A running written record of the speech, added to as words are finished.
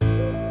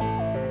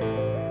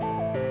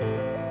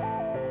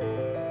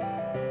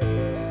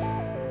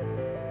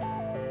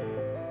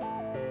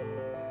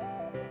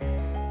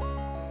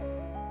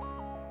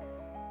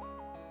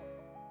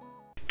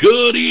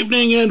Good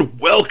evening and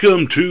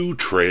welcome to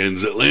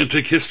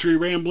Transatlantic History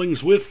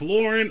Ramblings with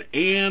Lauren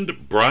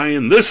and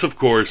Brian. This, of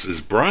course,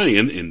 is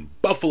Brian in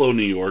Buffalo,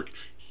 New York,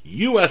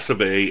 US of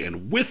A,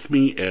 and with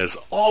me, as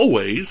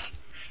always,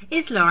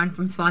 is Lauren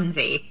from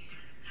Swansea.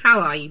 How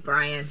are you,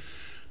 Brian?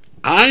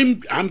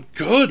 I'm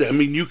good. I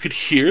mean, you could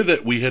hear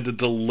that we had to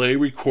delay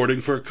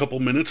recording for a couple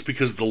minutes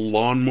because the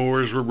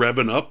lawnmowers were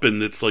revving up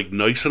and it's like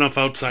nice enough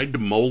outside to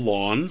mow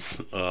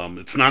lawns.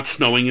 It's not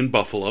snowing in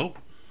Buffalo.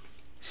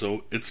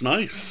 So it's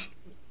nice.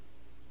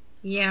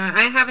 Yeah,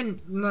 I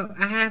haven't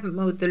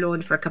mowed the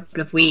lawn for a couple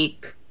of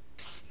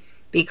weeks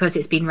because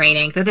it's been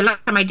raining. So the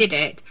last time I did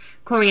it,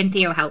 Corey and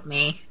Theo helped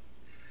me.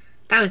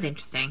 That was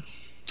interesting.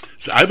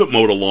 So I haven't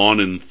mowed a lawn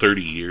in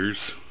 30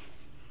 years.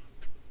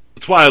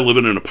 That's why I live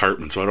in an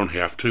apartment, so I don't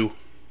have to.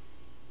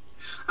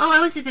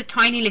 Oh, ours is a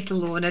tiny little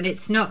lawn, and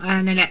it's not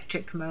an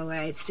electric mower.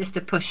 It's just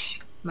a push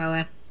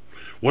mower.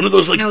 One of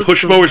those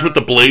push mowers with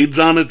the blades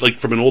on it, like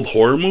from an old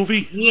horror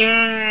movie?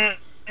 Yeah.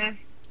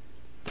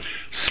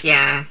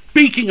 Yeah.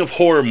 Speaking of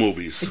horror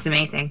movies. It's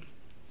amazing.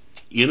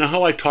 You know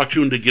how I talked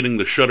you into getting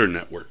the Shudder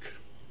Network?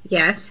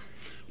 Yes.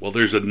 Well,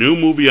 there's a new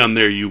movie on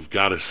there you've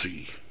got to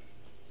see.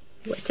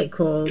 What's it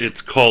called?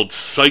 It's called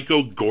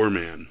Psycho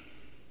Goreman.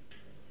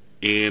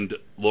 And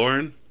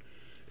Lauren,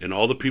 and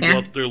all the people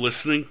out there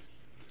listening,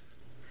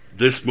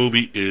 this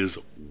movie is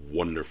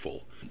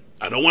wonderful.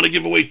 I don't want to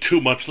give away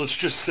too much. Let's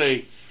just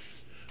say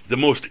the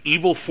most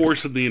evil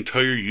force in the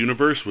entire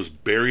universe was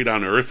buried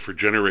on Earth for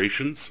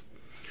generations.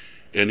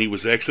 And he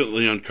was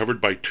accidentally uncovered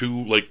by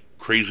two,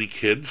 crazy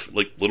kids,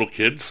 little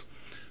kids,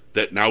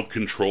 that now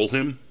control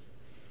him.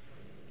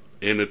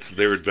 And it's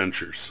their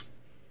adventures.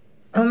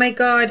 Oh my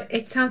god,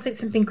 it sounds like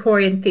something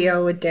Corey and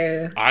Theo would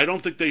do. I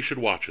don't think they should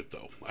watch it,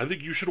 though. I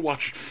think you should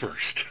watch it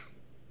first.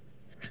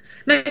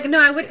 No,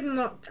 I wouldn't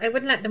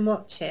let them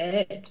watch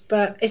it,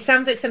 but it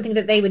sounds like something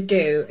that they would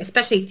do,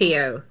 especially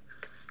Theo.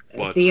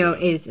 But Theo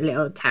is a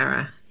little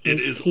terror.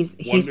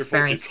 He's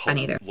very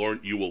funny though. Lauren,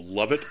 you will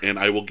love it, and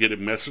I will get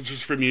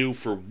messages from you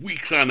for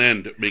weeks on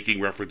end making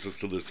references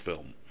to this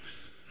film.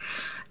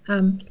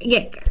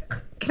 Yeah.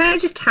 Can I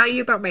just tell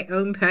you about my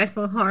own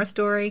personal horror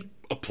story?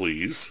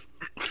 Please.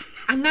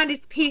 And that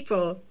is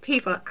people.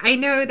 I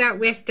know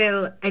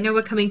that I know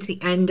we're coming to the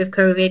end of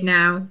COVID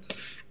now,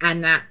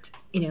 and that,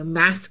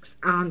 masks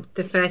aren't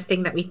the first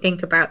thing that we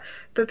think about.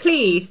 But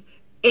please,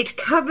 it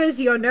covers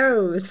your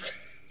nose.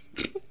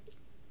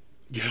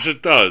 Yes,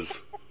 it does.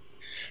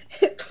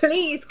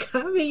 Please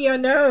cover your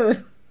nose.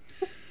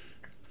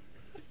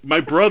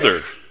 My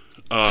brother,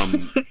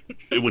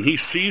 when he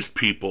sees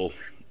people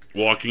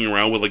walking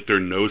around with their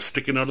nose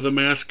sticking out of the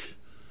mask,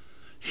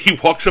 he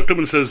walks up to them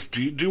and says,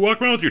 do you walk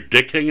around with your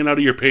dick hanging out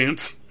of your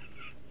pants?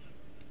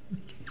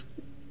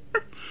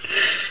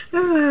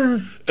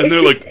 And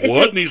they're like,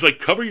 what? And he's like,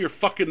 cover your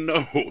fucking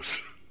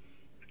nose.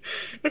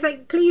 It's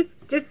like, please,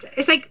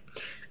 it's like,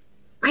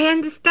 I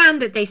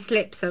understand that they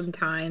slip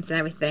sometimes and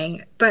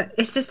everything, but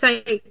it's just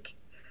like,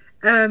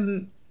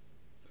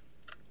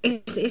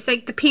 it's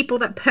like the people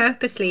that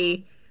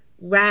purposely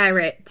wear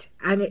it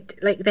and it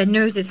their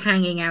nose is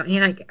hanging out and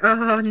you're like,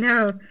 oh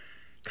no,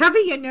 cover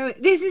your nose.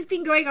 This has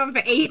been going on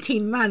for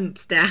 18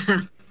 months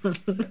now.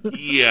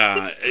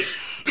 Yeah,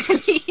 it's...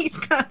 Please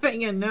cover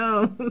your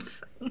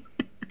nose. Do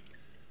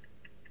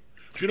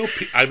you know,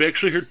 I've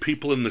actually heard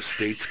people in the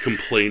States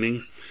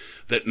complaining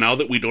that now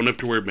that we don't have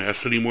to wear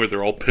masks anymore,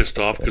 they're all pissed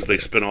off because they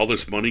spent all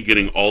this money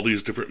getting all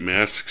these different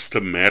masks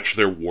to match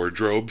their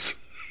wardrobes.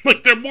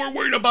 They're more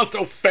worried about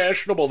how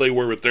fashionable they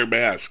were with their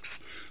masks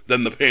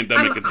than the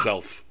pandemic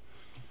itself.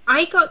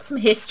 I got some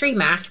history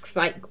masks,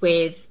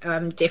 with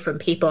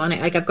different people on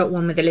it. I've got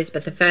one with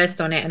Elizabeth I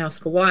on it, and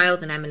Oscar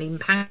Wilde, and Emmeline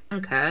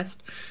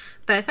Pankhurst.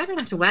 But if I don't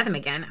have to wear them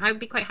again, I would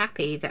be quite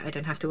happy that I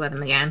don't have to wear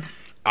them again.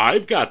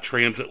 I've got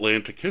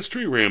Transatlantic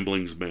History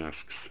Ramblings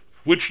masks,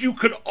 which you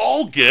could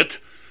all get,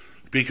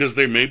 because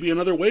there may be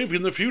another wave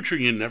in the future.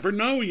 You never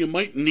know. You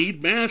might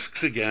need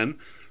masks again.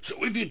 So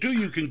if you do,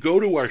 you can go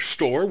to our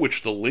store,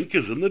 which the link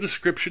is in the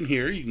description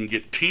here. You can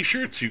get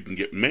t-shirts, you can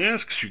get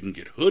masks, you can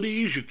get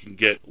hoodies, you can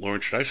get... Lauren,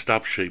 should I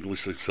stop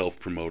shamelessly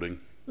self-promoting?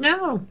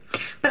 No,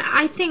 but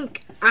I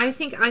think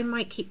I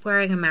might keep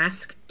wearing a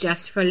mask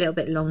just for a little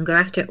bit longer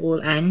after it all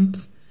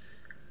ends.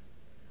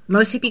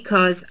 Mostly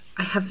because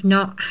I have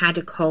not had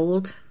a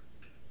cold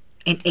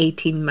in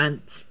 18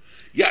 months.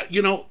 Yeah,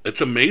 it's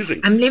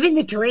amazing. I'm living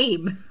the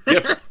dream.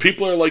 Yeah,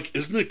 people are like,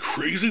 isn't it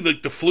crazy?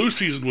 The flu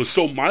season was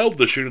so mild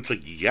this year. And it's like,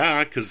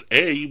 yeah, because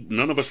A,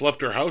 none of us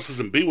left our houses,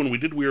 and B, when we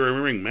did, we were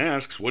wearing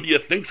masks. What do you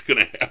think's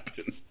going to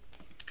happen?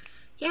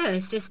 Yeah,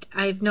 it's just,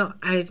 I've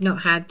not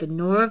had the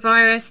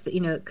norovirus,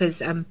 because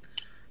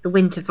the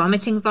winter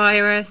vomiting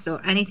virus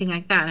or anything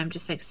like that. And I'm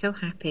just so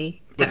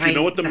happy. But you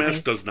know what the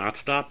mask does not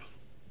stop?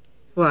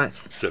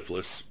 What?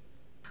 Syphilis.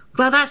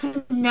 Well, that's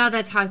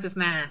another type of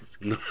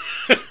mask.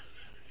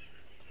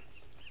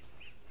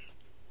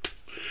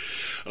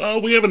 Oh,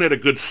 we haven't had a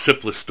good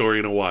syphilis story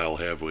in a while,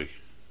 have we?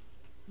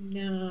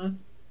 No,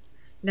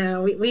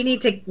 we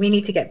need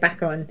to get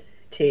back on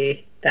to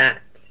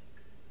that.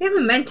 We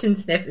haven't mentioned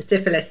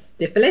syphilis.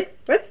 Syphilis?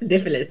 What's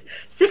syphilis?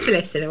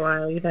 Syphilis in a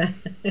while either.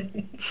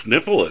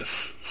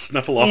 Sniffles.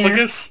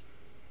 Snuffleupagus?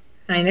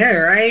 Yeah. I know,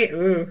 right?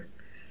 Ooh.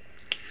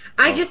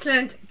 I just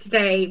learned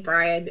today,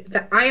 Brian,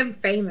 that I am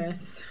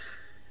famous.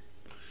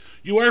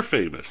 You are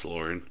famous,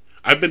 Lauren.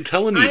 I've been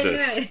telling you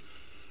this.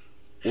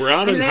 We're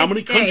on in how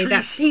many countries?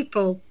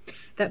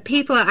 That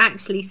people are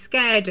actually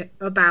scared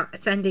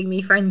about sending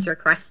me friends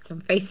requests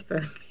on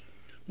Facebook.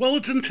 Well,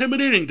 it's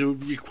intimidating to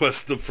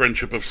request the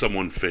friendship of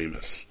someone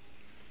famous.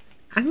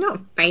 I'm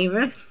not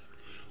famous.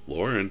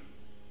 Lauren.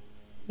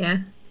 Yeah?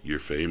 You're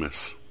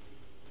famous.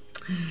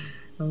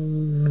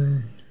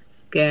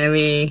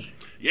 Scary.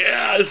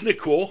 Yeah, isn't it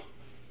cool?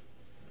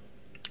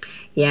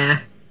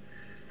 Yeah.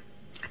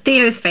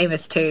 Theo's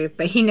famous too,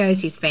 but he knows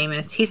he's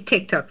famous. He's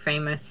TikTok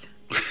famous.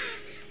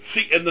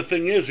 See, and the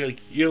thing is,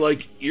 you're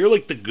like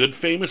the good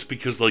famous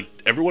because like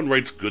everyone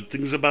writes good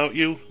things about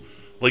you.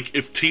 Like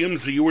if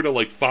TMZ were to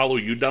like follow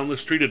you down the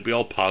street, it'd be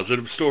all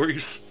positive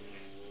stories.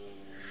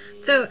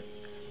 So,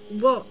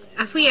 what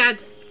have we had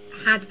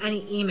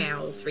any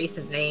emails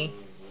recently?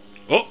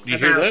 Oh, you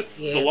hear that?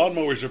 You? The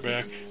lawnmowers are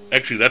back.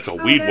 Actually, that's a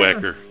weed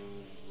whacker.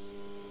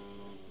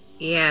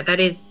 Yeah,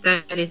 that is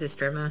a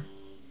strimmer.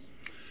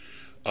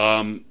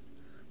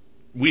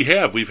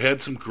 We've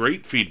had some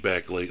great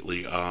feedback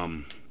lately.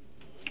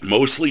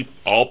 Mostly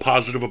all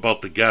positive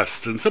about the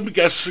guests and some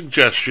guest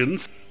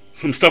suggestions.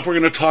 Some stuff we're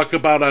going to talk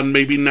about on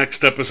maybe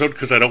next episode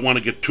because I don't want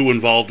to get too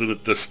involved in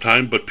it this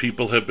time, but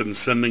people have been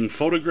sending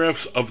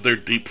photographs of their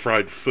deep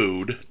fried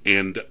food,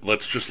 and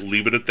let's just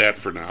leave it at that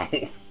for now.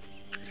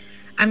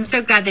 I'm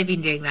so glad they've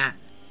been doing that.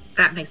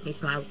 That makes me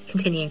smile.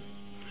 Continue.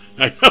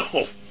 I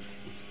know.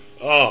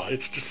 Oh,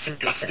 it's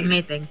disgusting. It's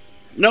amazing.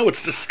 No,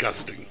 it's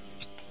disgusting.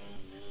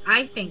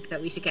 I think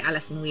that we should get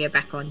Alison Weir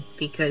back on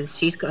because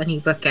she's got a new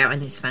book out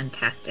and it's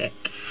fantastic.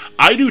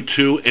 I do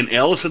too, and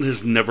Alison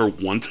has never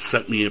once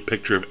sent me a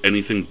picture of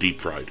anything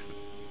deep fried.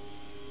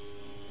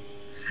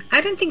 I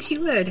don't think she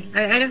would.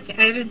 I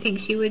don't think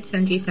she would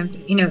send you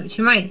something. You know,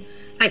 she might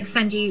like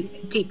send you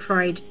deep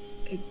fried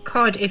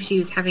cod if she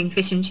was having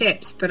fish and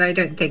chips, but I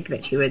don't think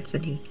that she would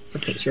send you a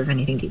picture of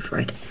anything deep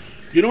fried.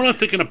 You know what I'm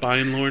thinking of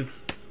buying, Lauren?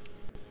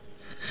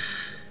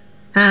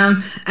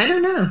 I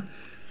don't know.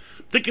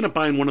 Thinking of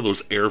buying one of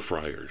those air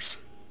fryers.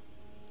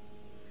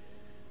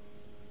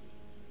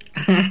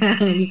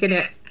 You're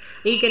gonna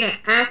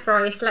air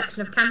fry a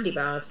selection of candy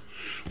bars?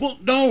 Well,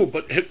 no,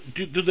 but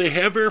do they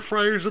have air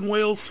fryers in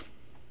Wales?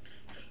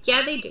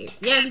 Yeah, they do.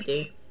 Yeah, they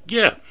do.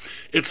 Yeah,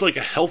 it's like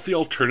a healthy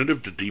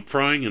alternative to deep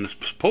frying, and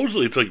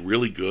supposedly it's like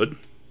really good.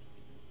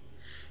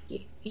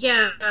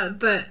 Yeah,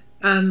 but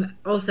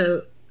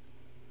also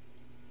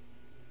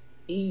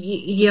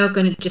you're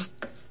gonna just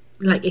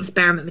like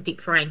experiment with deep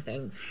frying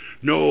things.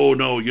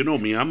 No, you know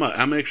me.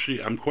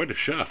 I'm quite a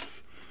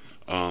chef.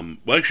 Well,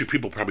 actually,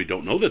 people probably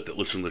don't know that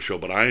listen to the show,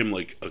 but I am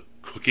like a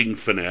cooking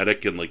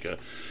fanatic and like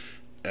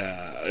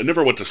I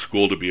never went to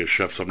school to be a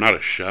chef, so I'm not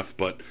a chef,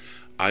 but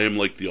I am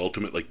like the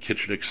ultimate like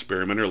kitchen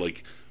experimenter.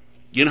 Like,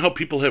 you know how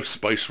people have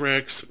spice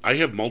racks? I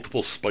have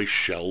multiple spice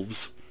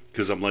shelves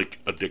because I'm like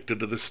addicted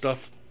to this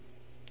stuff.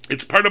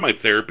 It's part of my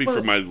therapy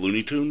for my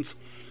Looney Tunes.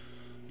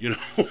 You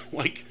know,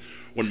 like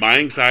when my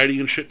anxiety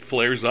and shit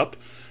flares up,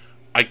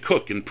 I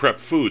cook and prep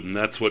food, and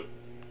that's what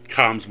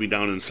calms me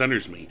down and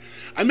centers me.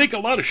 I make a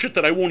lot of shit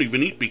that I won't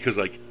even eat because,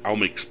 like, I'll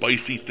make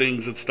spicy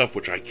things and stuff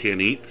which I can't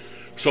eat.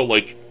 So,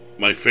 like,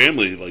 my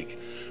family, like,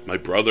 my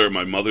brother,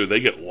 my mother, they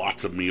get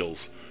lots of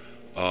meals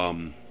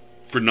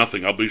for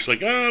nothing. I'll be just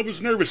like, I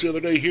was nervous the other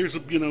day. Here's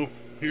a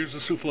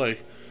souffle.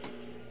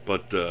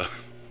 But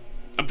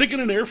I'm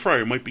thinking an air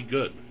fryer might be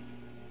good.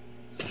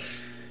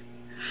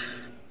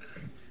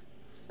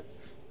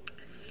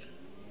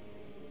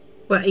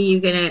 What are you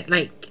gonna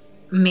like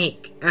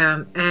make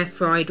air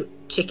fried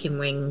chicken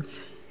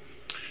wings?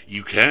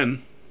 You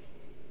can.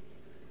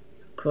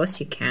 Of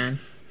course you can.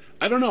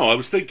 I don't know. I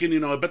was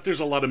thinking, I bet there's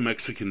a lot of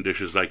Mexican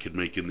dishes I could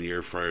make in the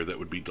air fryer that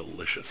would be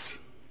delicious.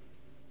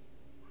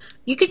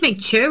 You could make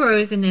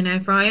churros in an air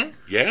fryer.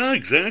 Yeah,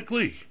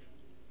 exactly.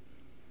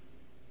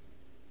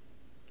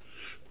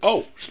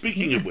 Oh,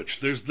 speaking of which,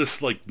 there's this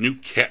like new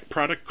cat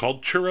product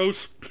called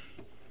Churros.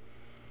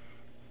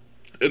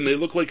 And they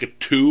look like a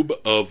tube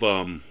of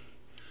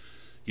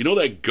you know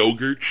that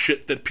Go-Gurt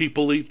shit that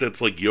people eat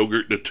that's like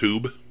yogurt in a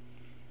tube?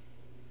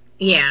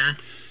 Yeah.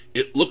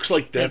 It looks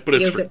like that, but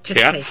it's for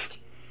cats.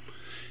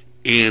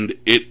 And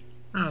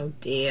oh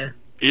dear.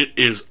 It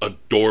is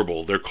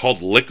adorable. They're called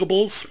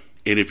Lickables,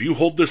 and if you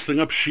hold this thing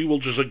up, she will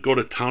just like go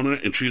to town on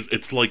it, and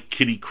it's like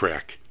kitty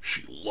crack.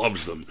 She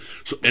loves them.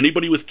 So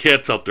anybody with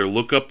cats out there,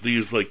 look up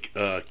these like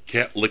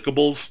cat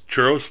Lickables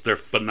churros. They're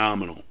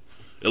phenomenal.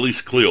 At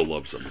least Cleo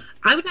loves them.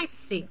 I'd like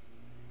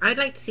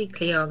to see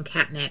Cleo on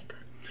catnip.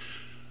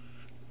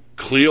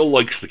 Cleo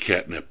likes the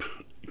catnip.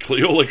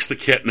 Cleo likes the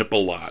catnip a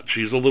lot.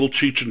 She's a little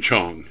Cheech and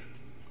Chong.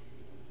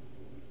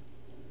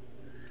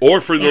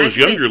 Or for those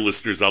younger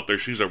listeners out there,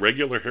 she's a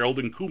regular Harold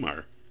and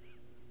Kumar.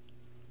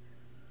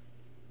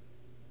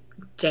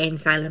 Jane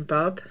Silent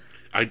Bob.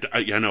 I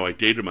know. I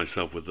dated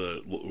myself with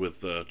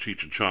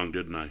Cheech and Chong,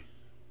 didn't I?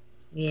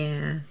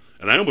 Yeah.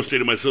 And I almost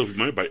stated myself in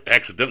my by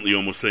accidentally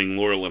almost saying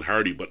Laurel and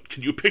Hardy, but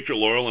can you picture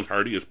Laurel and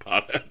Hardy as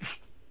potheads?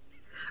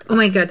 Oh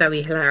my god, that'd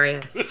be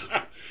hilarious.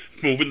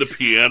 Moving the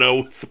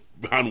piano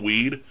on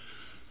weed.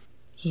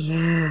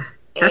 Yeah.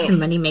 That's a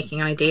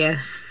money-making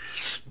idea.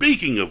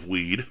 Speaking of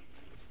weed,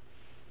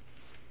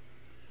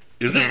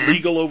 is it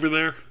legal over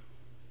there?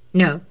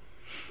 No.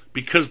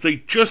 Because they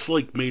just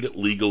made it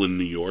legal in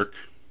New York.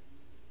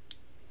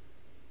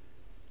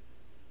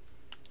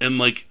 And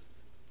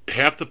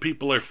half the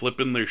people are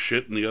flipping their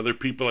shit and the other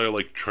people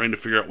are trying to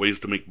figure out ways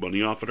to make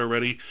money off it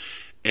already.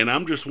 And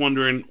I'm just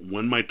wondering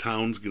when my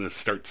town's going to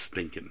start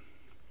stinking.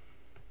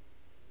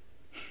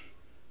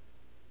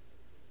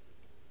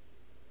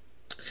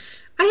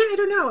 I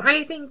don't know.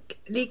 I think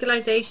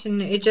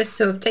legalization, it just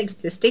sort of takes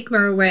the stigma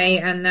away,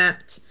 and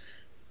that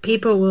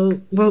people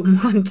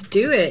won't want to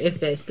do it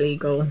if it's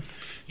legal.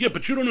 Yeah,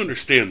 but you don't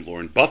understand,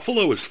 Lauren.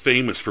 Buffalo is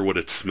famous for what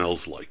it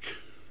smells like.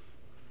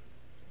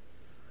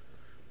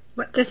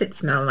 What does it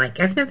smell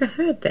like? I've never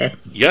heard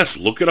this. Yes,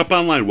 look it up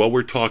online while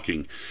we're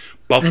talking.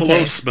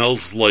 Buffalo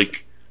smells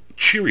like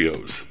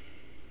Cheerios.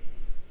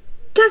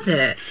 Does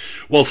it?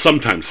 Well,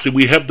 sometimes. See,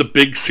 we have the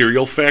big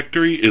cereal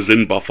factory is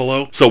in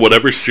Buffalo. So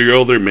whatever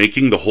cereal they're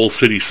making, the whole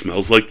city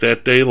smells like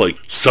that day.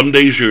 Some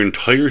days your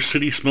entire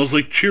city smells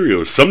like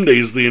Cheerios. Some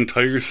days the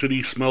entire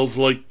city smells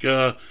like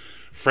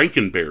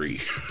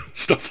Frankenberry.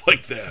 Stuff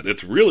like that.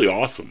 It's really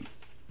awesome.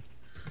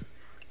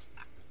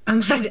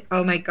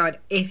 Oh my god,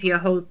 if your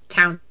whole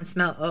town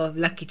smelled of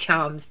Lucky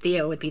Charms,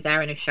 Theo would be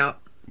there in a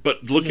shop.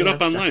 But look it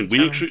up online.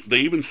 They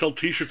even sell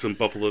t-shirts in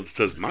Buffalo that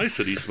says, "My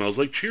city smells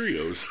like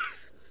Cheerios."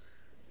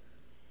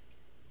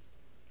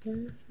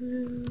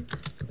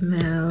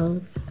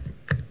 Smells.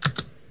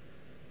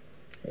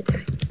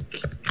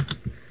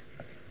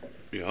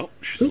 Yeah,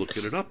 she's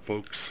looking it up,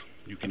 folks.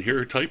 You can hear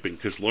her typing,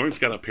 because Lauren's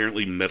got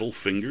apparently metal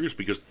fingers,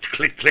 because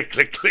click, click,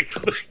 click, click,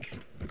 click.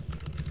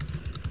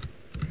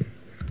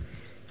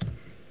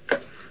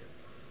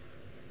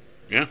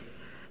 Yeah.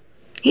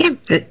 Yeah,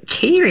 but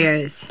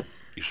Cheerios.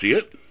 You see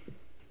it?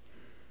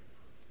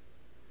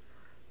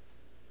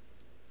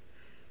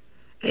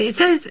 It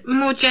says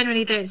more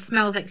generally that it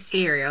smells like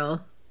cereal.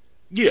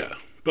 Yeah,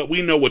 but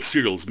we know what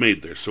cereal's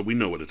made there, so we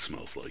know what it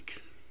smells like.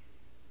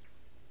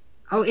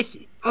 Oh, it's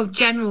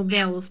General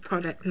Mills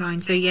product line,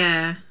 so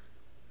yeah.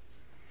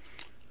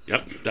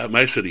 Yep, that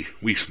my city.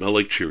 We smell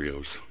like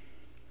Cheerios.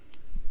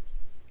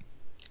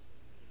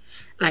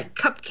 Like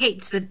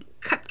cupcakes with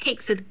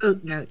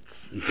oat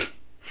notes.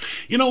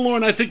 You know,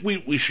 Lauren, I think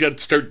we should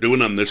start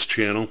doing on this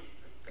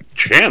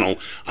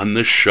on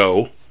this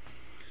show,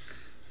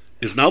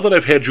 is now that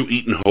I've had you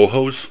eating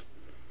Ho-Ho's,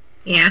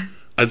 yeah,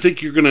 I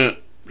think you're gonna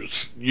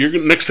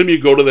next time you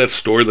go to that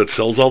store that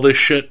sells all this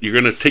shit, you're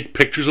gonna take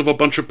pictures of a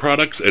bunch of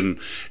products and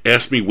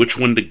ask me which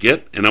one to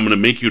get, and I'm gonna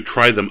make you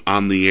try them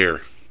on the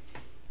air.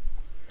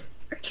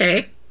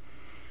 Okay.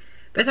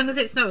 But as long as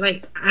it's not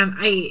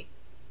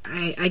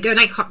I don't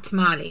like hot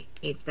tamales.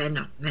 They're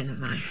not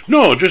nice.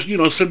 No, just,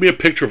 send me a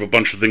picture of a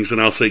bunch of things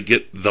and I'll say,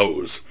 get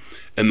those.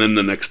 And then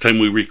the next time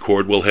we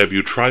record, we'll have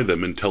you try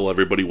them and tell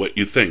everybody what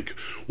you think.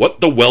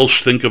 What the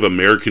Welsh think of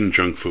American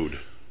junk food.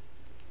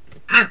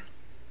 I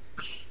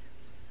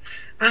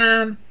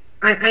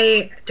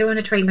don't want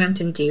to try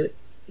Mountain Dew.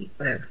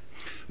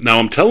 Now,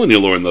 I'm telling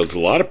you, Lauren, there's a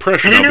lot of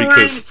pressure now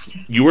because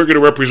you are going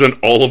to represent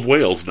all of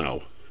Wales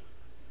now.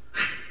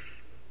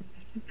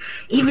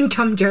 Even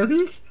Tom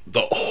Jones?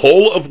 The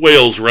whole of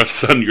Wales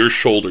rests on your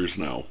shoulders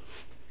now.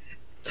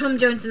 Tom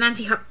Jones and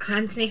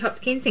Anthony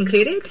Hopkins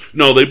included?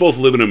 No, they both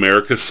live in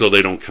America, so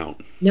they don't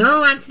count.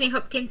 No, Anthony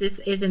Hopkins is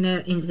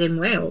in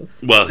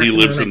Wales. Well,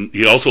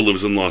 he also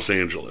lives in Los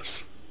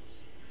Angeles.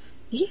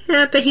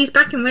 Yeah, but he's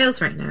back in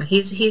Wales right now.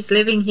 He's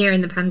living here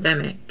in the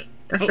pandemic.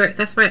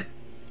 That's why.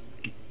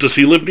 Does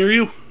he live near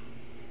you?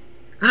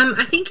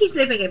 I think he's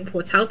living in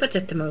Port Talbot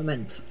at the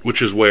moment.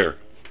 Which is where?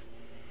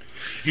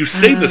 You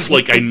say this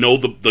like I know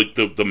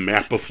the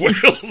map of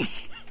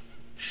Wales.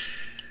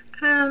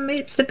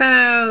 It's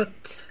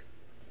about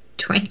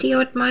 20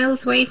 odd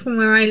miles away from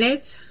where I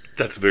live.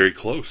 That's very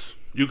close.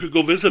 You could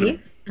go visit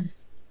him.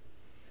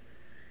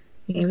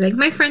 Yeah,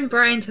 my friend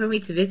Brian told me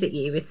to visit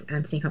you with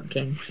Anthony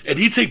Hopkins. And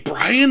he'd say,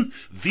 Brian?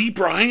 The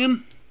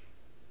Brian?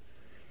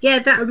 Yeah,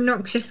 that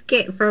obnoxious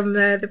skit from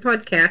the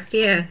podcast,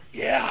 yeah.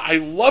 Yeah, I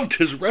loved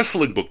his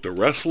wrestling book, The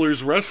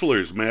Wrestlers'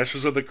 Wrestlers,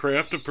 Masters of the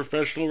Craft of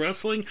Professional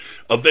Wrestling,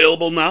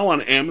 available now on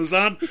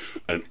Amazon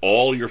and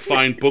all your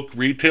fine book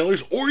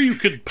retailers, or you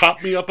could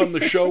pop me up on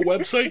the show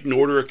website and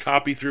order a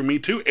copy through me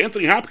too.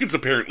 Anthony Hopkins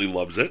apparently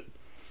loves it.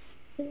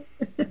 And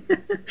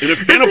if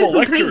Hannibal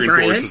Lecter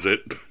endorses it...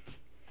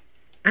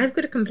 I've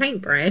got a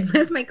complaint, Brian.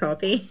 Where's my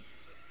copy?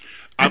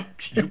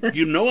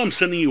 You know I'm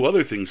sending you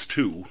other things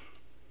too.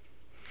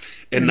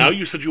 And now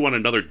you said you want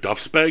another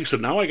Duff's bag, so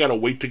now I gotta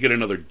wait to get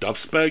another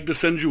Duff's bag to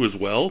send you as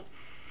well.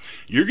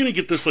 You're gonna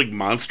get this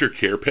Monster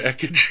Care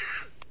package.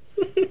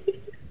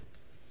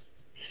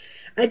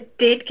 I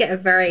did get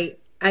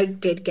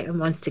a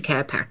Monster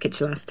Care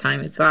package last time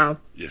as well.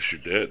 Yes, you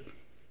did.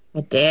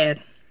 I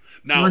did.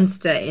 Now,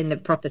 monster in the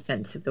proper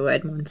sense of the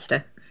word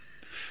monster.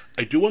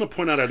 I do want to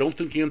point out, I don't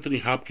think Anthony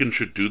Hopkins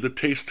should do the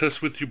taste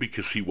test with you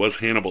because he was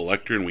Hannibal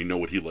Lecter and we know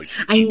what he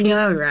likes. I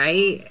know,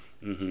 right?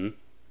 Mm-hmm.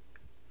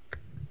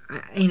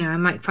 I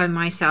might find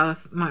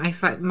myself, might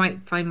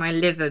find my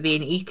liver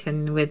being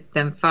eaten with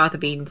fava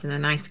beans and a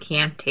nice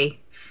Chianti.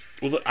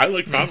 Well, I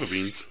like fava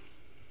beans.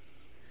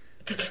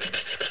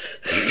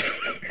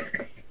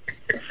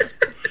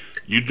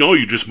 You know,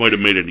 you just might have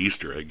made an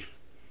Easter egg.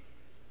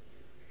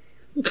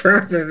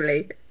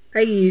 Probably. I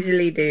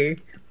usually do.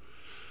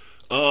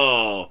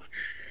 Oh,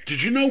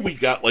 did you know we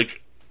got,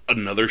 like,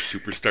 another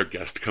superstar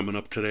guest coming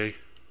up today?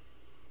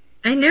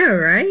 I know,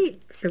 right?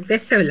 So we're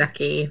so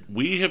lucky.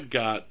 We have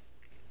got,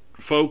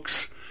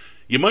 folks,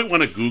 you might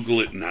want to Google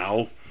it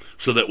now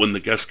so that when the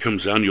guest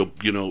comes on, you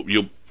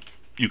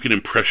can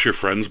impress your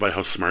friends by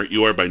how smart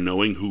you are by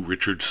knowing who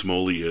Richard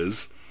Smoley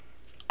is.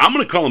 I'm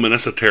going to call him an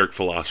esoteric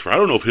philosopher. I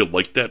don't know if he'll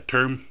like that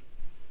term.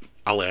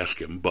 I'll ask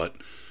him, but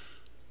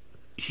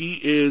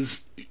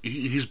he's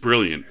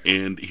brilliant,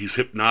 and he's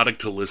hypnotic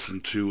to listen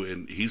to,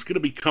 and he's going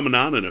to be coming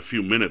on in a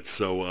few minutes,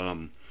 so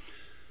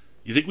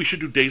you think we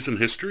should do Days in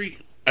History?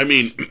 I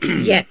mean...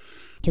 Yeah.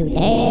 Today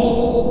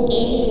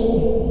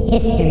in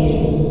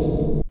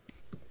History.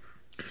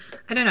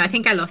 I don't know, I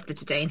think I lost the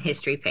Today in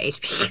History page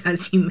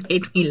because you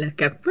made me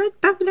look up what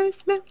buffalo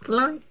smells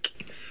like.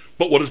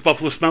 But what does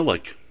buffalo smell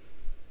like?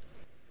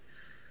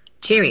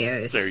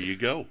 Cheerios. There you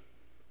go.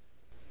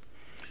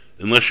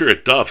 Unless you're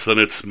at Duff's, then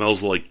it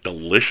smells like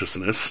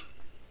deliciousness.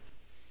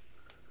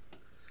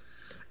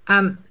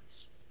 And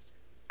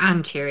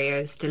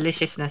Cheerios.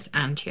 Deliciousness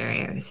and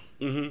Cheerios.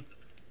 Mm-hmm. Do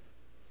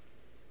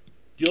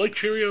you like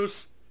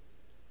Cheerios?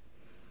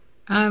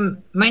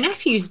 My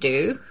nephews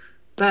do,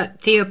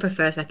 but Theo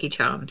prefers Lucky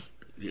Charms.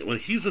 Yeah, well,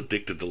 he's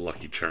addicted to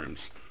Lucky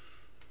Charms.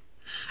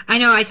 I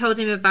know, I told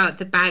him about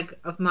the bag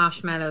of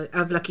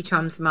Lucky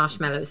Charms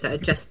marshmallows that are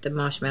just the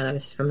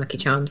marshmallows from Lucky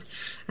Charms,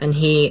 and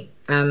he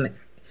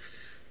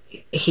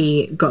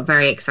got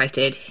very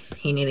excited.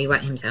 He nearly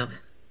wet himself.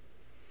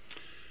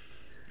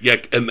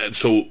 Yeah, and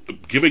so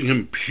giving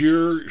him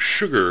pure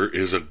sugar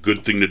is a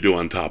good thing to do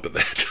on top of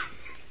that.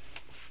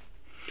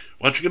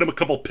 Why don't you get him a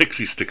couple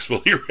Pixie Sticks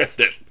while you're at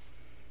it?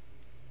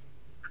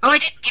 Oh, I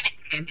didn't give it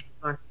to him.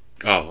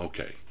 Oh,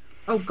 okay.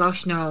 Oh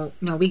gosh, no.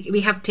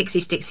 We have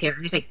Pixie Sticks here.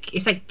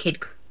 It's like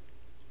kid.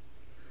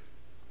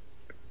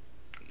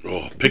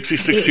 Oh, Pixie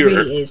Sticks it here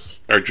really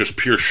are just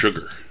pure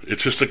sugar.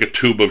 It's just like a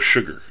tube of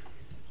sugar.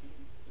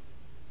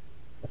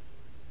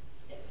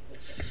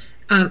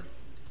 It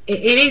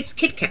is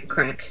Kit Kat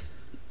crack.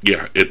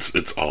 Yeah,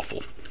 it's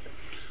awful.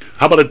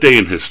 How about a day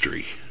in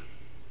history?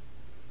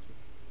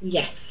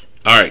 Yes.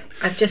 All right.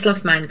 I've just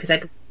lost mine because I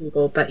didn't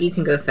Google, but you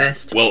can go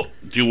first. Well,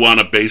 do you want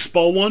a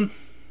baseball one?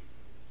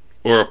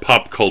 Or a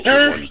pop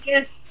culture one?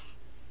 Yes.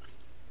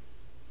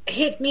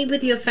 Hit me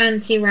with your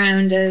fancy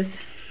rounders.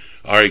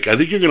 All right, I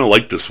think you're going to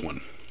like this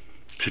one.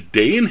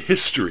 Today in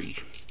history,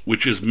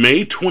 which is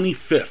May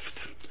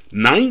 25th,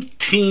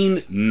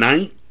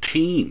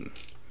 1919.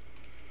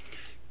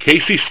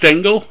 Casey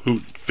Stengel,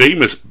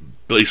 famous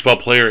baseball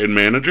player and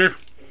manager,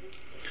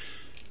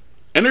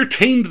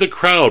 entertained the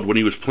crowd when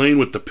he was playing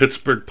with the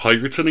Pittsburgh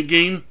Pirates in a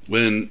game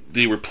when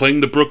they were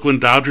playing the Brooklyn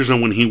Dodgers,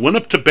 and when he went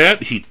up to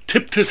bat, he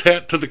tipped his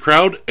hat to the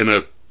crowd and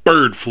a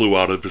bird flew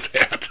out of his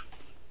hat.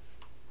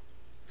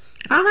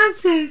 Oh,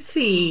 that's so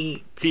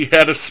sweet. He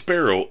had a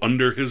sparrow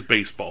under his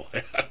baseball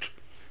hat.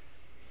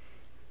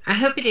 I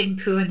hope it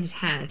didn't poo on his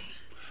head.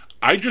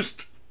 I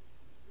just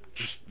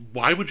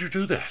why would you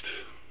do that?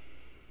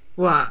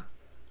 What?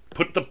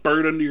 Put the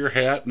bird under your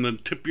hat and then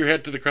tip your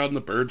hat to the crowd and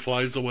the bird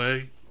flies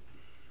away?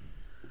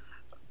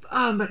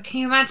 Oh, but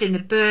can you imagine the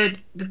bird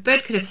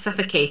could have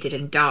suffocated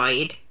and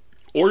died.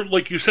 Or,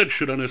 like you said,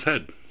 shit on his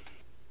head.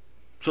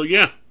 So,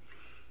 yeah.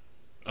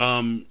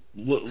 My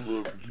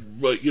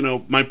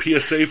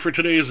PSA for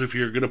today is if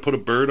you're going to put a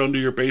bird under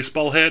your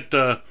baseball hat,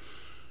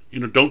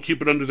 don't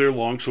keep it under there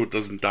long so it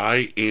doesn't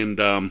die,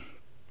 and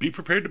be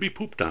prepared to be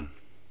pooped on.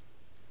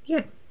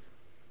 Yeah.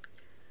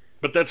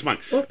 But that's mine.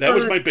 That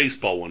was my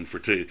baseball one for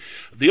today.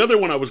 The other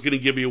one I was going to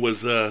give you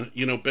was, back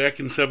in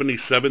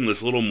 1977,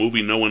 this little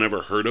movie no one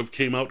ever heard of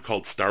came out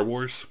called Star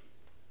Wars.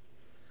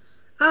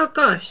 Oh,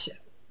 gosh.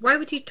 Why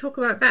would you talk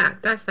about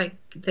that? That's like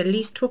the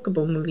least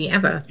talkable movie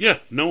ever. Yeah,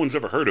 no one's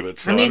ever heard of it,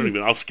 so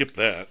I'll skip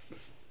that.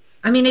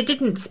 I mean, it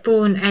didn't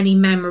spawn any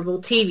memorable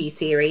TV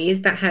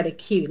series that had a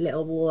cute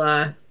little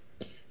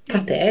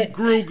puppet.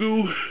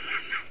 Grogu.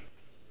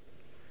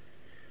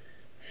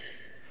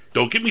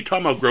 Don't get me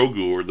talking about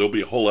Grogu, or there'll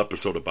be a whole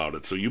episode about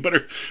it. So you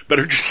better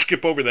just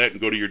skip over that and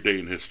go to your day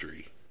in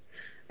history.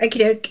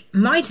 Okay,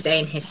 my today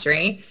in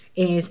history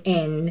is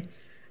on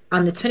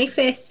the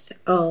 25th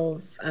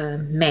of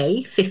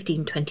May,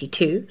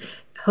 1522.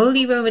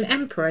 Holy Roman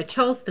Emperor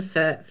Charles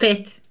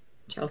V,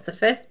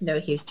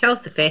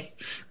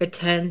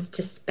 returns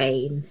to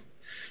Spain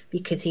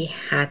because he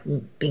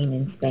hadn't been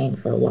in Spain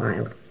for a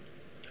while.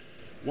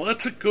 Well,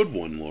 that's a good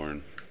one,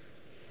 Lauren.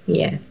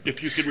 Yeah.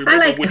 If you can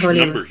remember which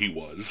number he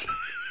was.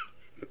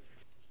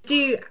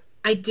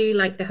 I do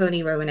like the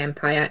Holy Roman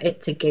Empire.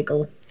 It's a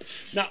giggle.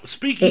 Now,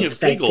 speaking of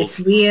giggles...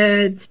 It's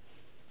weird.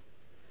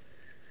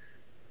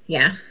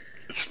 Yeah.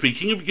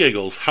 Speaking of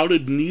giggles, how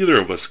did neither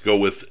of us go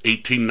with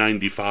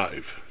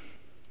 1895?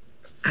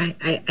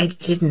 I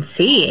didn't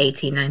see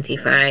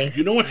 1895.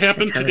 You know what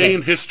happened Let's have today it.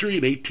 in history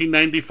in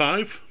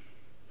 1895?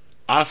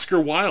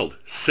 Oscar Wilde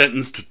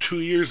sentenced to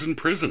 2 years in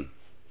prison.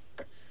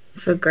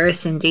 For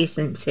gross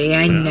indecency,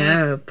 I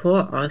know.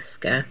 Poor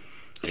Oscar.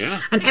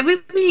 Yeah. And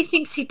everybody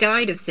thinks he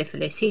died of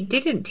syphilis. He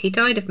didn't. He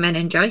died of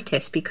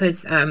meningitis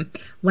because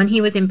when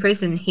he was in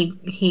prison,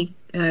 he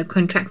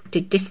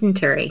contracted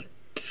dysentery,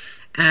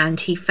 and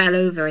he fell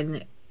over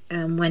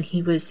when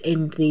he was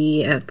in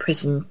the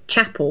prison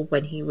chapel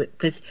when he would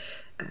because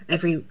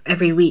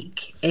every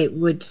week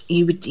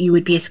you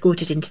would be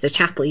escorted into the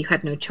chapel. You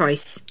had no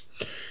choice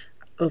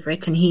over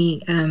it, and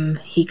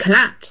he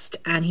collapsed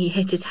and he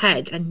hit his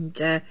head,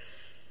 and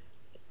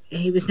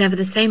he was never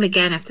the same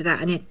again after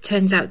that. And it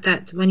turns out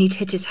that when he'd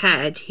hit his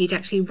head, he'd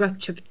actually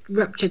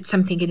ruptured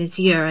something in his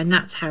ear, and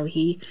that's how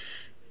he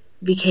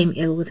became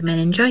ill with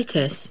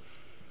meningitis.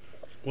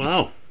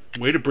 Wow.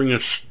 Way to bring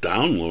us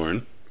down,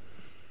 Lauren.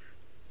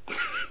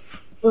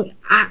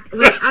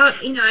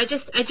 I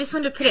just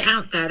want to put it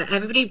out there that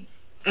everybody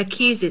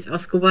accuses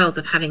Oscar Wilde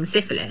of having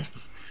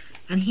syphilis,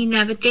 and he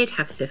never did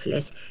have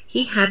syphilis.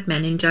 He had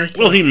meningitis.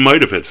 Well, he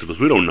might have had syphilis.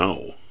 We don't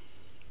know.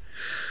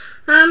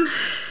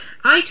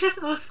 I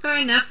trust Oscar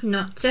enough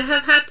not to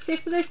have had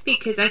syphilis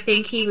because I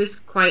think he was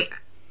quite.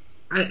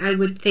 I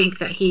would think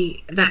that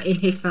in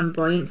his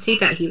flamboyancy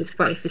that he was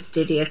quite a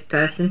fastidious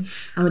person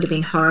and would have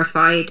been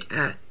horrified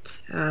at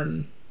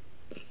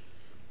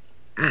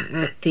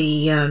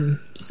the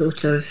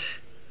sort of,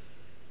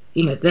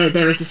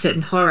 there is a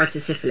certain horror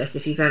to syphilis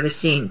if you've ever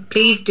seen.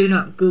 Please do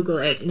not Google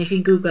it, and if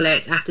you Google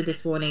it after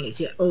this warning, it's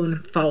your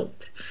own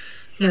fault.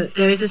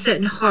 There is a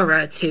certain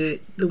horror to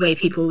the way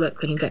people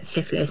look when you get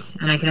syphilis,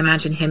 and I can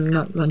imagine him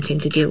not wanting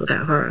to deal with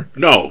that horror.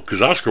 No,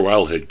 because Oscar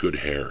Wilde had good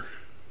hair.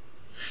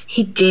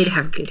 He did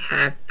have good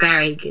hair,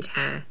 very good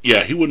hair.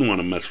 Yeah, he wouldn't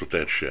want to mess with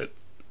that shit.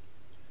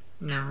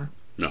 No.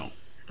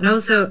 And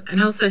also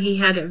he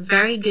had a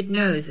very good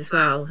nose as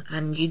well,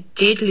 and you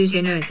did lose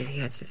your nose if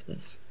you had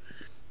syphilis.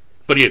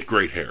 But he had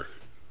great hair.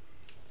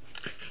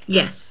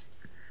 Yes.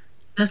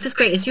 Not as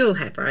great as your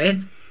hair,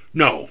 Brian.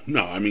 No,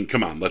 I mean,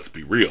 come on, let's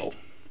be real.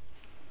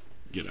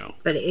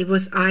 But it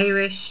was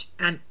Irish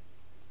and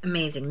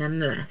amazing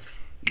nonetheless.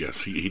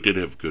 Yes, he did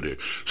have good hair.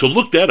 So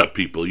look that up,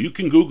 people. You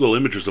can Google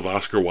images of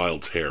Oscar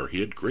Wilde's hair. He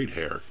had great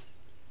hair.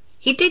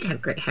 He did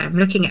have great hair. I'm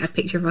looking at a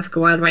picture of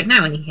Oscar Wilde right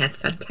now, and he has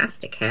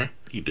fantastic hair.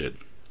 He did.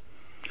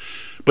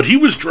 But he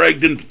was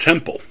dragged into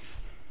Temple.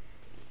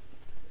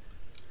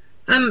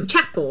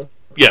 Chapel.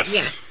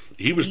 Yes.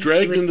 He was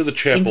dragged into the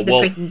chapel. Into the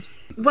prison.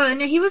 Well,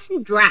 no, he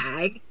wasn't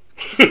dragged.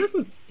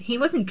 He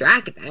wasn't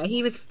dragged there.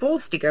 He was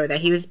forced to go there.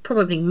 He was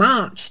probably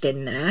marched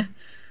in there.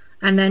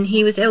 And then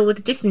he was ill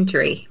with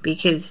dysentery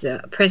because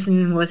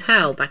prison was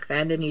hell back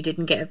then, and you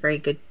didn't get a very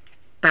good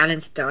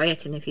balanced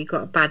diet. And if you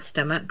got a bad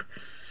stomach,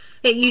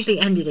 it usually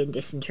ended in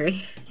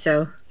dysentery.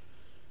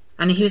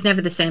 And he was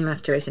never the same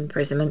after his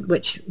imprisonment,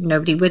 which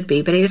nobody would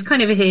be. But it was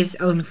kind of his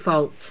own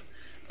fault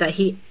that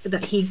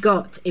he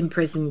got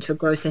imprisoned for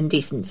gross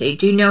indecency.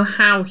 Do you know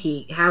how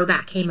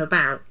that came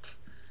about?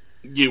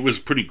 It was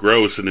pretty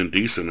gross and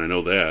indecent. I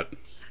know that.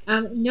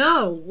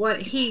 No,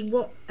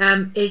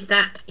 is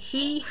that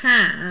he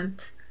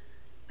had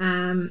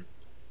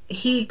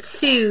he'd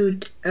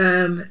sued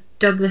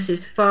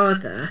Douglas's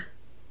father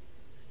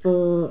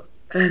for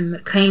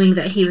claiming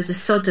that he was a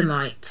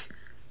sodomite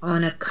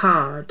on a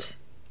card,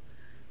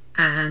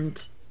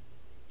 and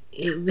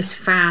it was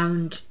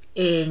found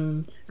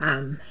in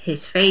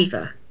his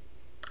favour,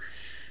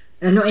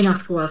 not in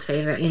Oscar Wilde's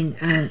favour,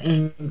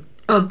 in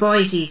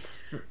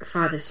Boise's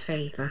father's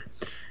favour.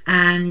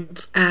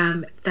 And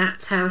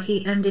that's how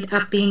he ended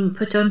up being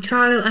put on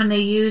trial, and they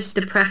used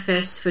the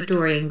preface for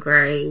Dorian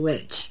Gray,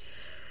 which,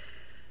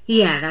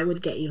 that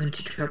would get you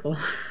into trouble.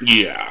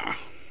 Yeah.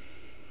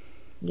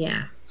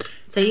 Yeah.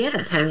 So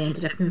that's how he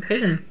ended up in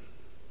prison.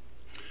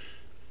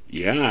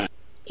 Yeah.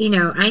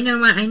 I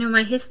know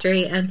my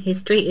history, and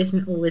history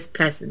isn't always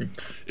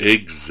pleasant.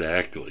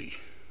 Exactly.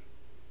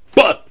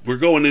 But we're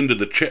going into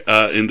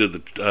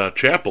the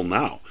chapel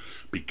now,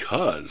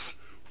 because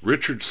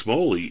Richard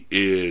Smalley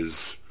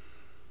is.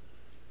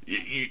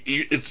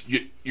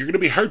 You're going to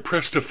be hard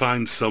pressed to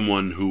find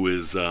someone who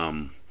is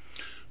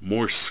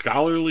more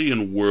scholarly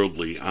and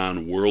worldly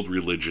on world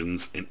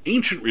religions and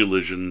ancient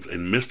religions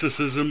and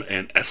mysticism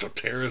and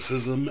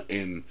esotericism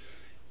and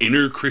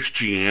inner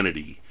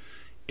Christianity.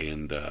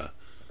 And I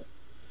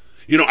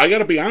got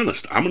to be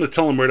honest. I'm going to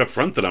tell him right up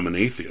front that I'm an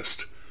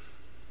atheist.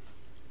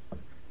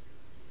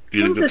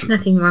 There's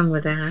nothing wrong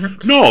with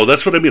that. No,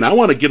 that's what I mean. I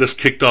want to get us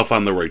kicked off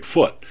on the right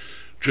foot.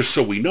 Just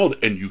so we know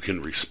that, and you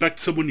can respect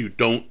someone you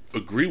don't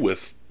agree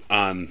with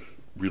on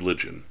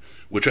religion,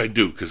 which I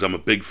do because I'm a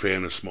big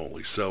fan of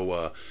Smalley.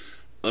 So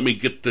let me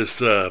get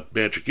this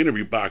magic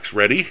interview box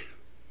ready.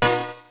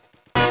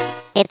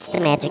 It's the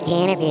magic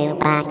interview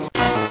box.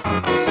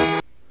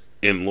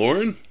 And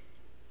Lauren?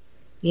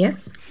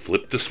 Yes?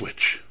 Flip the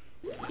switch.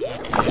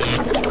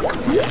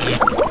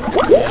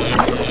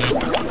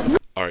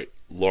 All right,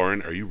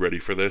 Lauren, are you ready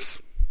for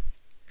this?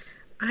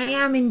 I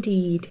am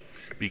indeed.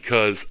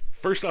 Because,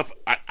 first off,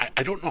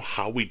 I don't know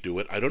how we do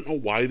it. I don't know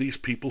why these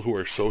people who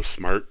are so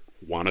smart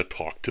want to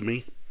talk to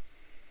me.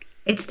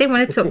 It's they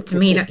want to talk to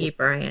me, not you,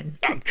 Brian.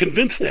 I'm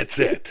convinced that's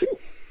it.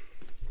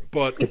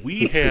 But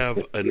we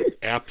have an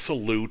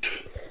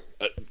absolute...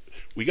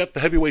 we got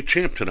the heavyweight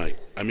champ tonight.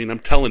 I mean, I'm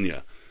telling you.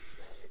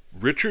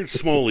 Richard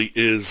Smalley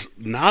is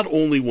not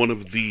only one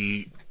of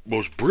the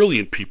most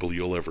brilliant people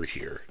you'll ever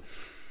hear,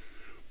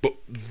 but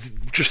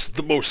just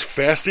the most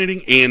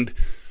fascinating and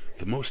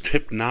the most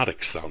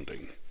hypnotic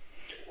sounding.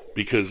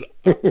 Because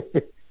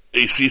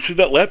you see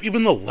that laugh?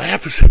 Even the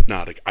laugh is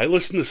hypnotic. I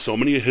listen to so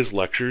many of his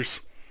lectures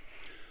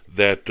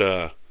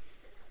that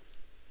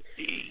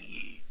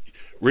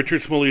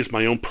Richard Smalley is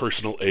my own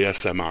personal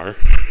ASMR.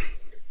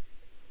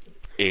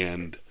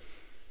 And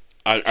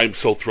I'm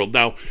so thrilled.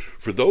 Now,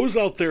 for those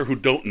out there who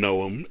don't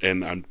know him,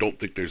 and I don't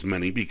think there's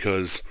many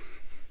because,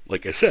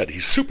 like I said,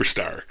 he's a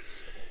superstar.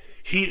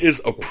 He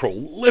is a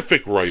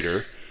prolific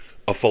writer,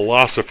 a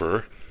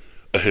philosopher,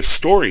 a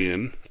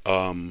historian.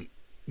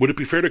 Would it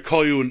be fair to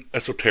call you an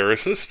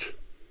esotericist?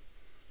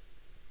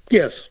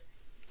 Yes.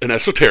 An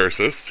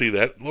esotericist. See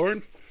that,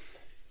 Lauren?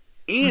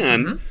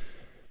 And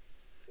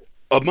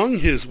among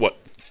his,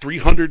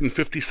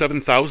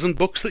 357,000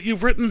 books that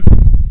you've written?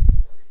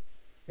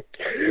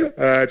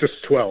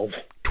 Just 12.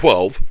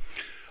 12.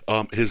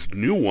 His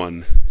new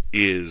one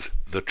is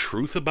The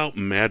Truth About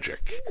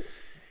Magic.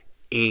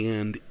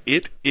 And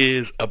it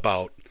is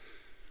about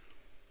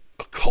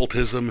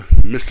occultism,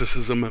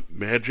 mysticism,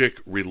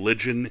 magic,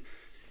 religion,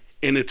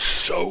 and it's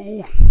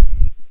so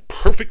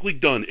perfectly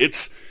done.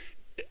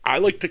 I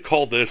like to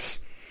call this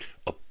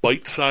a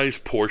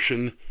bite-sized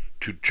portion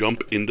to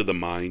jump into the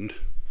mind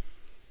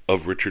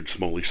of Richard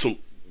Smalley. So,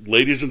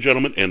 ladies and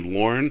gentlemen, and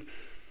Lauren,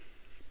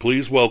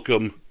 please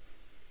welcome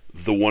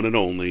the one and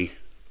only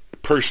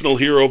personal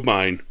hero of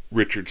mine,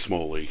 Richard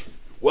Smalley.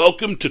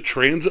 Welcome to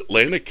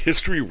Transatlantic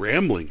History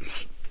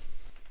Ramblings.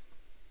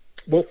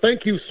 Well,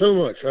 thank you so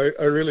much.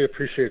 I really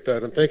appreciate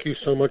that, and thank you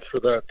so much for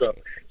that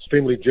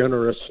extremely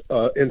generous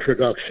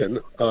introduction.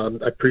 I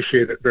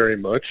appreciate it very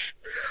much.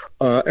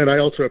 And I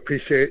also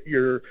appreciate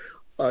your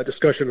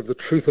discussion of The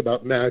Truth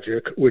About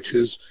Magic, which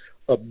is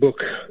a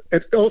book.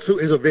 It also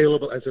is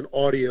available as an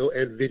audio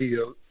and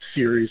video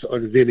series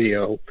on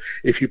Vimeo,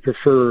 if you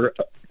prefer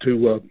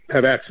to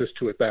have access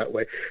to it that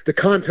way. The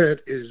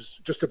content is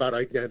just about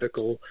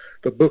identical.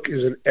 The book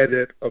is an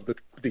edit of the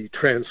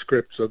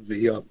transcripts of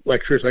the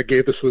lectures I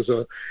gave. This was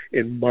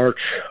in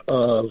March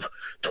of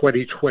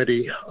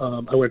 2020.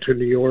 I went to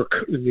New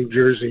York, New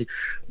Jersey,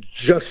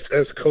 just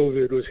as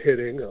COVID was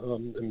hitting,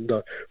 and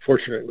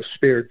fortunately was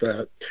spared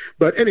that.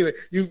 But anyway,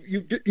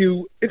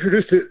 you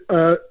introduced it,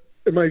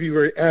 it might be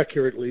very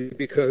accurately,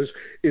 because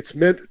it's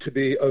meant to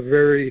be a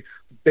very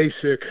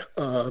basic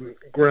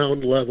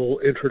ground level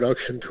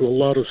introduction to a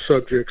lot of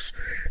subjects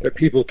that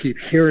people keep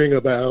hearing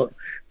about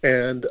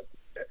and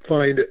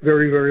find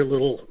very, very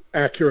little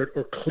accurate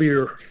or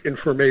clear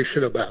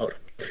information about.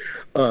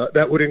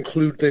 That would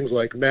include things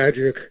like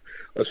magic,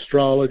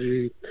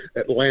 astrology,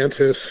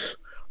 Atlantis.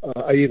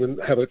 I even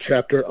have a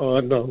chapter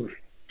on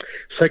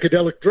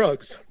psychedelic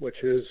drugs,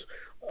 which is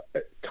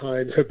at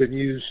times have been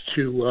used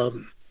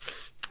to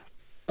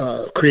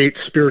create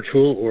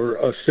spiritual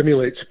or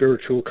stimulate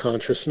spiritual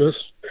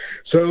consciousness.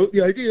 So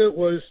the idea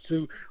was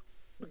to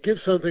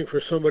give something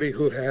for somebody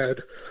who has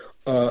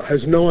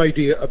no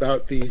idea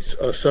about these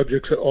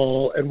subjects at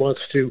all and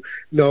wants to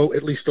know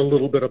at least a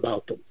little bit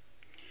about them.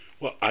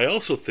 Well, I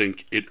also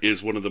think it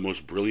is one of the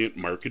most brilliant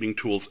marketing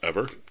tools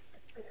ever,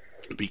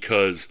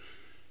 because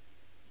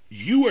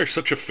you are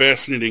such a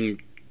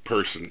fascinating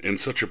person and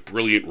such a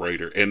brilliant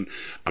writer, and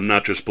I'm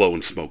not just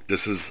blowing smoke.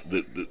 This is,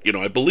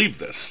 I believe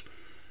this,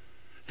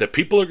 that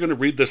people are going to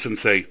read this and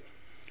say,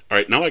 all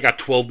right, now I got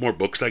 12 more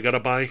books I got to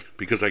buy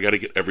because I got to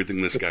get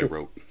everything this guy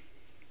wrote.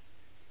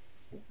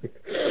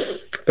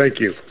 Thank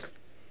you.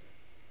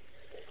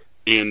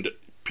 And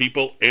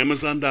people,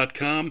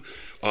 Amazon.com.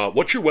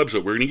 What's your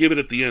website? We're going to give it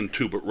at the end,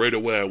 too, but right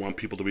away I want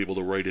people to be able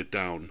to write it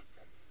down.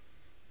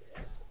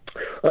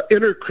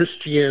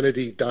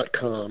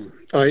 InnerChristianity.com,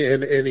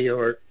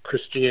 INNER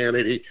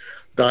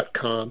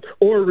Christianity.com,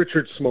 or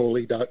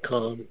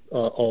RichardSmalley.com,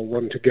 all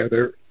run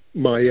together.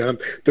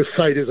 The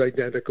site is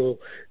identical.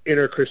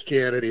 Inner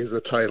Christianity is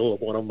the title of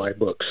one of my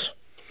books.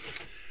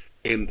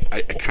 And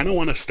I kind of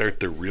want to start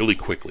there really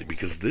quickly,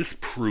 because this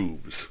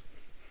proves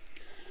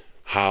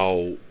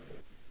how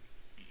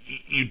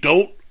you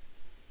don't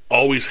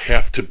always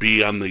have to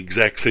be on the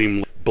exact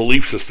same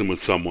belief system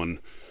with someone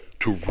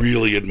to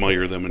really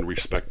admire them and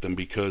respect them,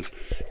 because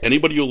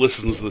anybody who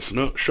listens to this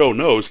show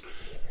knows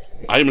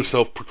I am a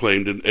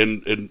self-proclaimed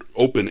and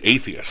open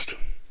atheist.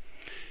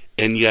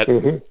 And yet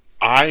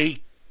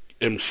I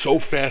am so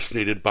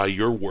fascinated by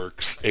your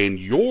works and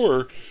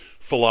your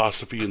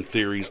philosophy and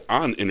theories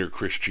on inner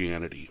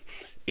Christianity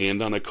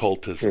and on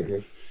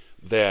occultism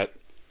that,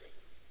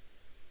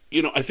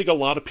 I think a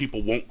lot of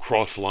people won't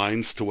cross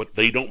lines to what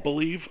they don't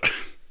believe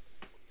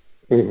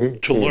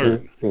to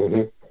learn.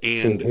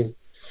 And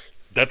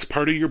that's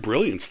part of your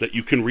brilliance, that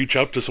you can reach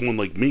out to someone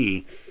like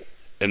me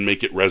and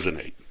make it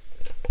resonate.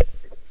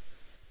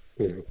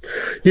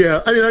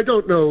 Yeah, I mean, I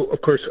don't know,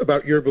 of course,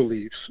 about your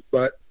beliefs,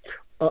 but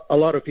a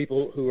lot of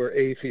people who are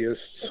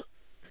atheists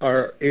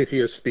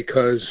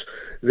because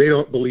they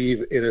don't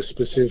believe in a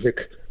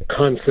specific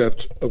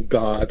concept of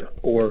God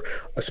or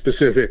a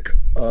specific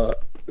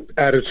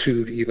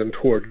attitude even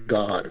toward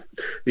God.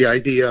 The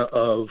idea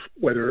of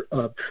whether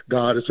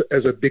God is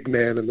as a big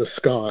man in the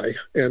sky,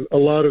 and a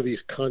lot of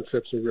these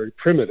concepts are very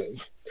primitive.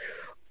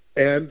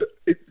 And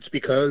it's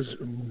because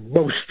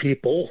most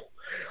people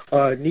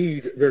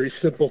need very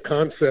simple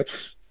concepts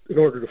in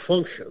order to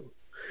function.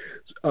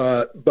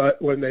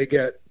 But when they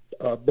get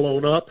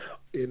blown up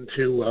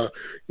into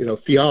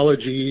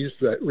theologies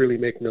that really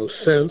make no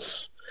sense,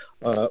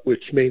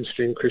 which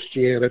mainstream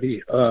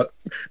Christianity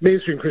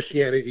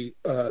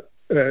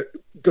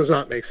does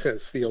not make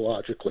sense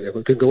theologically.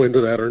 We can go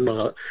into that or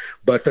not,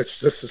 but that's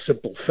just a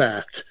simple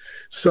fact.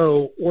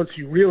 So once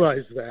you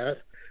realize that,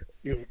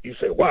 you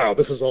say, "Wow,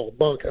 this is all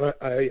bunk," and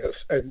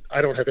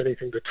I don't have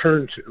anything to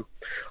turn to.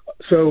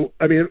 So,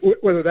 I mean,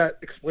 whether that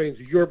explains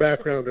your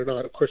background or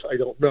not, of course, I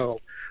don't know.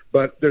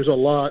 But there's a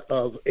lot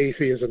of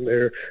atheism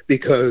there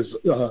because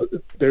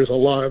there's a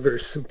lot of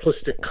very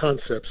simplistic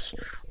concepts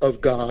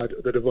of God,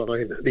 the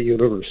divine, the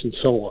universe, and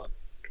so on.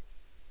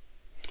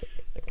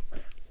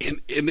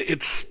 And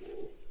it's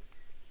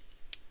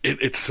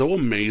so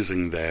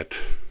amazing that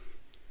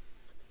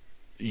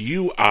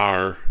you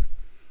are,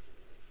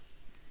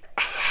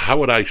 how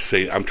would I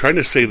say, I'm trying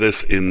to say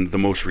this in the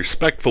most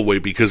respectful way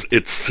because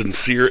it's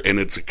sincere and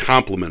it's a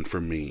compliment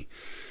from me.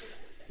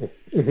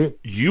 Mm-hmm.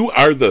 You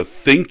are the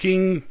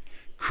thinking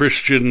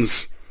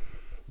Christian's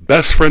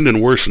best friend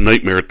and worst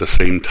nightmare at the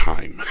same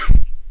time.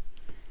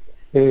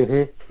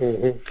 Mm-hmm.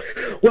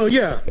 Mm-hmm. Well,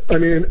 yeah, I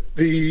mean,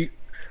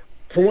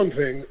 for one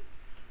thing,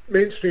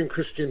 mainstream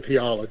Christian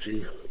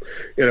theology,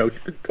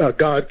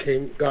 God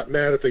got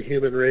mad at the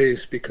human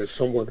race because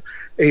someone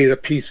ate a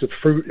piece of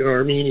fruit in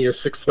Armenia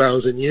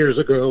 6,000 years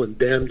ago and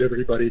damned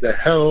everybody to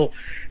hell,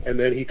 and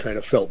then he kind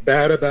of felt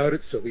bad about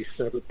it, so he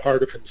sent a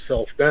part of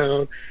himself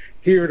down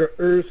here to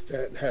earth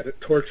and had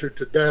it tortured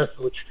to death,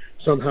 which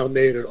somehow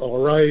made it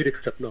all right,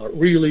 except not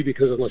really,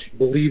 because unless you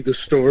believe the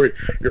story,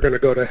 you're going to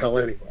go to hell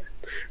anyway.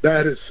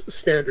 That is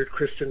standard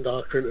Christian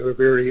doctrine in a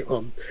very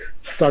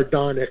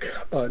sardonic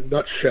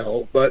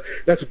nutshell, but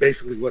that's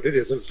basically what it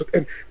is.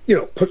 And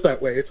put that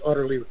way, it's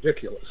utterly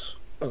ridiculous.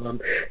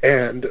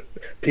 And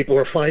people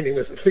are figuring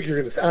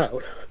this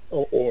out,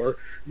 or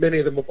many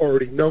of them have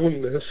already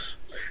known this,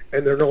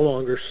 and they're no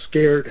longer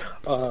scared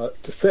to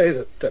say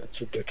that it's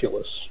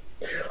ridiculous.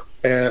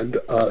 And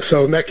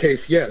so in that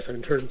case, yes,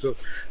 in terms of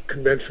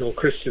conventional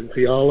Christian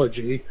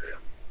theology,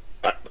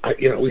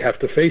 we have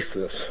to face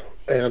this.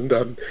 And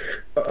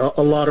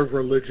a lot of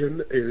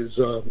religion is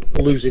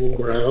losing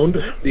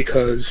ground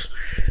because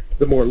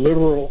the more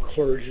liberal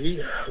clergy,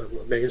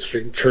 the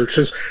mainstream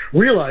churches,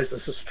 realize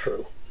this is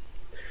true.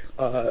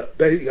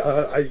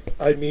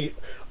 I meet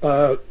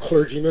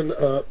clergymen,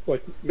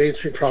 like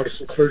mainstream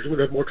Protestant clergymen,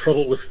 have more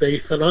trouble with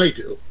faith than I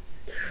do.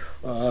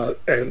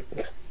 And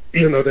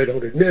even though they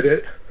don't admit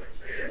it,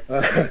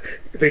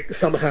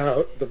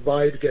 somehow the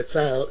vibe gets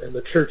out and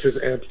the church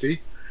is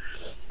empty.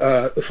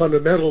 The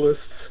fundamentalists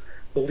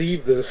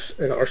believe this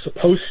and are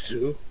supposed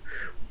to,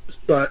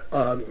 but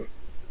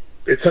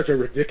it's such a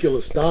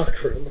ridiculous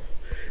doctrine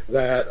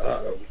that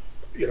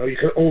you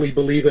can only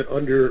believe it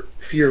under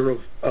fear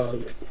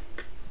of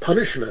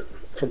punishment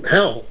from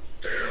hell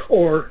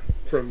or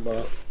from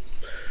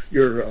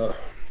your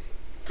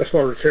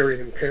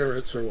authoritarian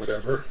parents or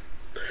whatever.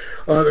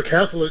 The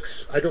Catholics,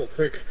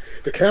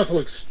 the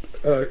Catholics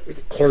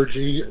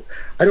clergy,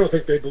 I don't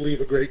think they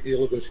believe a great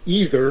deal of this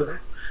either,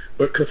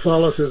 but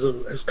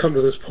Catholicism has come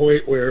to this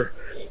point where,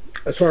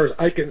 as far as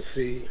I can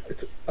see,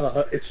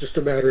 it's just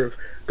a matter of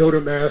go to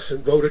Mass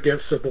and vote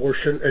against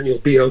abortion and you'll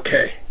be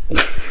okay.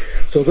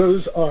 So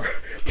those are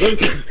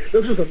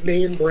the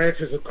main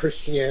branches of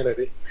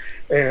Christianity,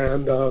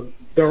 and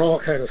they're all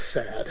kind of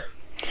sad.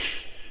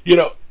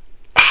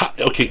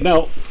 Okay,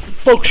 now,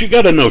 folks, you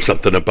got to know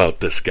something about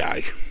this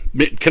guy.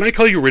 Can I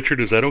call you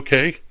Richard? Is that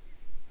okay?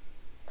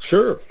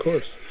 Sure, of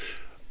course.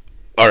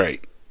 All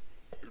right.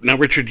 Now,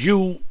 Richard,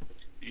 you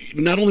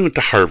not only went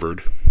to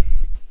Harvard,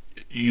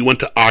 you went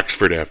to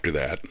Oxford after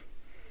that.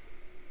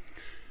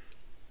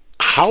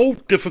 How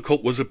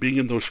difficult was it being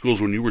in those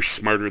schools when you were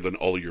smarter than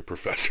all your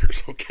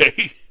professors,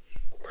 okay?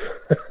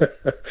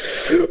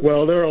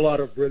 Well, there are a lot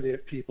of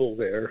brilliant people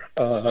there,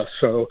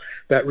 so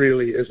that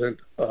really isn't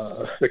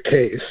the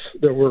case.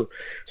 There were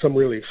some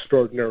really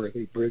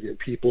extraordinarily brilliant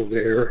people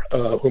there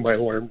whom I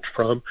learned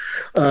from.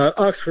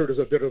 Oxford is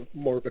a bit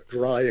more of a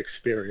dry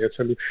experience.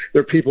 I mean,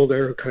 there are people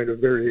there who are kind of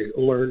very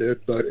learned,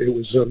 but it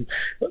was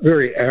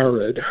very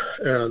arid.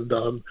 And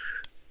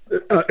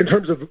in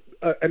terms of,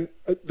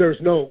 there's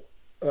no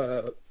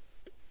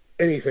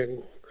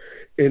anything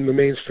in the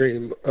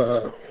mainstream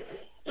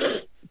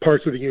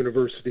parts of the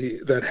university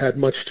that had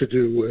much to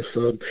do with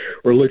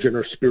religion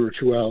or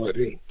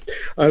spirituality.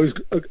 I was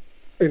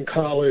in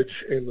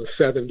college in the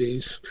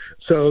 70s,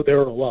 so there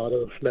were a lot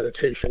of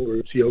meditation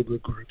groups, yoga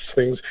groups,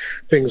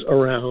 things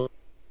around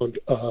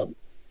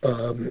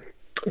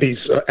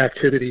these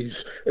activities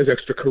as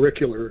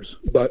extracurriculars,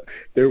 but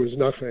there was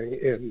nothing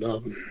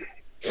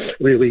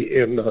really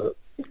in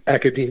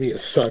academia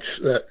as such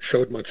that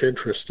showed much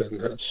interest in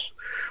this.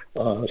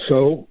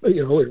 So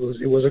it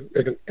was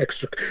an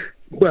extra.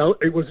 Well,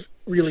 it was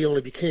really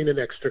only became an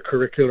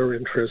extracurricular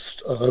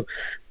interest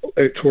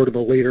toward the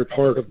later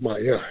part of my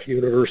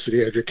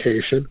university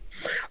education.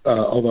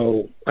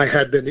 Although I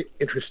had been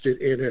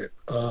interested in it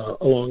a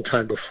long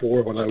time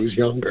before when I was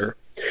younger.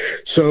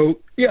 So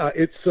yeah,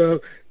 it's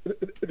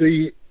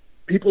the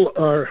people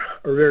are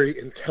very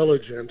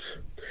intelligent,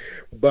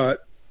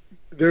 but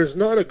there's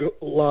not a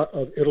lot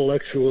of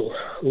intellectual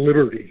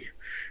liberty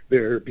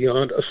there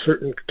beyond a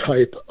certain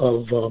type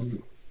of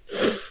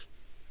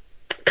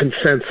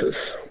consensus.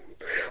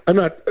 I'm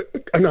not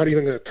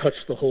even going to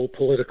touch the whole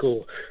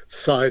political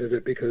side of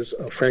it because,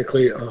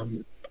 frankly,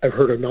 I've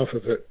heard enough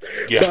of it.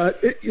 Yeah.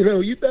 But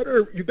you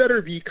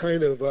better be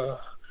kind of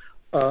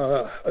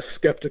a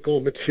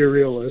skeptical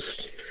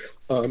materialist,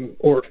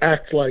 or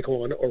act like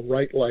one, or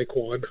write like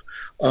one,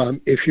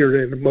 if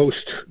you're in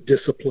most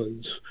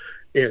disciplines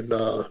in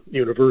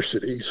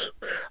universities.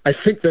 I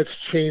think that's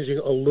changing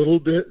a little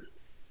bit,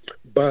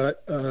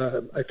 but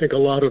I think a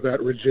lot of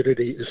that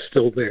rigidity is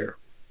still there.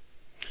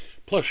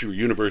 Plus, your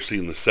university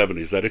in the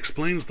 70s, that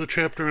explains the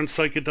chapter on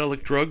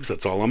psychedelic drugs.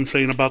 That's all I'm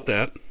saying about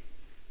that.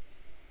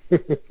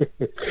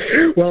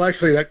 Well,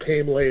 actually, that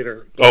came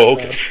later. Oh,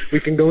 okay.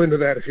 We can go into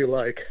that if you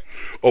like.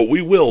 Oh,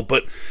 we will,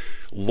 but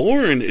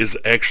Lauren is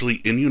actually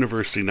in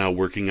university now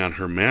working on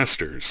her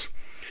master's,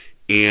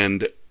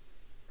 and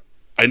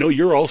I know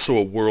you're also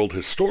a world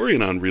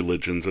historian on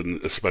religions,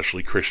 and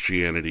especially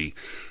Christianity.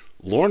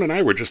 Lauren and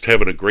I were just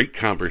having a great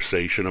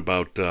conversation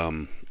about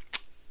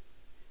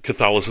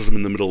Catholicism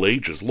in the Middle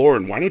Ages.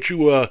 Lauren, why don't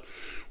you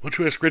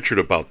ask Richard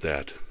about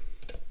that?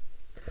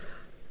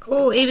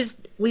 Oh,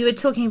 we were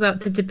talking about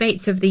the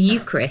debates of the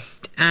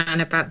Eucharist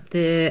and about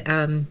the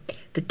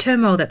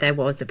turmoil that there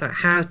was about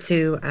how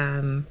to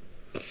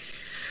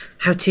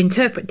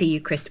interpret the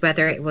Eucharist,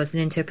 whether it was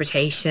an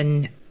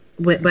interpretation,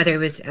 whether it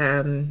was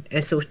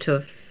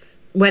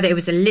whether it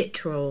was a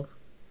literal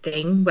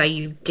thing where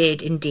you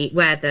did indeed,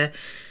 where the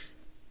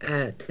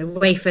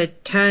wafer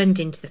turned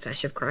into the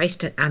flesh of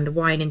Christ and the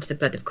wine into the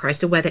blood of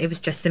Christ, or whether it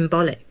was just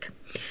symbolic.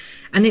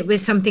 And it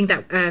was something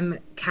that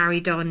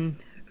carried on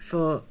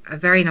for a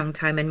very long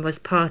time and was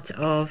part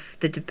of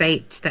the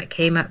debates that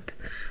came up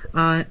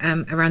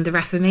around the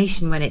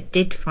Reformation when it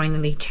did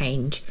finally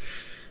change.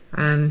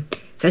 So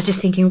I was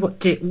just thinking,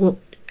 what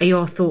are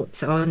your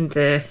thoughts on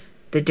the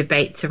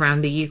debates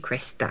around the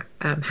Eucharist that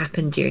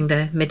happened during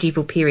the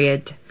medieval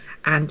period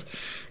and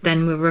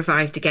then were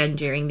revived again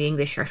during the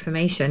English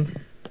Reformation?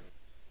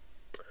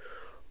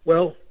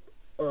 Well,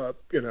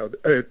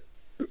 the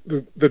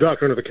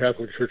doctrine of the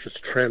Catholic Church is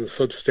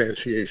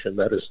transubstantiation.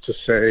 That is to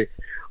say,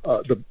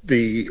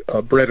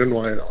 the bread and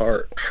wine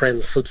are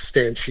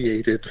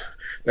transubstantiated.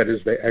 That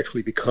is, they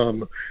actually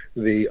become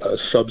the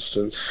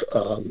substance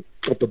of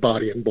the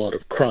body and blood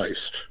of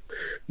Christ.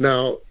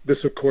 Now,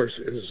 this, of course,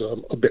 is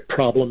a bit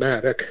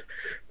problematic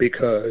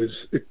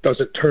because it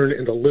doesn't turn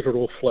into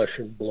literal flesh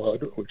and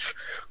blood, which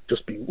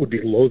would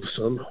be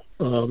loathsome.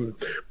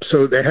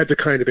 So they had to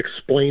kind of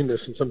explain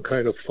this in some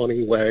kind of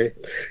funny way.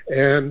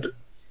 And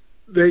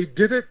they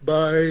did it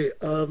by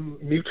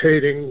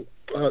mutating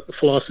the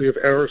philosophy of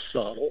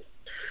Aristotle,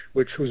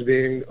 which was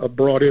being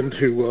brought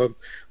into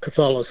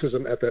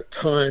Catholicism at that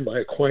time by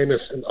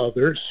Aquinas and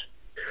others.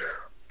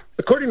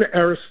 According to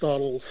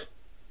Aristotle's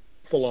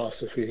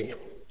philosophy,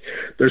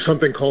 there's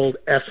something called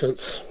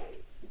essence.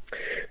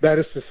 That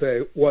is to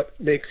say, what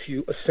makes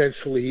you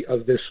essentially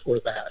of this or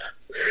that.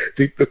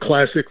 The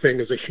classic thing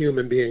is a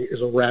human being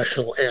is a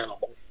rational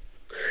animal.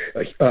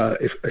 If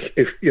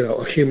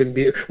a human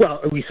being, well,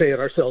 we say it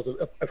ourselves,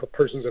 if a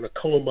person's in a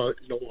coma,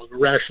 no longer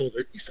rational,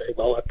 you say,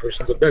 well, that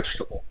person's a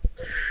vegetable.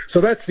 So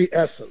that's the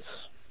essence.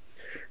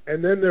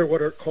 And then there are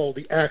what are called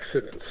the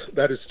accidents.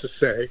 That is to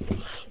say,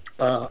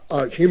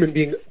 a human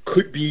being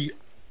could be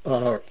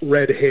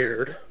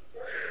red-haired,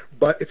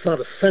 but it's not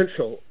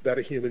essential that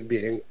a human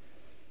being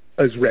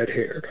is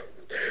red-haired.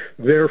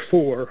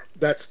 Therefore,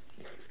 that's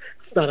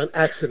not an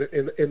accident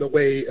in the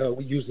way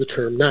we use the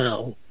term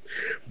now,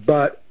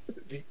 but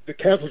the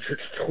Catholic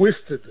Church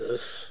twisted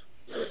this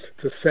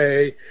to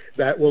say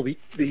that, well,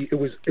 it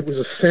was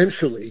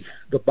essentially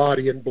the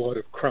body and blood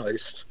of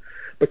Christ,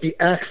 but the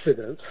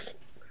accidents,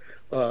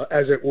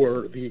 as it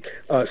were, the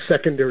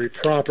secondary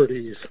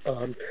properties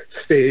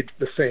stayed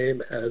the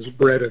same as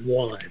bread and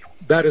wine.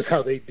 That is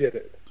how they did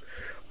it.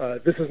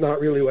 This is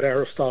not really what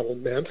Aristotle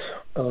meant.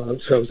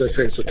 So as I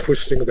say, it's a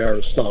twisting of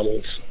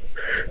Aristotle's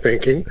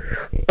thinking.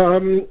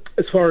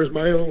 As far as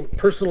my own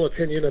personal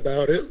opinion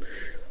about it,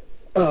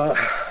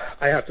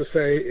 I have to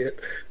say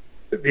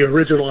the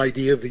original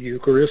idea of the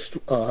Eucharist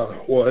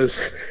was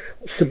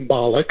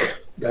symbolic.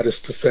 That is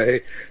to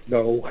say,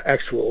 no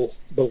actual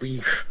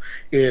belief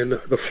in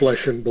the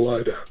flesh and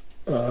blood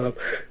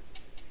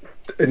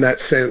in that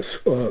sense,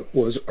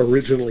 was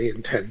originally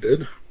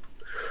intended,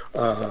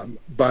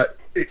 but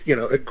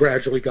it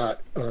gradually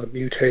got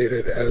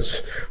mutated,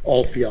 as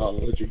all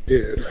theology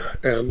did.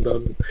 And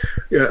then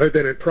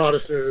in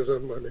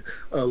Protestantism, when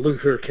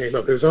Luther came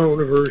up with his own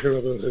version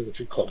of it, which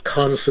he called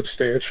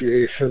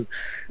consubstantiation,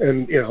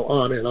 and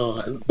on and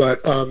on.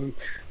 But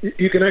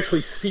you can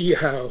actually see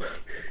how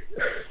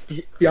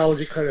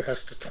theology kind of has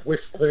to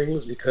twist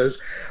things, because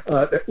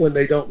when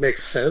they don't make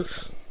sense.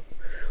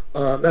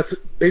 That's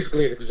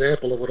basically an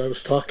example of what I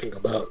was talking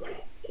about.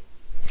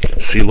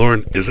 See,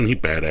 Lauren, isn't he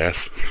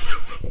badass?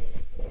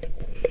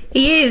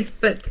 He is,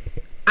 but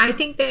I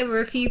think there were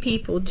a few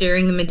people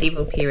during the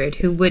medieval period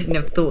who wouldn't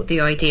have thought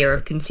the idea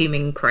of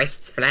consuming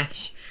Christ's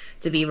flesh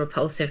to be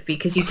repulsive,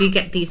 because you do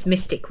get these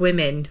mystic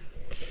women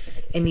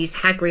in these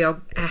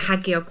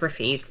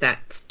hagiographies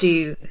that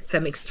do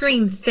some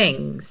extreme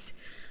things.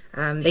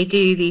 They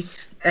do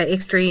these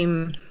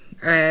extreme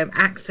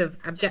acts of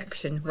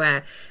abjection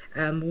where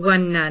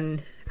one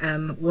nun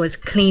was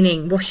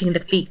washing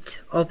the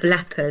feet of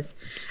lepers,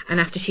 and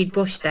after she'd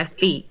washed their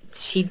feet,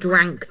 she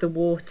drank the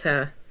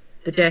water,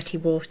 the dirty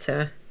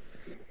water,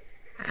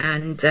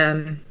 and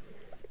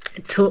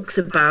it talks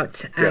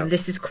about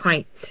this is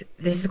quite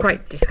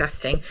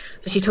disgusting,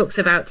 but she talks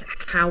about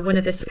how one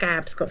of the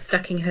scabs got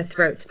stuck in her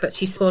throat, but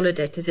she swallowed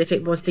it as if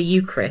it was the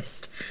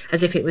Eucharist,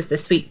 as if it was the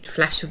sweet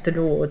flesh of the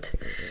Lord.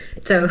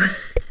 So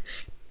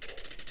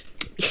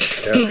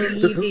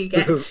you do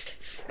get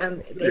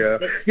there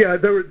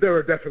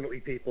were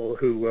definitely people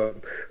who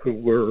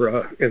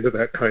were into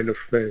that kind of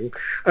thing,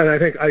 and I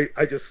think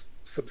I just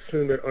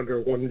subsume it under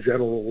one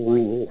general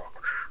rule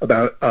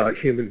about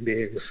human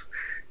beings.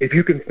 If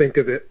you can think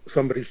of it,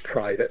 somebody's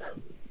tried it.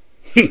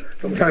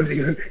 Sometimes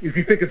even if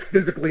you think it's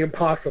physically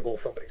impossible,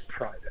 somebody's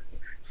tried it.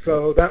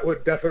 So that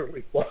would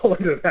definitely fall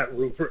under that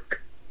rubric.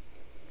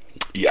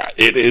 Yeah,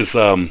 it is.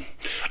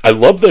 I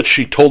love that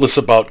she told us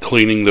about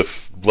cleaning the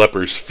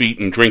leper's feet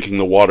and drinking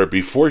the water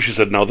before she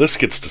said, now this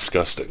gets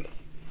disgusting.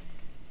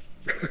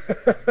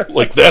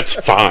 Like, that's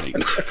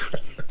fine.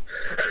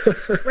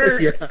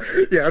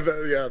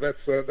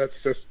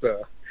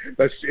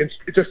 That's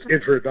just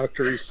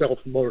introductory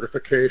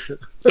self-mortification.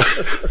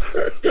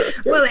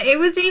 Well, it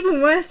was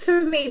even worse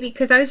for me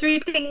because I was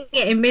reading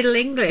it in Middle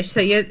English,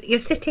 so you're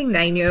sitting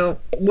there and you're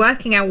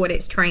working out what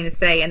it's trying to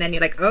say, and then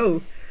you're like,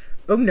 oh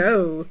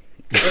no.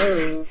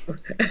 Oh.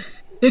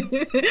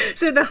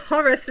 So the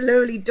horror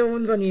slowly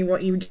dawns on you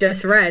what you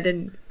just read,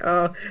 and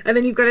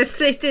then you've got to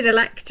sit in a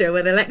lecture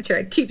where the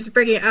lecturer keeps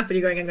bringing it up, and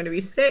you're going, I'm going to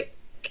be sick,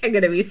 I'm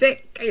going to be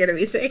sick, I'm going to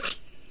be sick.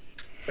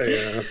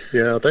 Yeah.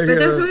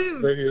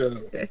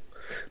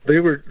 They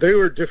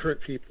were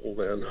different people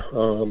then.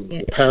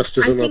 The past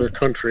is another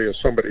country, as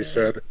somebody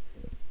said.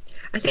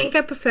 I think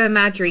I prefer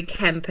Margery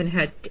Kempe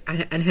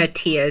and her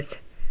tears.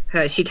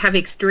 She'd have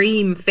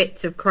extreme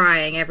fits of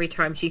crying every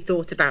time she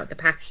thought about the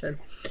Passion.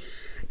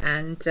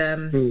 And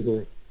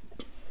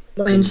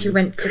when she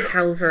went to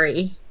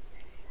Calvary,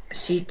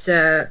 she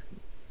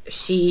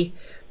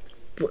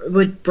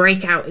would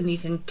break out in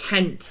these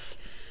intense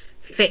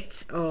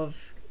fits of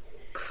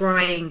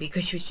crying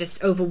because she was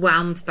just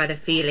overwhelmed by the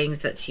feelings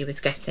that she was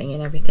getting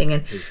and everything.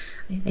 And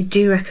I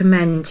do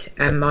recommend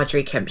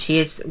Margery Kempe. She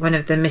is one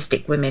of the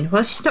mystic women.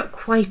 Well, she's not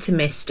quite a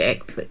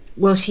mystic, but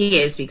she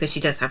is, because she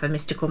does have a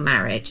mystical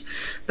marriage,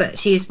 but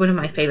she is one of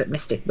my favourite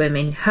mystic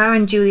women, her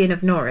and Julian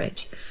of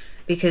Norwich,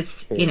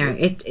 because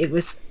it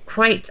was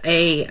quite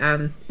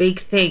a big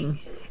thing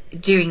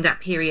during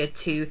that period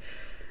to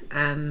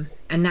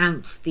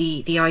announce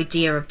the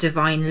idea of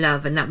divine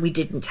love, and that we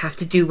didn't have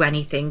to do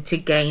anything to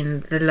gain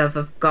the love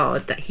of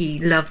God, that he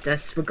loved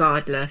us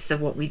regardless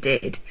of what we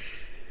did.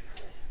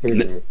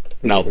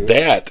 Now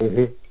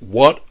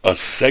what a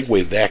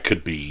segue that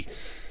could be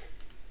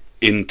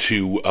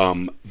into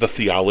the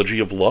theology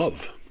of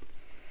love.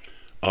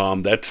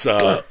 That's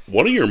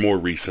one of your more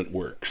recent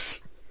works.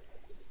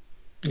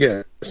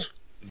 Yes.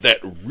 That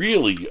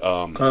really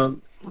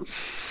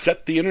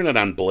set the internet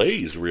on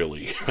blaze,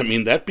 really. I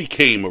mean, that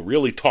became a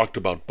really talked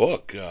about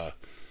book.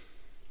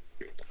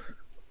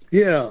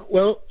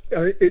 Well,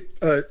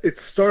 it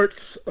starts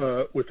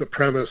with the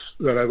premise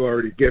that I've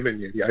already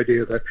given you, the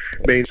idea that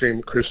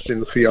mainstream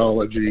Christian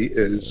theology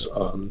is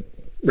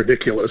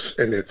ridiculous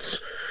in its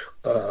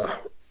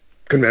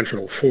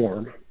conventional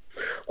form.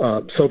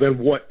 So then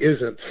what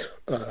isn't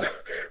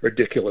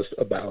ridiculous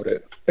about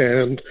it?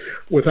 And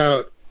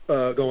without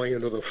going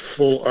into the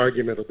full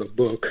argument of the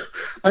book,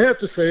 I have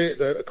to say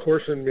that A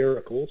Course in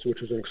Miracles,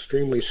 which is an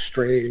extremely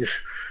strange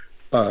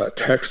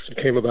text,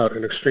 came about in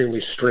an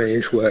extremely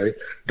strange way,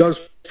 does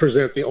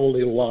present the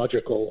only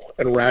logical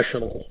and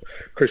rational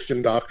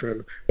Christian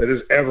doctrine that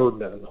has ever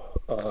been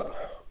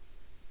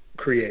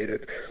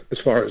created, as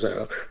far as I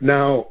know.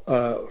 Now,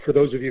 for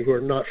those of you who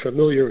are not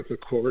familiar with the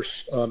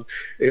Course,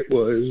 it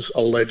was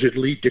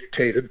allegedly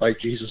dictated by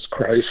Jesus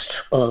Christ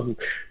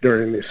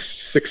during the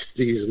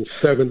 60s and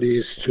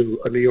 70s to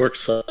a New York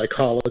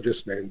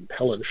psychologist named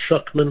Helen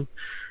Schuckman,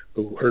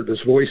 who heard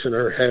this voice in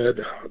her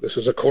head, "This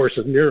is A Course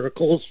in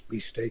Miracles,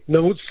 please take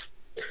notes."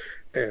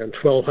 and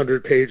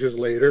 1,200 pages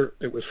later,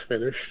 it was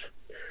finished.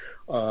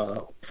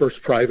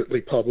 First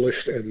privately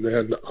published, and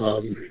then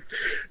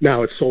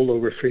now it's sold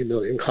over 3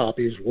 million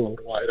copies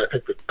worldwide. I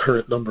think the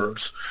current number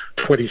is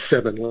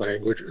 27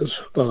 languages.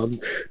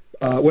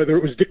 Whether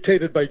it was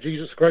dictated by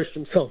Jesus Christ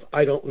himself,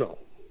 I don't know.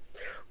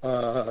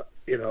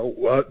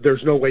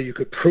 There's no way you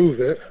could prove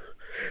it,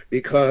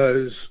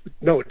 because,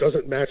 no, it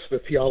doesn't match the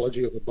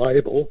theology of the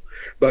Bible,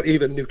 but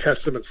even New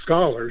Testament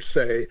scholars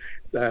say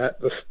that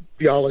the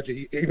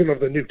theology, even of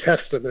the New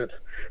Testament,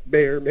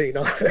 may or may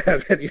not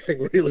have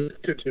anything really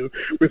to do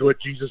with what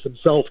Jesus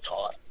himself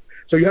taught.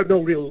 So you have no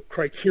real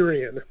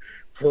criterion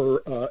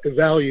for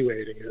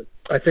evaluating it.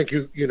 I think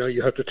you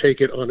have to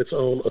take it on its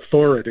own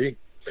authority.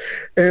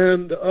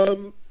 And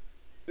the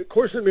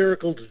Course in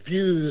Miracles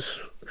views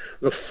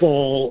the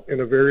fall in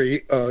a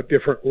very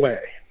different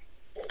way.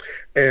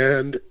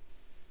 And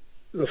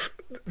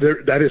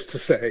that is to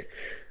say,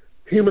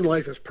 human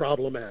life is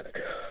problematic,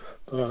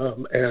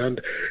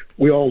 and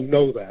we all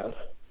know that.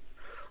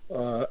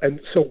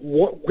 And so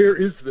where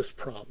is this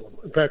problem?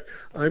 In fact,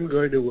 I'm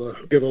going to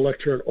give a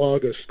lecture in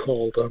August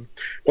called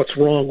What's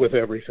Wrong with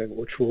Everything,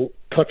 which will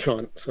touch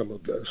on some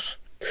of this.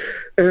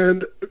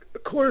 And the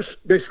Course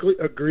basically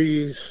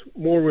agrees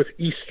more with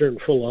Eastern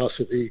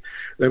philosophy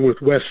than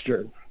with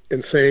Western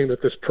in saying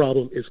that this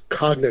problem is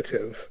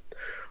cognitive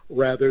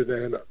rather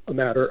than a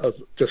matter of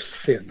just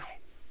sin.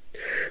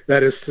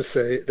 That is to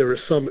say, there is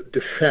some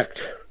defect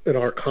in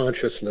our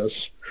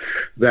consciousness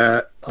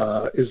that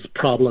is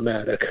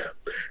problematic.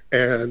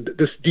 And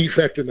this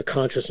defect in the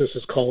consciousness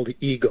is called the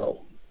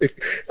ego.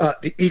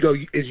 The ego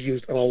is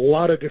used in a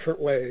lot of different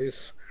ways,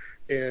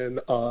 in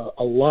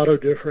a lot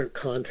of different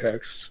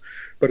contexts.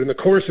 But in the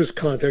Course's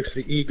context,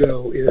 the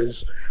ego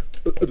is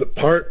the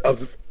part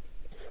of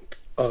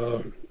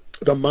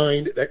the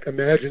mind that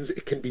imagines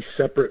it can be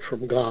separate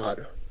from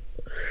God.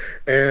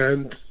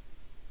 And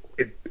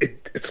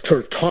it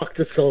sort of talked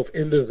itself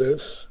into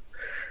this,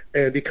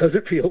 and because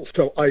it feels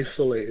so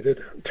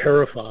isolated,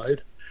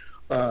 terrified,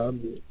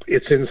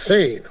 it's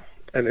insane,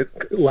 and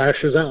it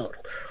lashes out.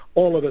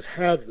 All of us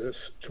have this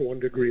to one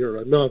degree or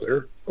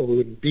another, or we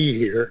wouldn't be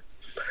here,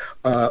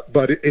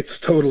 but it's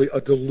totally a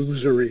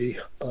delusory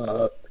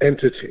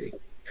entity.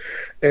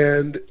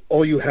 And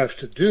all you have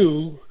to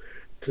do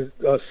to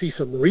see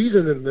some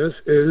reason in this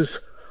is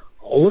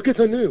look at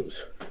the news.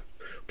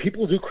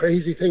 People do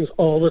crazy things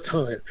all the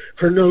time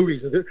for no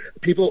reason.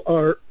 People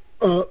are,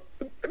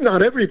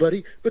 not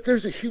everybody, but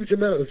there's a huge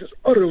amount of just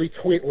utterly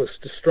pointless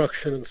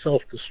destruction and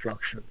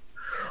self-destruction.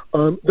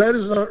 That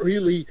is not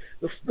really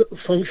the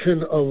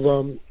function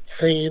of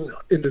sane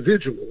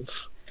individuals.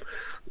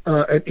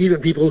 And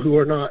even people who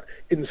are not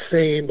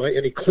insane by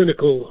any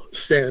clinical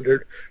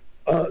standard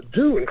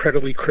do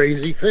incredibly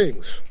crazy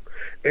things.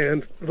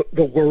 And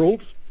the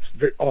world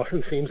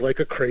often seems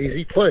like a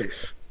crazy place.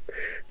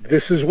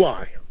 This is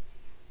why.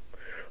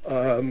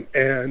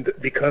 And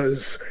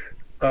because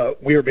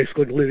we are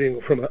basically living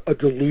from a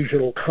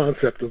delusional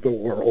concept of the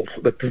world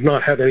that does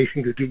not have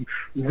anything to do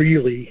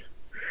really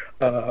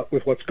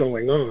with what's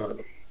going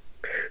on.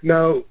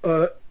 Now,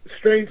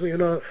 strangely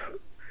enough,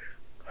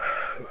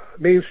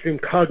 mainstream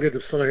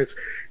cognitive science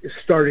is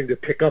starting to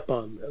pick up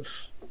on this.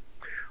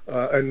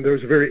 And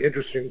there's a very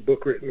interesting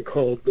book written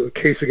called The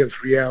Case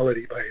Against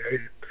Reality by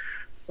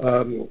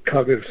a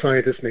cognitive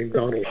scientist named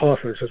Donald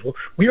Hoffman. It says, well,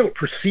 we don't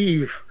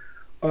perceive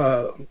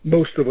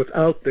most of what's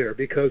out there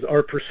because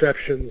our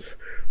perceptions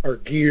are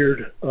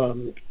geared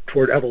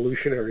toward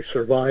evolutionary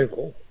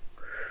survival.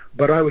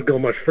 But I would go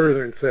much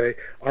further and say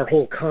our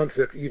whole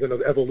concept even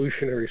of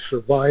evolutionary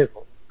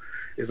survival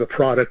is a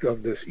product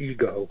of this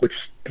ego,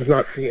 which does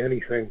not see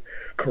anything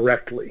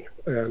correctly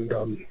and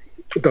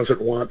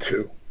doesn't want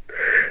to.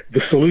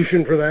 The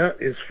solution for that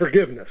is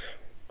forgiveness.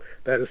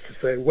 That is to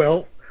say,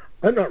 well,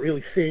 I'm not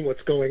really seeing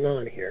what's going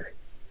on here.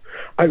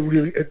 I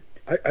really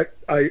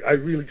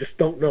just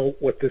don't know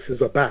what this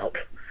is about.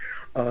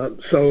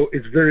 So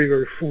it's very,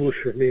 very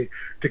foolish for me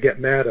to get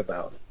mad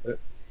about it.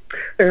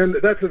 And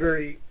that's a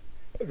very,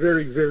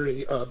 very,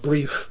 very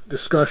brief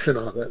discussion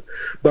of it.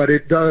 But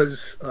it does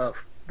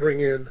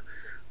bring in,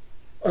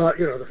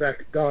 the fact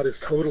that God is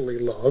totally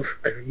love,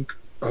 and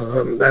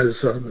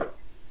as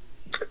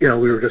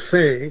we were just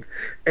saying,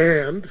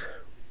 and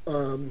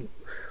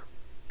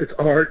it's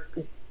our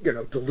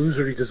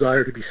delusory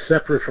desire to be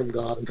separate from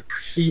God and to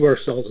perceive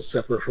ourselves as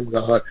separate from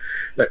God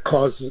that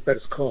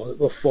is called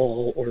the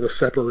fall or the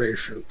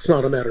separation. It's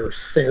not a matter of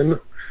sin.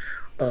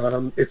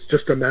 It's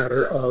just a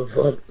matter of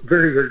a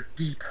very, very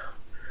deep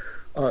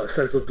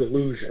sense of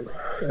delusion.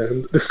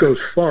 And this goes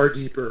far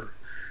deeper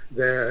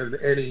than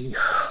any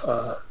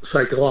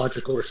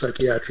psychological or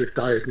psychiatric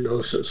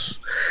diagnosis.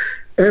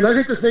 And I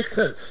think this makes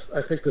sense.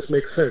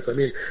 I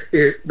mean,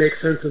 it makes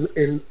sense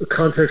in the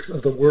context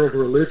of the world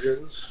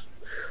religions,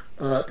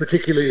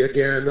 particularly,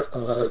 again,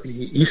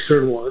 the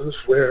Eastern ones,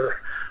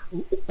 where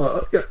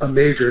a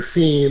major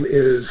theme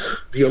is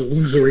the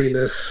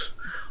illusoriness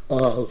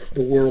of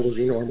the world as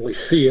you normally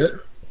see it.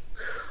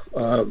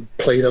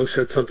 Plato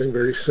said something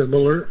very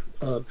similar.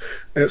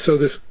 And so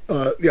this,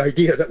 the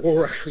idea that what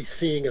we're actually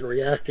seeing and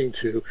reacting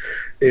to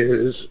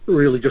is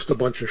really just a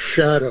bunch of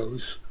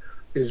shadows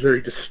is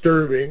very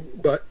disturbing,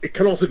 but it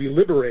can also be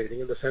liberating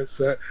in the sense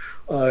that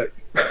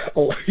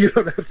you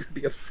don't have to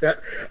be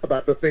upset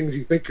about the things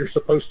you think you're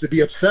supposed to be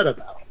upset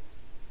about.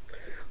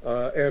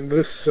 And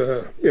this,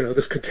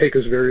 this can take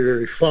us very,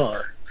 very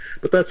far.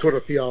 But that's what a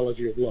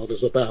theology of love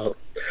is about.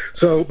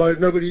 So, but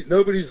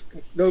nobody's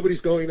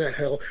going to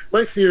hell.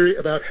 My theory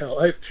about hell,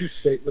 I have two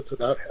statements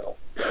about hell.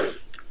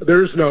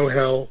 There's no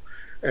hell,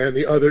 and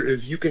the other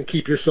is you can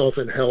keep yourself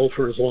in hell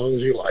for as long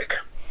as you like.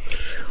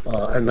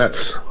 And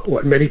that's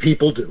what many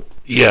people do.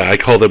 Yeah, I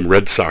call them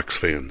Red Sox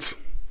fans.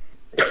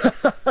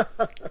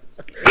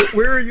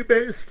 Where are you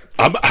based?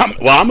 I'm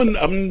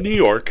in New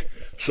York,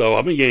 so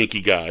I'm a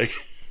Yankee guy.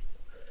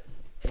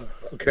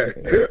 Okay.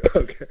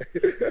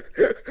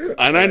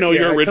 And I know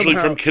you're originally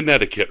from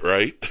Connecticut,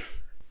 right?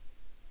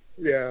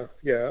 Yeah.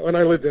 When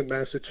I lived in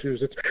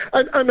Massachusetts,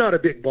 I'm not a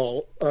big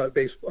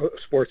baseball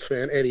sports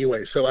fan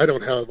anyway, so I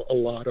don't have a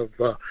lot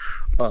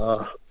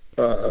of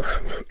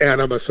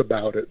animus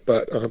about it.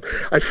 But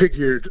I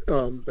figured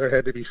there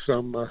had to be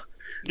some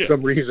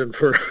reason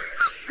for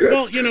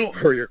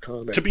for your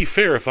comment. To be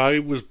fair, if I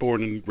was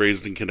born and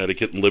raised in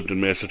Connecticut and lived in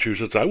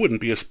Massachusetts, I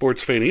wouldn't be a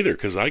sports fan either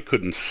because I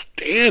couldn't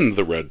stand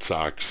the Red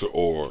Sox I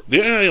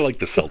like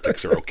the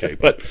Celtics are okay.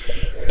 But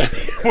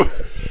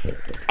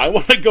I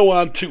want to go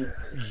on to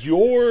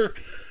your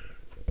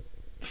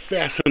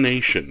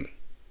fascination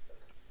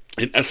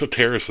in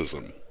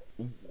esotericism.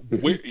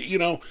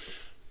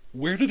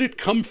 Where did it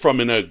come from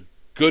in a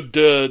good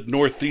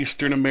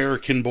northeastern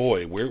American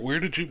boy? Where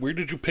did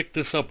you pick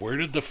this up? Where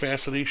did the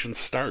fascination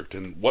start,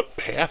 and what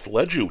path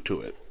led you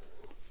to it?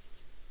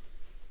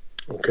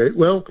 Okay,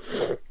 well,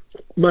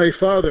 my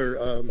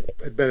father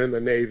had been in the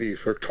Navy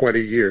for 20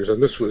 years,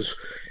 and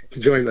he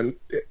joined the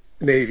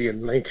Navy in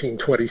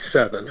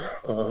 1927.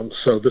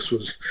 So this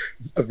was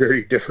a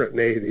very different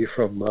Navy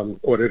from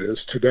what it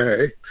is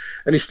today,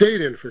 and he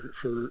stayed in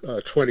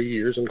for 20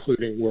 years,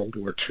 including World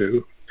War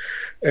II.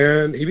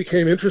 And he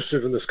became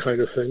interested in this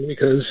kind of thing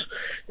because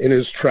in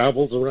his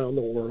travels around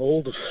the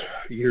world,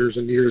 years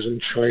and years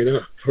in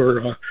China,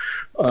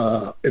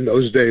 in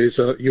those days,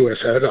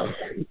 U.S. had a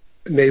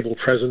naval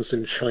presence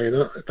in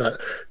China,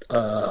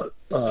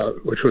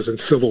 which was in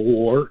Civil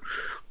War,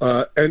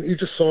 and he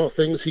just saw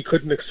things he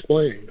couldn't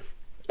explain.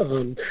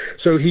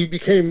 So he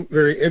became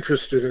very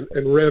interested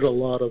and read a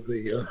lot of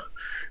the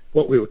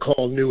what we would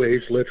call New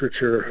Age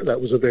literature that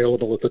was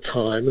available at the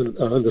time,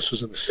 and this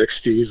was in the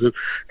 60s, and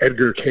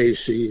Edgar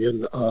Cayce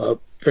and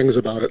things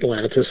about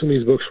Atlantis, and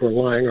these books were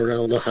lying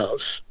around the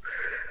house.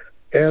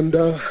 And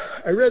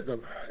I read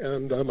them,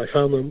 and I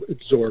found them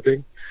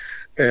absorbing,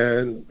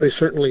 and they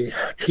certainly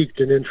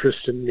piqued an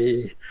interest in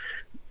me.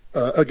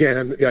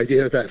 Again, the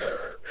idea that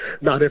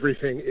not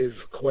everything is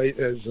quite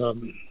as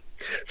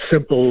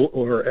simple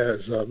or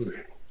as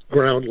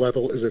ground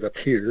level as it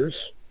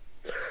appears.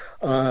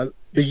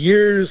 The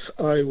years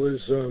I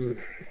was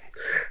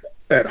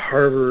at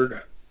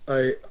Harvard,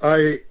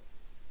 I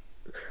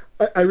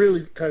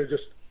really kind of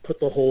just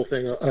put the whole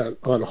thing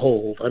on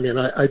hold. I mean,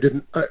 I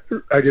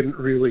didn't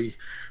really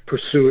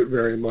pursue it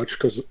very much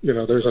because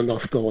there's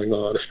enough going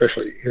on,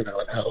 especially in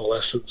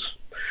adolescence.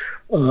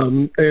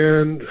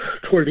 And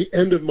toward the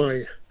end of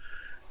my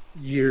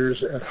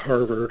years at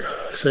Harvard,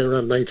 say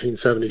around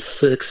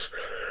 1976.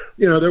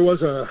 There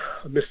was a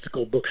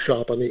mystical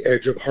bookshop on the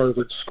edge of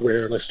Harvard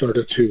Square, and I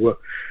started to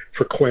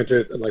frequent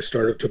it, and I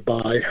started to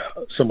buy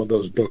some of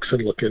those books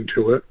and look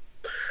into it.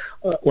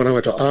 When I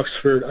went to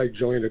Oxford, I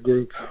joined a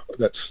group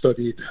that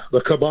studied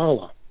the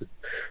Kabbalah,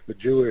 the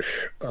Jewish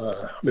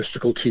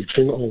mystical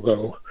teaching,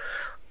 although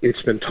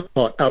it's been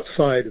taught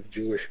outside of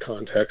Jewish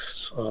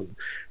contexts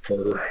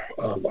for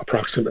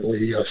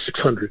approximately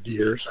 600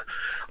 years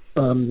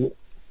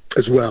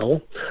as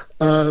well.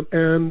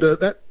 And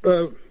that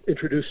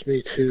introduced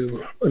me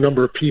to a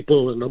number of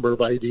people, a number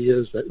of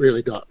ideas that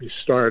really got me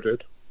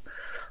started.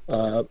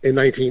 In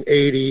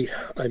 1980,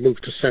 I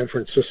moved to San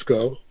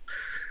Francisco,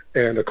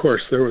 and of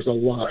course there was a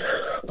lot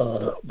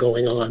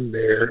going on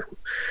there,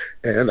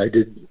 and I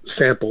did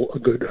sample a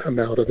good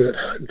amount of it,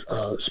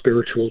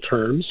 spiritual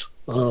terms.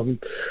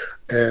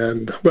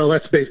 And well,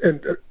 that's based,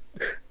 and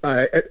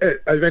I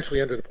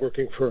eventually ended up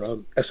working for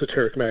an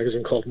esoteric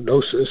magazine called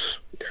Gnosis,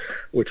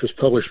 which was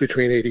published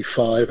between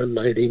 85 and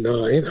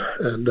 99,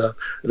 and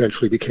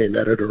eventually became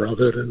editor of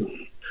it, and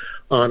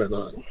on and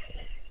on.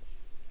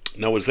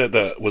 Now, was it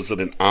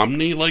an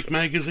Omni-like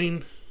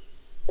magazine?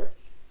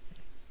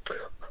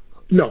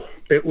 No,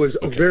 it was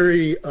a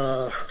very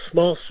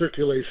small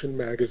circulation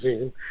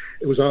magazine.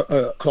 It was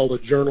called a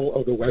Journal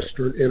of the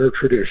Western Inner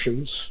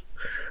Traditions,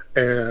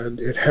 and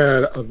it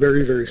had a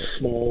very, very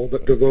small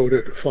but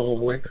devoted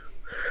following.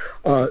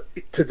 To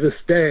this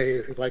day,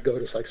 if I go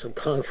to like some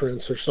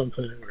conference or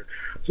something,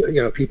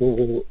 or people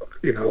will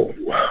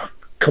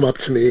come up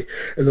to me,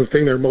 and the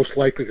thing they're most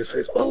likely to say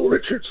is, "Oh,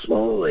 Richard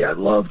Smalley, I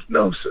loved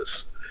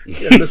Gnosis."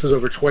 And this is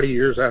over 20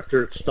 years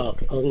after it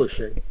stopped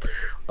publishing.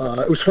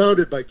 It was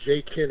founded by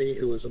Jay Kinney,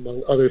 who was,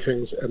 among other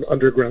things, an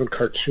underground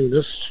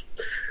cartoonist,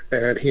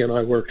 and he and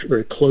I worked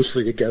very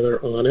closely together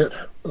on it.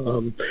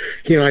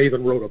 He and I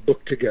even wrote a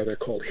book together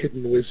called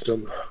Hidden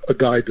Wisdom, A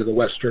Guide to the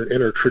Western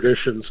Inner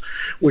Traditions,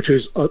 which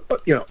is,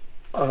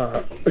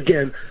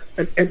 again,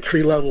 an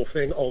entry-level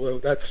thing, although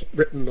that's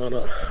written on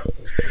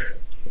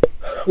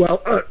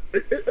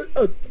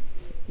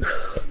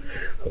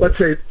let's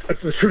say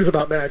The Truth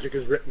About Magic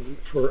is written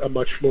for a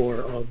much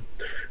more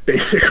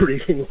basic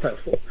reading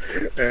level,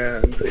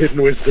 and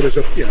Hidden Wisdom is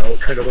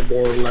kind of a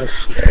more or less,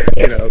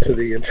 to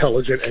the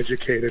intelligent,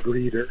 educated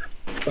reader,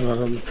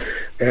 and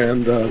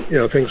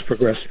things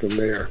progress from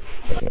there.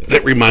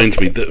 That reminds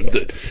me,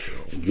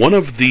 one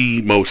of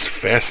the most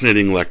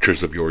fascinating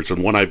lectures of yours,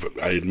 and one I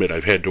admit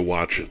I've had to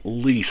watch at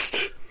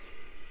least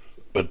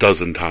a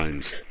dozen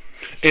times.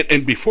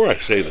 And before I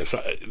say this,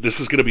 this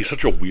is going to be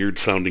such a weird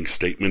sounding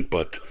statement,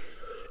 but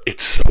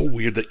it's so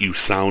weird that you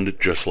sound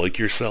just like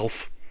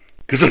yourself.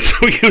 Because I'm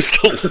so used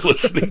to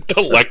listening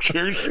to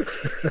lectures.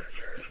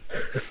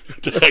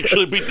 To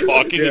actually be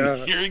talking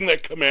and hearing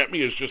that come at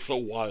me is just so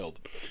wild.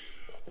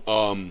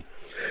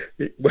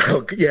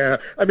 Well, yeah.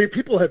 I mean,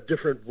 people have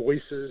different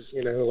voices,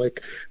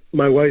 like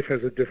my wife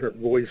has a different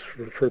voice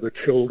for the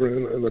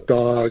children and the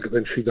dog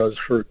than she does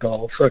for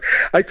adults. So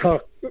I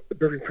talk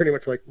pretty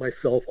much like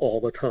myself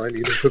all the time,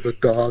 even to the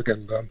dog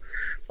and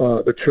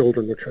the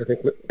children, which I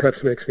think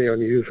perhaps makes me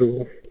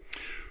unusual.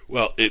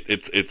 Well,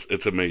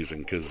 it's amazing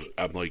because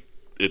I'm like,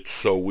 it's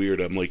so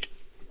weird. I'm like,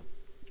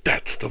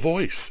 that's the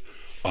voice.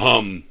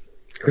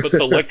 But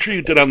the lecture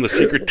you did on the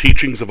secret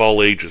teachings of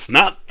all ages,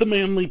 not the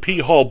Manly P.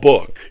 Hall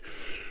book,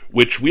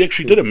 which we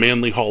actually did a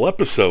Manly Hall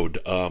episode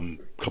a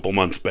couple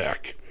months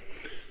back.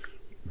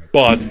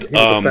 But he's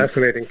a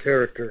fascinating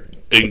character.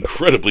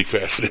 Incredibly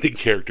fascinating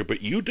character.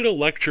 But you did a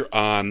lecture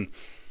on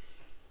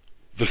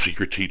the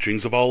secret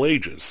teachings of all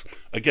ages.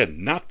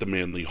 Again, not the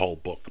Manly Hall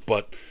book,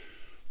 but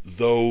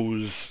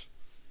those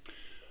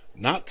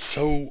not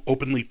so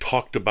openly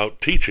talked about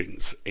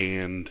teachings,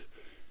 and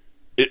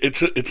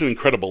it's an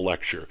incredible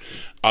lecture.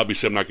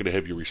 Obviously, I'm not going to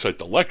have you recite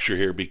the lecture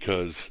here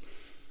because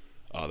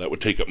that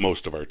would take up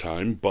most of our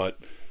time, but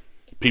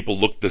people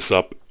look this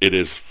up. It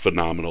is a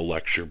phenomenal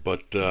lecture,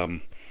 but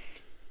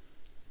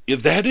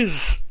that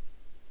is,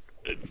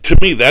 to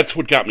me, that's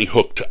what got me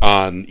hooked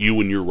on you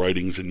and your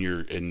writings and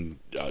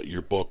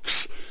your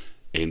books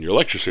and your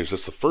lecture series.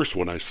 That's the first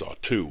one I saw,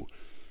 too.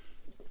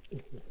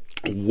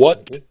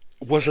 What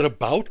was it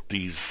about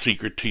these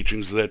secret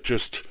teachings that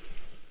just...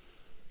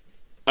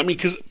 I mean,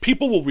 because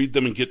people will read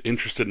them and get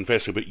interested and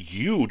fascinated, but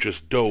you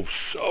just dove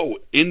so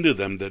into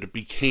them that it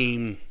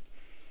became,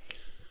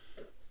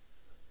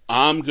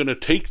 I'm going to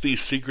take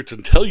these secrets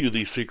and tell you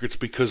these secrets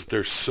because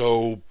they're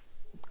so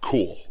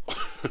cool.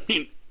 I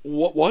mean,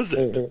 what was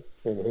it?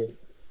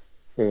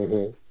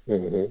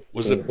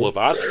 Was it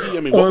Blavatsky? I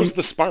mean, what was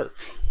the spark?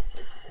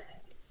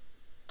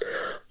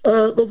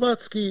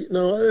 Blavatsky,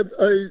 no,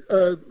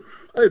 I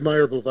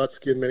admire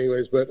Blavatsky in many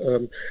ways, but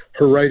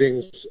her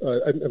writings,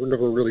 I've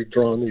never really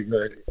drawn me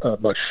very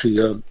much. She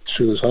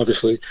was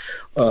obviously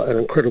an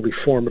incredibly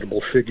formidable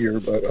figure,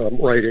 but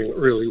writing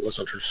really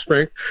wasn't her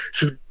strength.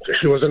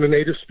 She wasn't a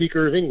native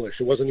speaker of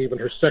English. It wasn't even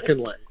her second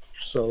language.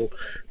 So,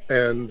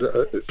 and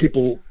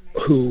people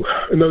who,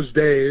 in those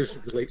days,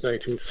 the late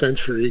 19th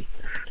century,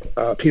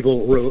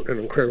 people wrote in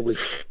incredibly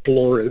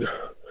florid,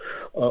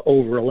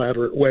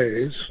 over-elaborate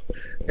ways,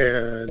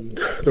 and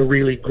the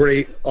really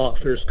great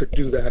authors could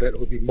do that. It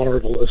would be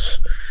marvelous.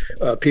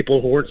 People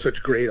who weren't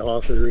such great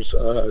authors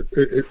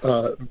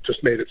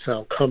just made it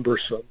sound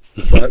cumbersome.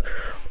 But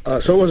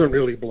so it wasn't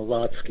really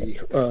Blavatsky,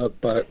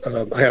 but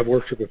I have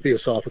worked at the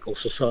Theosophical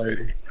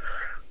Society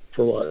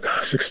for,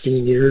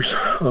 16 years.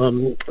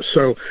 And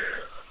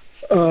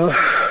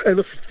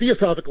the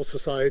Theosophical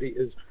Society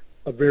is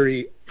a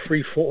very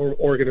free-form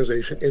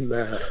organization in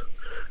that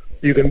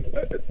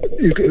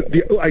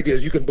the idea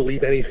is you can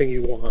believe anything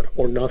you want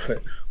or nothing.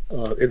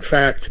 In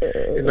fact,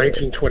 in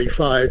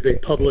 1925, they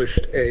published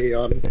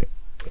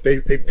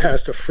they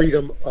passed a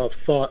freedom of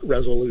thought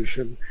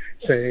resolution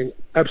saying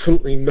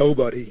absolutely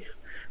nobody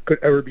could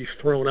ever be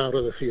thrown out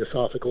of the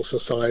Theosophical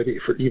Society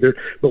for either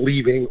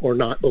believing or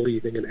not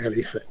believing in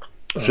anything.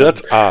 So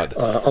that's odd.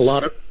 A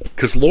lot of,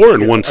 because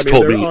Lauren once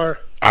told me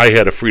I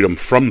had a freedom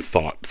from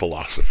thought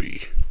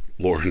philosophy.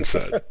 Lauren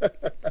said.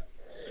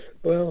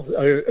 Well,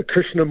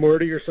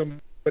 Krishnamurti or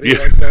somebody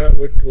like that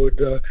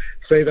would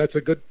say that's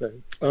a good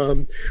thing.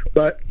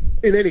 But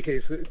in any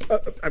case,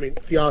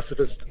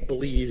 Theosophists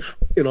believe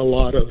in a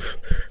lot of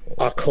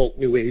occult,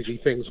 New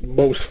Agey things.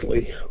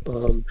 Mostly,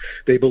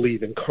 they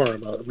believe in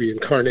karma,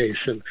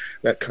 reincarnation,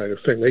 that kind of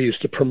thing. They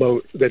used to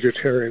promote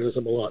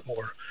vegetarianism a lot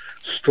more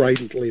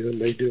stridently than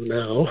they do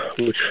now,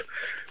 which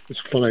is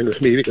fine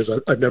with me because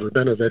I've never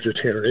been a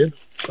vegetarian.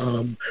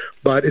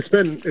 But it's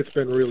been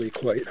really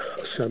quite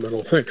a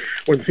seminal thing.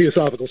 When the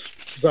Theosophical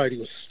Society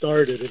was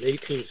started in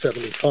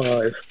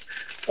 1875,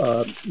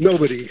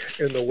 nobody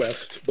in the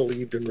West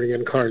believed in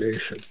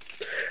reincarnation,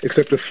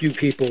 except a few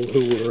people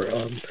who were,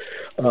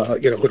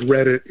 who'd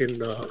read it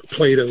in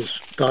Plato's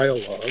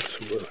dialogues,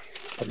 who were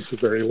obviously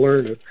very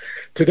learned.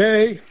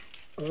 Today,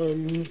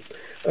 and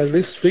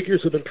these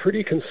figures have been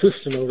pretty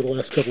consistent over the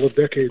last couple of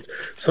decades.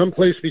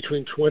 Someplace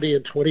between 20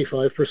 and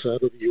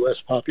 25% of the U.S.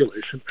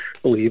 population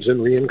believes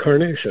in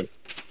reincarnation.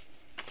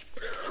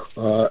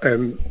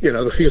 And,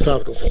 the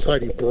Theosophical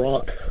Society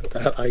brought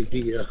that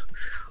idea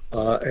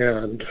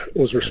and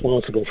was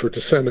responsible for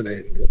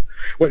disseminating it.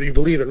 Whether you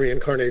believe in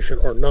reincarnation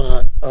or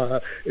not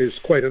is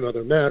quite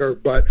another matter,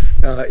 but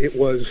it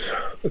was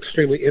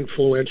extremely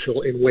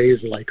influential in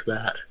ways like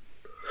that.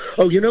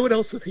 Oh, you know what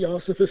else the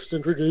Theosophists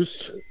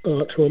introduced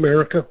to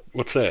America?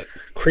 What's that?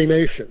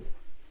 Cremation.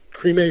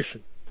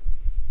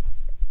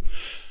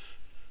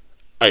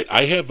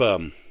 I have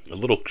a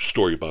little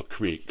story about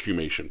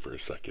cremation for a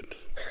second.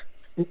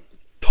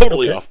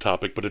 Totally off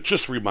topic, but it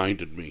just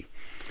reminded me.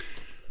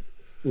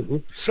 Mm-hmm.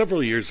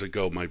 Several years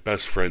ago, my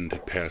best friend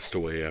passed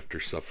away after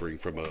suffering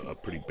from a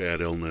pretty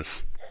bad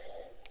illness.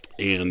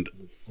 And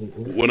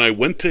when I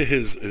went to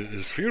his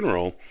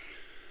funeral,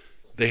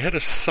 they had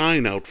a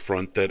sign out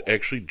front that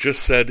actually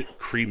just said,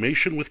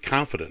 "Cremation with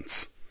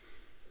confidence."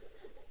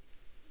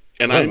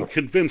 And I'm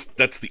convinced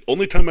that's the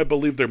only time I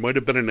believe there might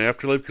have been an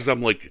afterlife, because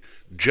I'm like,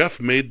 Jeff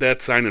made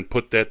that sign and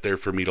put that there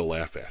for me to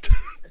laugh at.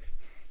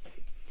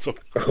 So,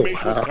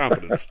 cremation with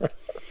confidence.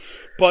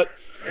 But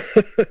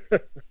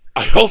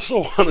I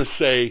also want to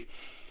say,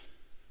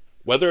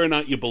 whether or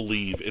not you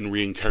believe in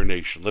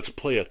reincarnation, let's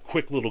play a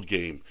quick little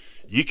game.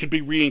 You could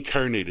be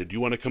reincarnated. Do you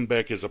want to come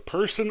back as a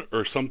person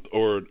or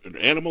an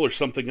animal or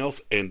something else?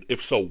 And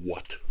if so,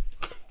 what?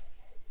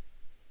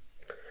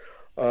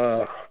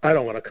 I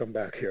don't want to come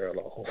back here at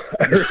all.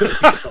 I really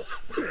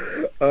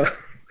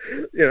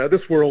don't.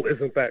 This world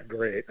isn't that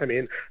great. I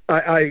mean,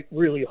 I'm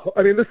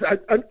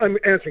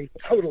answering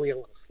totally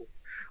honestly.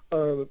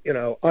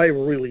 I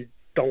really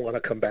don't want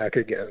to come back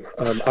again.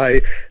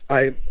 I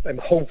am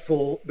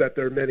hopeful that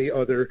there are many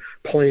other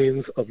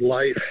planes of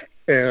life,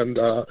 and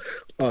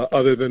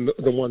other than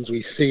the ones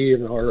we see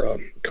in our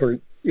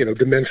current,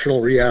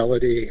 dimensional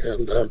reality.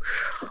 And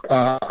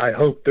I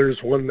hope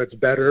there's one that's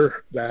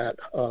better that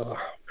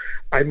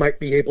I might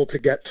be able to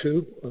get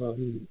to.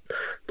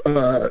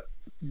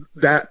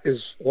 That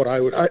is what I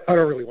would. I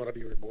don't really want to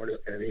be reborn as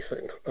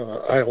anything.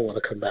 I don't want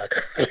to come back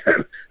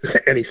again as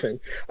anything.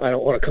 I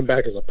don't want to come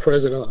back as a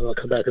president. I don't want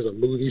to come back as a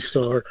movie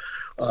star,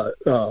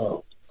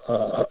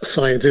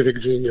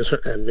 scientific genius,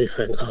 or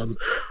anything.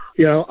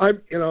 I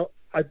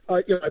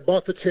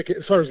bought the ticket.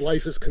 As far as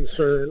life is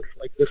concerned,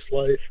 like this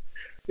life,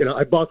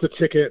 I bought the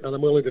ticket and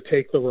I'm willing to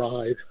take the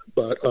ride.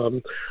 But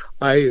I'm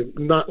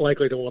not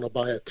likely to want to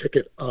buy a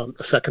ticket a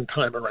second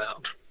time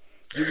around.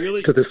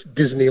 To this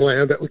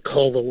Disneyland that we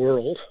call the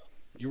world.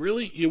 You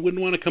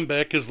wouldn't want to come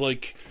back as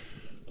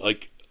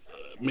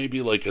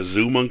maybe like a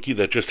zoo monkey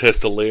that just has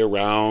to lay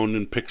around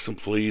and pick some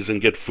fleas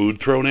and get food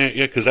thrown at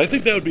you? Because I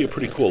think that would be a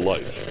pretty cool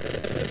life.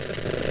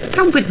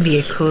 That would be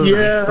a cool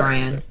life,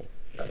 Brian.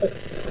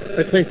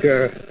 I think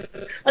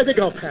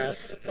I'll pass.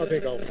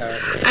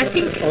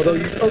 Although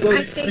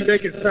you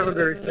make it sound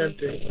very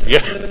tempting.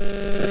 Yeah.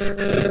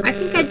 I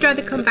think I'd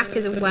rather come back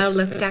as a well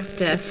looked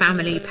after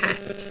family pet.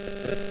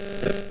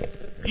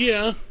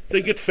 Yeah,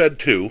 they get fed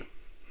too.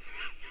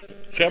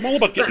 See, I'm all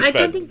about getting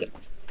fed.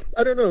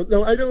 I don't know.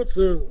 No, I don't.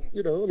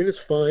 It's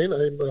fine.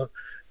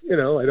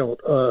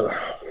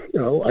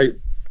 I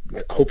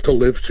hope to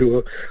live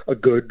to a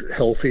good,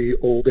 healthy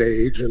old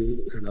age, and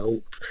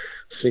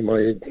see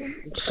my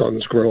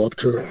sons grow up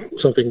to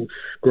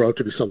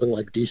be something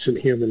like decent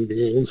human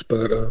beings.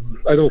 But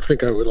I don't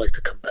think I would like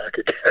to come back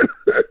again.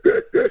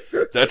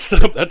 That's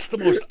the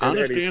most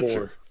honest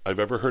answer I've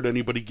ever heard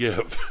anybody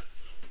give.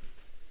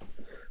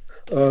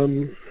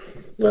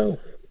 Well,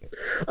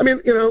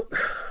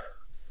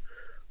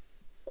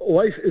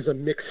 life is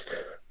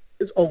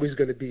always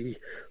going to be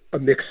a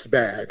mixed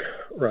bag,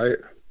 right?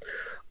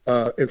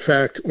 In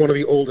fact, one of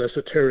the old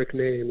esoteric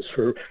names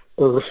for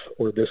Earth,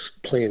 or this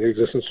plane of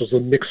existence, was the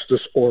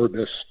mixtus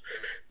orbis,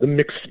 the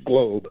mixed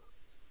globe,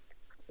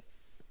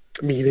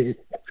 meaning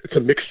it's a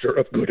mixture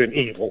of good and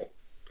evil.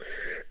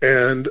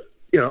 And,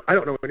 I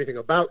don't know anything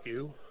about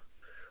you,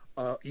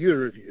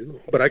 either of you,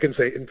 but I can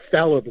say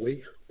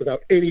infallibly,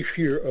 without any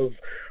fear of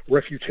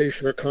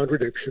refutation or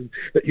contradiction,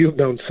 that you've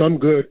known some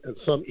good and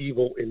some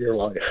evil in your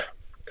life.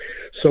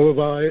 So have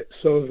I,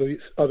 so have the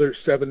other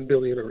 7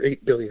 billion or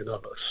 8 billion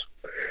of us.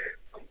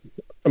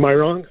 Am I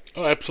wrong?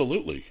 Oh,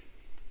 absolutely.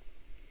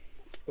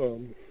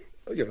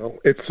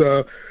 It's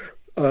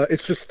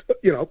just,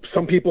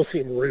 some people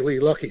seem really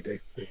lucky. They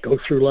go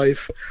through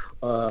life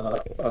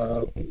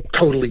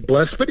totally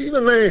blessed, but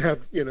even they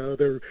have,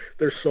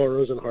 their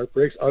sorrows and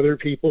heartbreaks. Other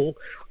people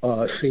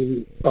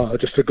seem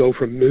just to go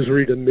from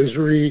misery to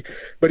misery,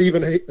 but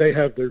even they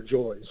have their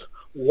joys.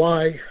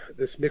 Why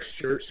this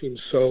mixture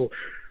seems so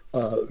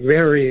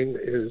varying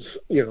is,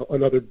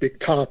 another big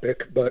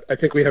topic, but I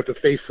think we have to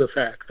face the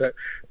fact that,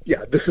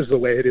 this is the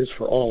way it is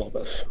for all of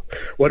us.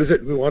 What did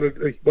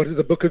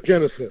the book of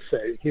Genesis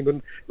say?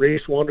 Human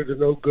race wanted to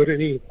know good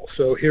and evil,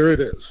 so here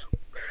it is.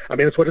 I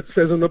mean, it's what it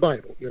says in the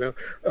Bible. You're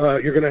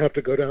going to have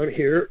to go down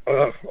here.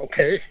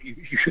 Okay,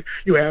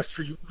 you asked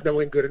for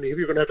knowing good and evil.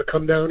 You're going to have to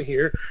come down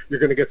here. You're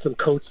going to get some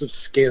coats of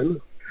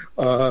skin,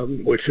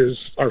 which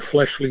is our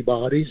fleshly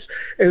bodies,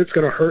 and it's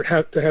going to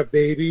hurt to have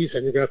babies,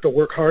 and you're going to have to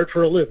work hard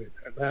for a living.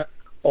 And that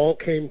all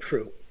came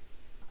true.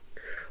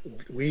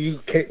 We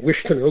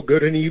wish to know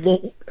good and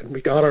evil, and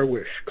we got our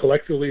wish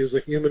collectively as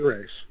a human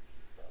race.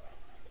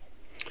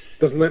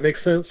 Doesn't that make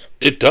sense?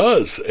 It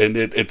does, and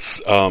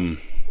it's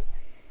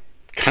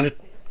kind of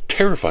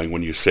terrifying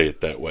when you say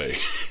it that way.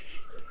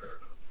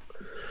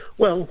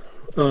 Well,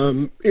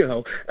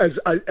 as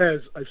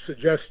I've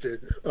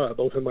suggested,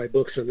 both in my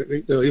books and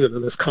even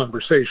in this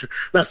conversation,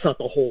 that's not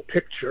the whole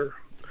picture,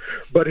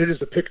 but it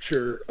is a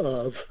picture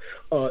of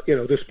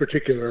this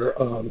particular,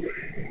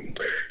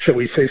 shall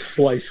we say,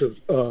 slice of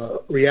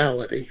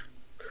reality.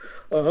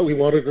 We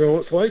wanted to know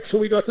what it's like, so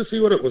we got to see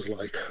what it was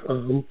like.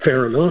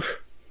 Fair enough.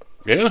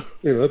 Yeah.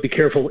 Be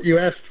careful what you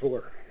asked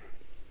for.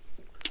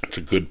 That's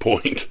a good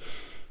point.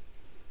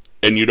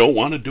 And you don't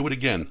want to do it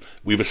again.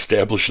 We've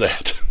established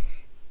that.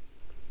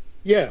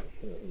 Yeah.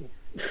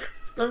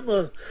 I'm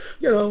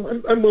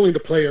willing to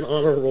play an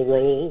honorable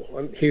role.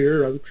 I'm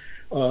here. I'm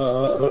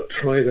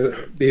trying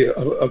to be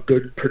a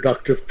good,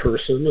 productive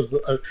person.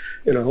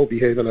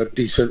 Behave in a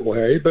decent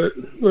way. But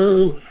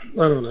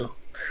I don't know.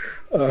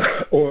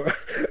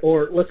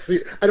 Or let's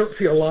see. I don't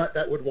see a lot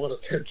that would want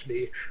to tempt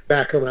me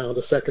back around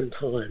a second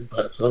time.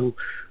 But who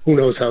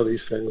knows how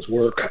these things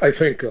work? I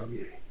think.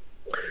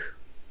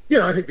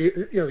 I think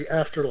the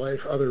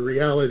afterlife, other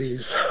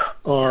realities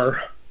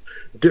are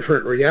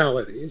different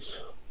realities.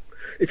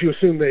 If you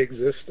assume they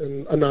exist,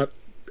 and I'm not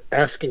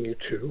asking you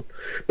to,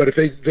 but if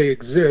they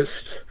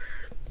exist,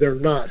 they're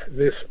not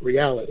this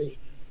reality.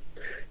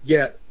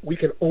 Yet we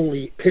can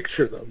only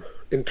picture them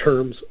in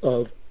terms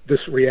of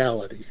this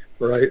reality,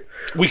 right?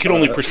 We can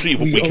only perceive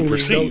what we can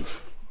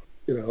perceive.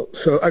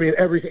 So I mean,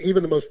 everything,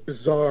 even the most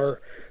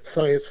bizarre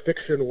science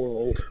fiction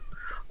world,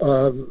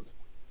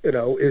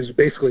 is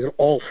basically an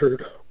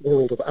altered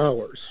world of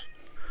ours.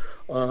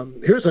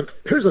 Here's a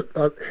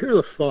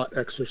thought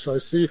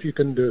exercise. See if you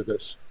can do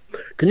this.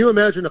 Can you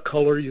imagine a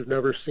color you've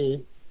never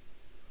seen?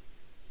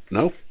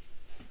 No.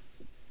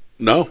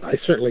 I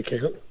certainly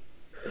can't.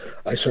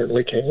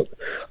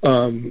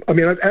 I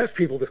mean, I've asked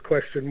people this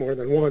question more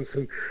than once,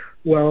 and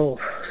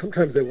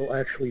sometimes they will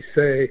actually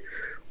say,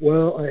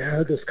 I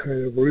had this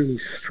kind of really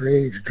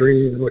strange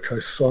dream in which I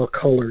saw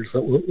colors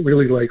that were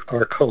really like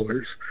our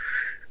colors.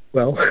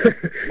 Well,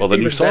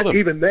 then you saw them.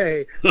 Even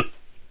they,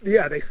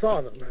 yeah, they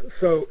saw them.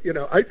 So,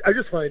 I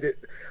just find it,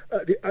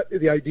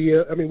 the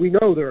idea, I mean, we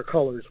know there are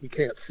colors we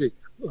can't see.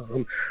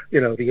 The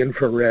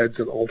infrareds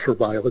and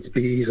ultraviolets,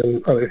 Bs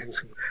and other things.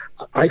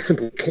 I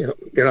simply can't,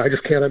 I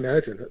just can't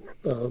imagine it.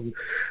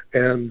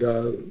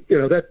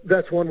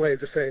 That's one way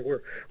of just saying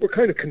we're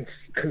kind of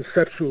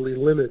conceptually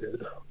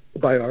limited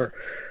by our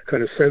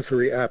kind of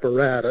sensory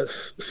apparatus.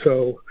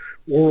 So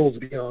worlds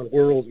beyond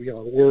worlds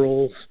beyond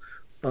worlds.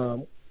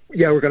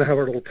 We're going to have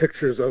our little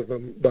pictures of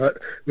them, but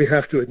we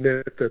have to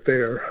admit that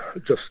they're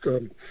just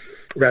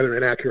rather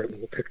inaccurate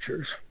little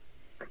pictures.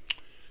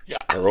 Yeah,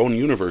 our own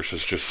universe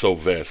is just so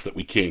vast that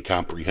we can't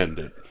comprehend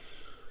it.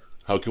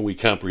 How can we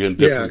comprehend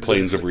different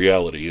planes of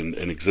reality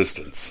and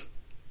existence?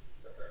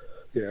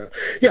 Yeah,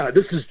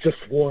 this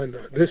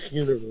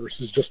universe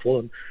is just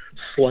one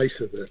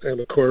slice of it. And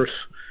of course,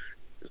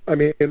 I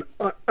mean,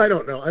 I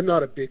don't know. I'm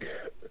not a big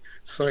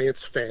science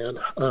fan.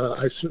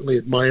 I certainly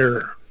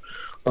admire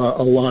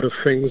a lot of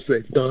things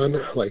they've done,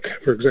 like,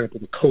 for example,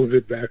 the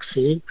COVID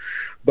vaccine.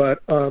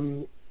 But,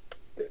 and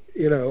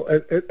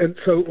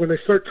so when they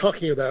start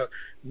talking about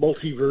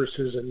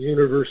multiverses and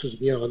universes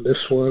beyond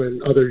this one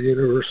and other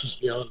universes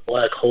beyond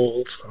black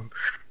holes,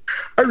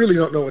 I really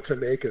don't know what to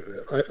make of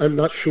it. I'm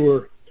not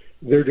sure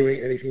they're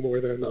doing anything more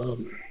than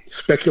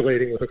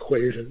speculating with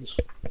equations.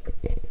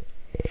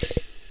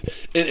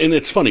 And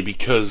it's funny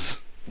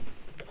because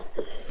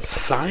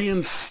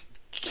science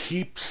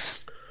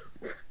keeps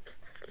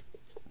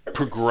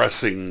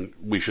progressing,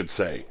 we should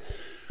say.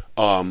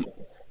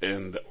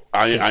 And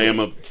I am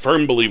a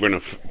firm believer in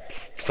a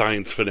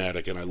science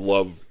fanatic, and I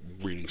love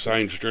reading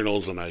science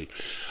journals, and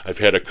I've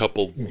had a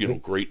couple,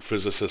 great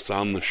physicists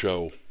on the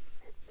show.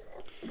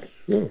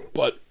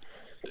 But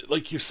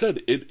like you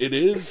said,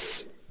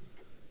 it's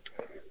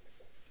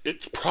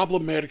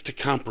problematic to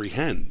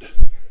comprehend.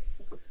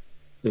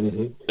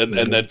 And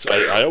that's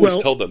I always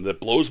tell them that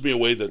blows me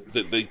away that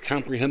they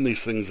comprehend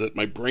these things that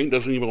my brain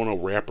doesn't even want to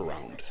wrap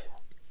around.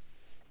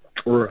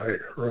 Right.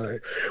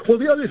 Well,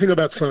 the other thing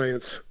about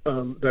science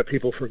that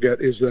people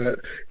forget is that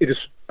it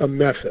is a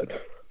method,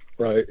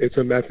 right? It's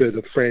a method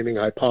of framing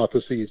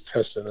hypotheses,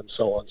 testing, and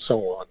so on and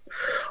so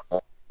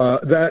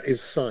on. That is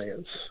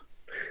science.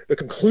 The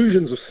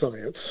conclusions of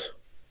science,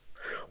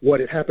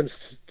 what it happens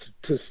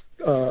to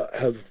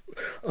have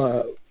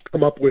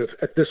come up with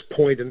at this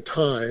point in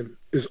time,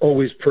 is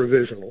always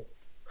provisional.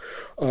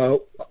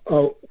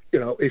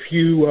 If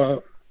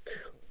you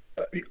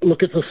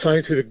look at the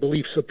scientific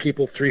beliefs of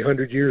people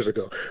 300 years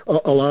ago.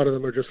 A lot of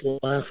them are just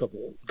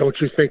laughable.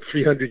 Don't you think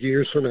 300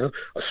 years from now,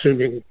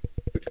 assuming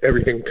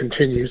everything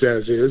continues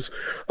as is,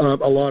 a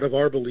lot of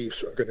our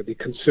beliefs are going to be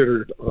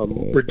considered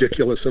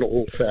ridiculous and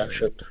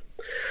old-fashioned.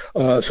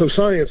 So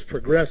science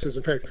progresses.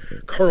 In fact,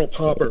 Karl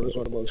Popper was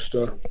one of the most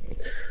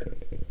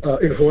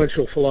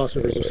influential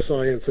philosophers of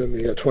science in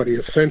the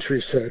 20th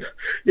century, said,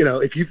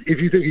 if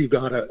you think you've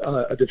got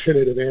a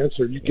definitive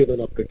answer, you've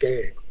given up the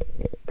game.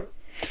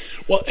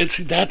 Well, and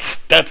see,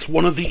 that's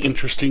one of the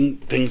interesting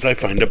things I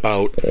find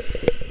about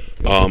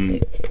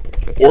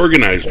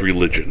organized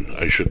religion,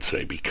 I should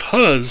say,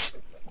 because,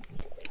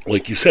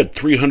 like you said,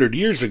 300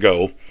 years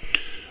ago,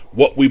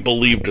 what we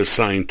believed as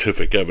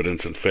scientific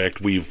evidence, in fact,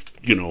 we've,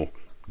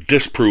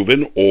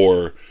 disproven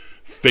or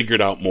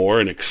figured out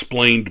more and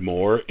explained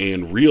more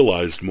and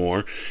realized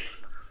more,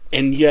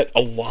 and yet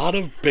a lot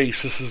of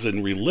bases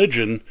in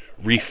religion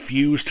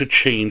refuse to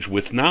change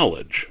with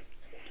knowledge.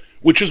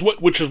 Which is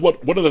what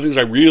one of the things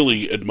I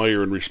really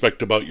admire and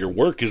respect about your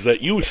work is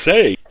that you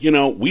say,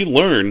 we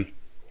learn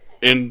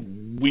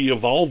and we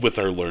evolve with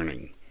our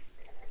learning.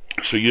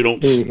 So you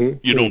don't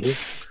don't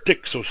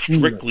stick so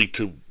strictly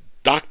to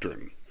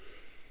doctrine.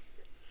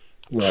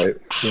 Right.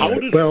 How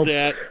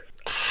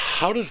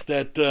does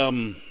that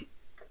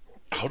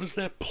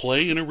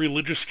play in a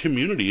religious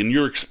community in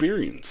your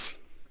experience?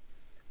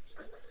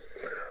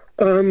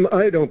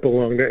 I don't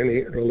belong to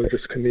any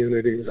religious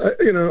communities.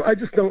 I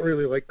just don't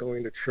really like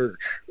going to church.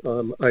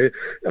 I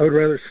would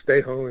rather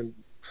stay home and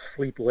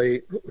sleep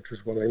late, which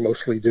is what I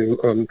mostly do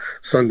on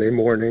Sunday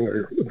morning,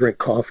 or drink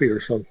coffee or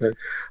something.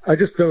 I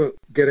just don't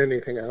get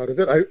anything out of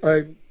it.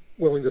 I'm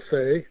willing to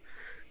say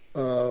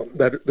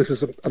that this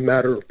is a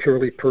matter of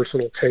purely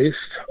personal taste.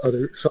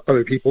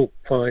 Other people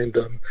find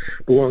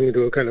belonging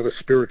to a kind of a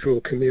spiritual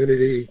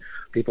community,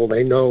 people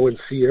they know and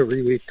see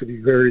every week, to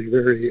be very,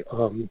 very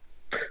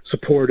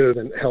supportive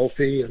and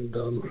healthy, and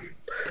I'm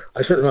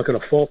certainly not going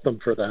to fault them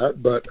for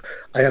that, but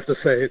I have to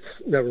say it's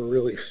never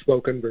really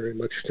spoken very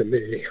much to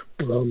me.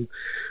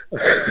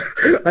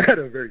 I had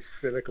a very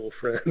cynical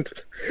friend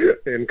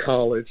in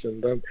college,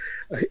 and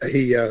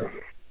he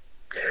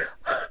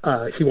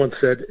once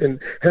said, "In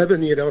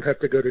heaven you don't have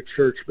to go to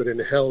church, but in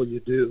hell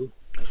you do."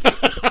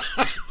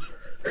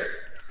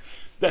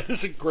 That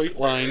is a great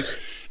line,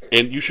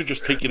 and you should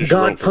just take it as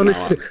your own from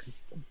now on.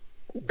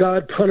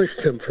 God punished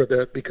him for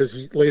that because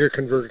he later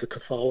converted to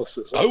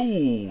Catholicism.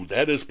 Oh,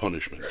 that is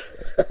punishment.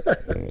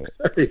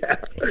 Yeah.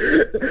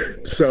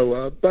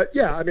 So, but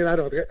yeah, I mean, I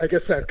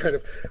guess that kind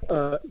of,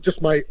 just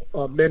my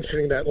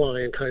mentioning that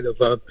line kind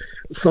of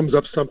sums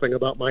up something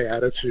about my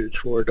attitude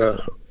toward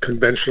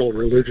conventional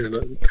religion.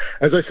 And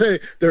as I say,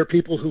 there are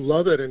people who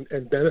love it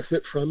and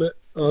benefit from it.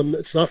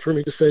 It's not for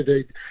me to say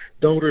they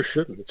don't or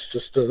shouldn't. It's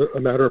just a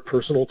matter of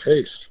personal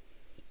taste.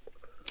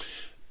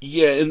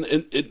 Yeah, and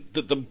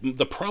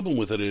the problem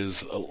with it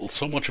is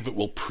so much of it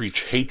will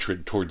preach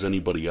hatred towards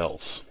anybody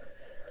else.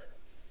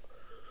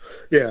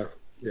 Yeah.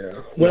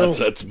 Well,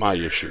 that's my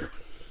issue.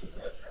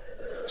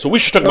 So we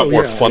should talk about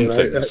more fun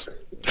things.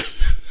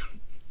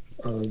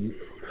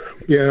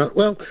 Yeah.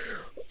 Well,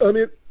 I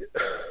mean,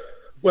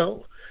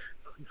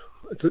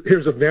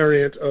 here's a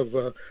variant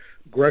of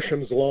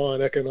Gresham's law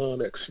in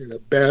economics.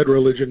 Bad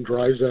religion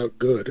drives out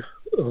good.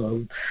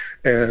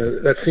 And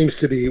that seems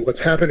to be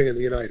what's happening in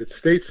the United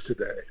States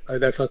today.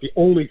 That's not the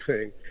only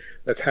thing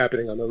that's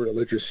happening on the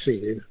religious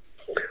scene,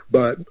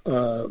 but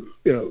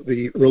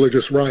the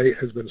religious right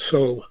has been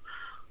so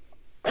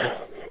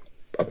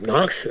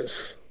obnoxious,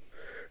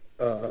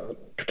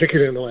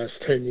 particularly in the last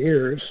 10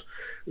 years,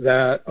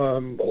 that a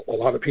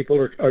lot of people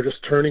are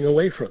just turning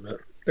away from it.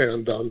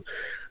 And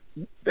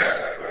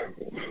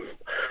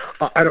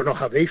I don't know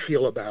how they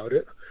feel about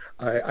it.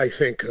 I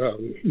think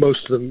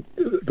most of them,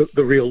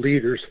 the real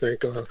leaders,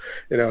 think, hey,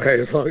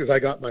 as long as I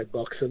got my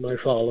bucks and my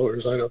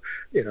followers, I don't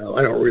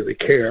really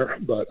care.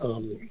 But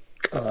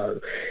I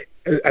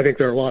think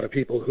there are a lot of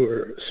people who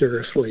are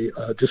seriously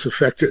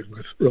disaffected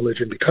with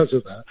religion because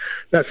of that.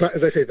 That's not,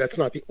 as I say, that's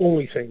not the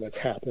only thing that's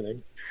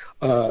happening.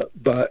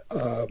 But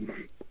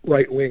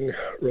right-wing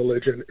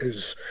religion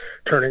is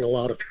turning a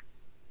lot of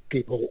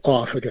people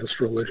off against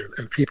religion,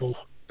 and people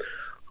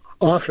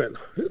often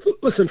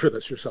listen for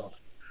this yourself.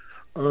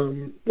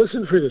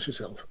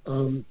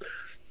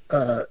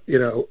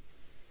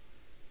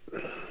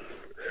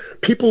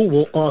 People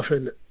will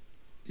often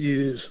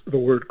use the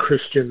word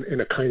Christian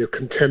in a kind of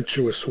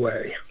contemptuous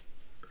way.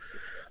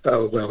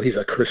 Oh, well, he's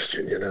a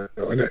Christian,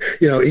 and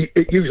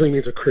it usually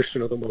means a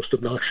Christian of the most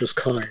obnoxious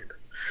kind.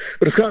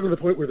 But it's gotten to the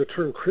point where the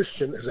term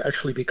Christian has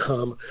actually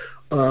become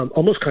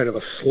almost kind of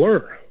a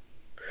slur.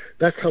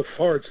 That's how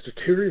far it's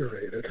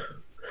deteriorated.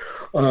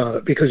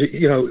 Because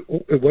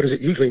what does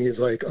it usually mean?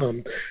 Like,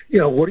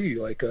 what are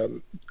you, like,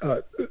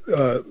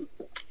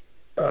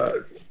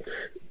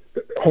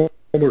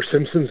 Homer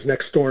Simpson's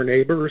next door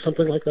neighbor or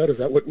something like that? Is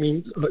that what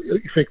you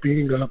think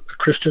being a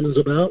Christian is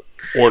about?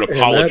 Or an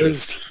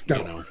apologist,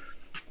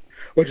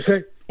 What'd you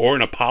say? Or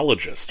an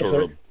apologist,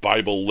 or a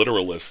Bible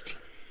literalist.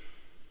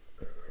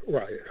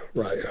 Right.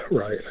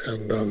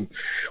 And,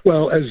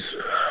 well, as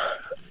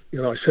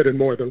I said in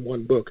more than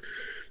one book.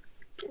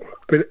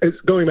 I mean,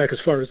 it's going back as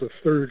far as the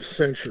 3rd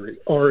century,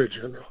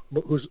 Origen,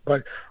 who's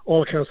by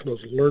all accounts the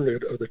most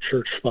learned of the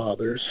church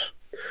fathers,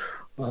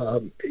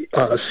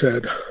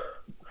 said,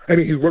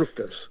 he wrote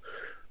this,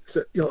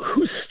 said,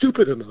 who's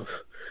stupid enough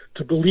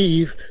to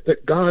believe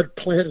that God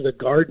planted a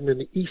garden in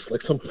the east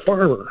like some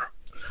farmer?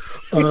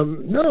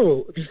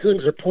 No, these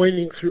things are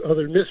pointing through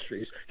other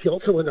mysteries. He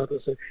also went on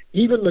to say,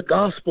 even the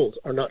Gospels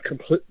are not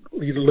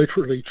completely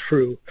literally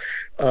true,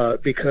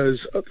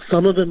 because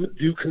some of them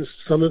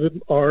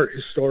are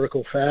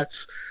historical facts.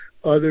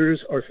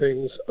 Others are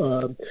things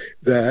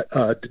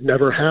that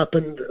never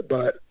happened,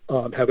 but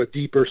have a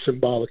deeper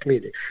symbolic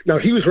meaning. Now,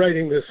 he was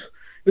writing this.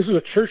 This is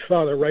a church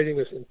father writing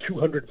this in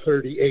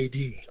 230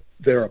 A.D.,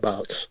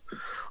 thereabouts.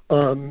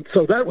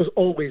 So that was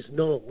always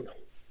known.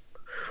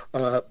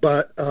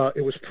 But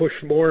it was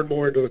pushed more and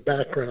more into the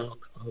background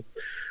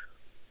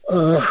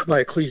by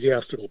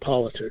ecclesiastical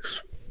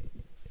politics.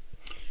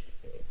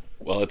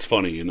 Well, it's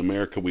funny. In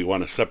America, we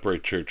want to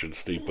separate church and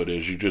state, but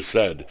as you just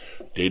said,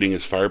 dating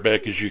as far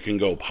back as you can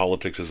go,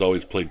 politics has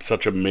always played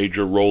such a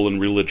major role in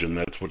religion.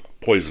 That's what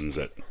poisons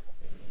it.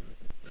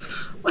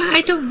 Well,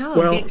 I don't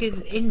know, because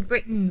in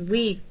Britain,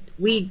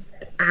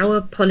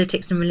 our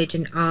politics and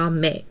religion are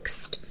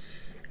mixed,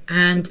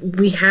 and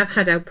we have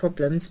had our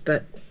problems,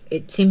 but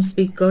it seems to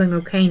be going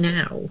okay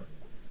now.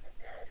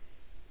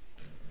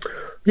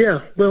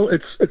 Yeah, well,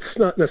 it's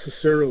not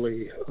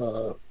necessarily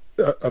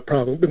a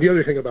problem. But the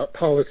other thing about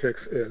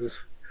politics is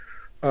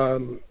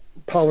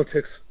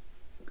politics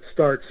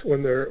starts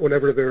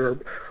whenever there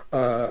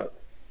are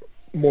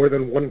more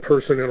than one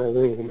person in a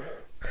room,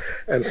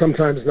 and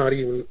sometimes not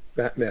even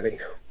that many,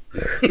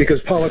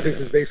 because politics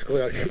is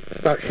basically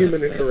about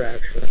human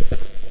interaction.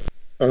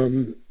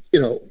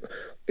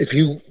 If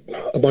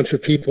a bunch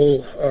of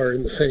people are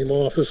in the same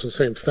office, the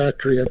same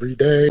factory every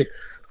day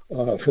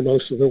for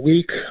most of the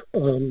week,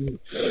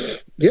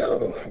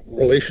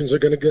 relations are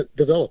going to get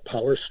developed.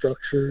 Power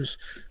structures,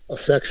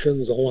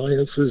 affections,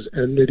 alliances,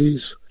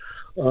 enmities.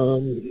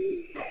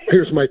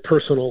 Here's my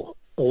personal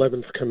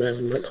 11th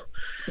commandment.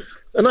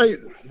 And I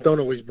don't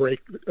always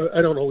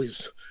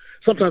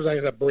sometimes I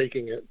end up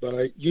breaking it, but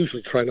I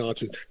usually try not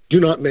to.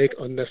 Do not make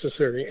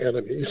unnecessary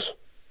enemies.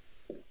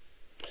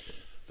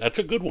 That's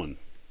a good one.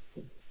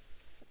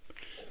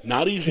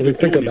 Not easy to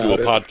do when you do a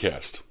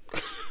podcast.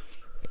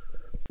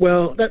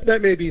 Well,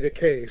 that may be the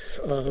case,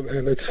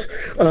 and it's.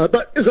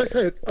 But as I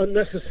said,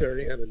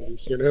 unnecessary enemies.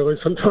 And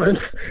sometimes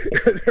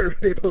there are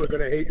people who are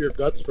going to hate your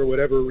guts for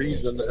whatever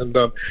reason, and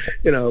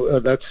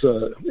that's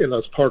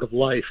it's part of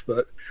life.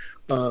 But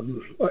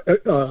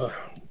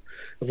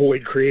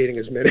avoid creating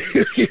as many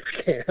as you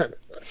can.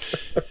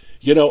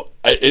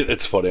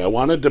 It's funny. I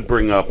wanted to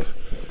bring up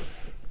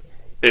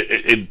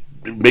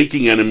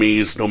making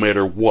enemies no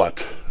matter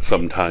what.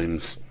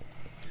 Sometimes.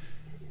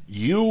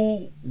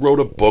 You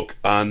wrote a book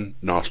on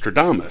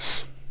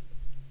Nostradamus.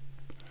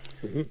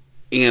 Mm-hmm.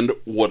 And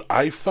what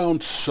I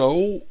found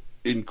so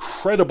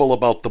incredible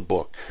about the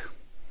book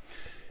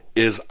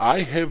is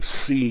I have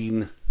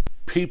seen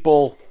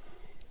people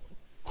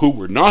who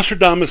were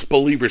Nostradamus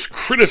believers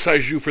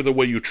criticize you for the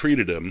way you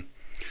treated him,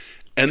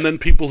 and then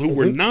people who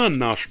were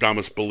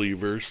non-Nostradamus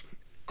believers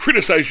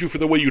criticize you for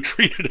the way you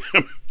treated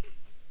him.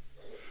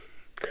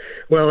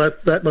 Well,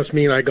 that must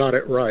mean I got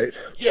it right.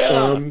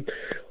 Yeah.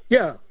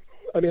 Yeah.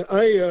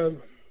 I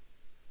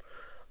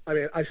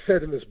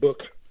said in this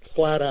book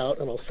flat out,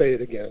 and I'll say it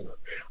again,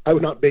 I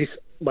would not base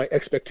my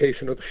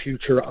expectation of the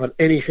future on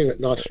anything that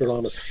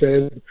Nostradamus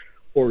said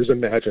or is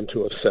imagined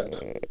to have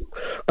said.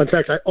 In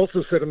fact, I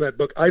also said in that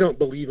book, I don't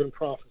believe in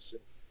prophecy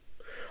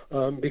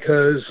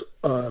because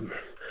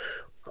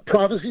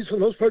prophecies, for the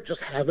most part,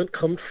 just haven't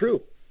come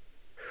true.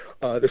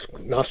 This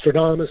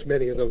Nostradamus,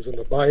 many of those in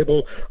the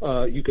Bible,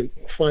 you can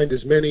find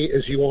as many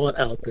as you want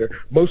out there.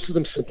 Most of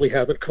them simply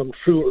haven't come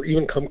true or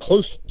even come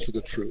close to the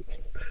truth.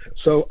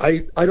 So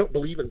I don't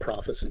believe in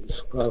prophecies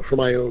for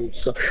my own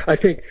self. I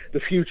think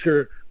the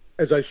future,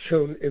 as I've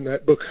shown in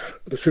that book,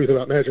 The Truth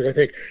About Magic, I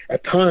think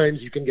at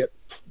times you can get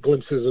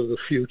glimpses of the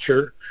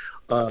future.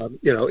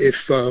 If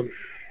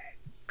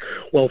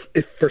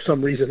for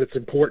some reason it's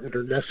important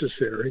or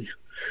necessary.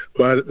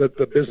 But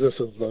the business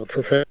of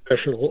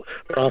professional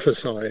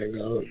prophesying,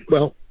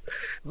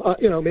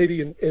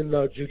 maybe in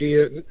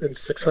Judea in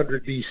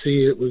 600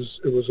 B.C. it was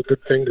a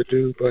good thing to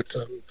do, but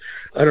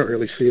I don't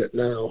really see it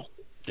now.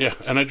 Yeah,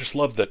 and I just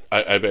love that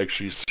I've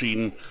actually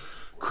seen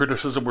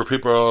criticism where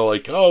people are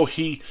like, "Oh,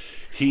 he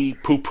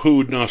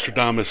poo-pooed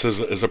Nostradamus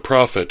as a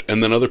prophet,"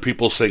 and then other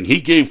people saying he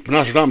gave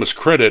Nostradamus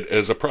credit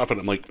as a prophet.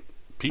 I'm like,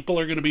 people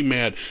are going to be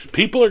mad.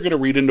 People are going to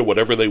read into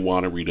whatever they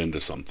want to read into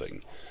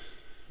something.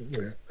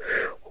 Yeah.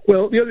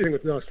 Well, the other thing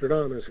with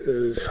Nostradamus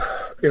is,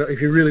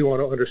 if you really want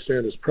to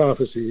understand his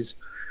prophecies,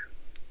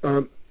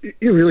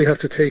 you really have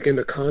to take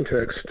into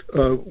context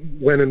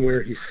when and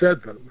where he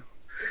said them.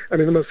 I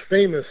mean, the most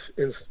famous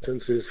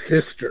instance is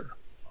Hister,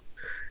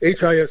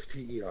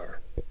 Hister,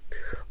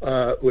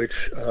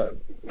 which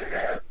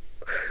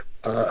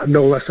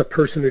no less a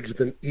personage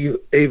than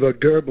Eva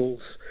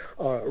Goebbels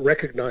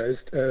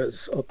recognized as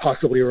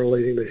possibly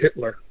relating to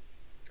Hitler.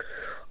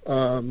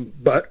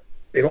 But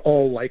in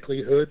all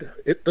likelihood,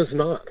 it does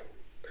not,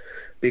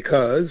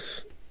 because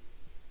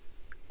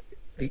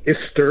the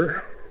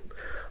Ister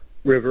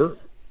River,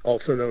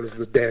 also known as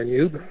the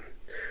Danube,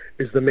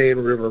 is the main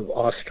river of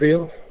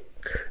Austria,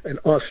 and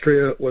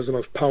Austria was the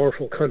most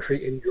powerful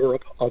country in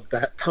Europe of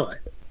that time.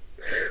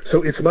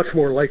 So it's much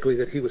more likely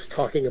that he was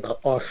talking about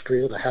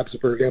Austria, the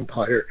Habsburg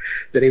Empire,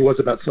 than he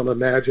was about some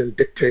imagined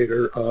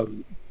dictator,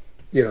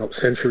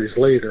 centuries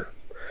later.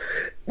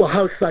 Well,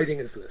 how exciting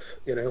is this?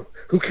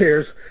 Who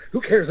cares?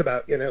 Who cares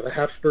about, the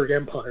Habsburg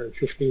Empire in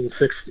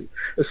 1560?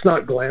 It's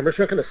not glamorous.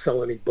 You're not going to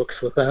sell any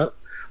books with that.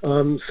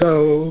 And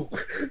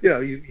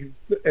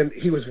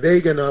he was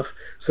vague enough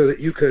so that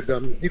you could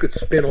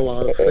spin a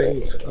lot of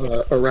things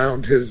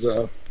around his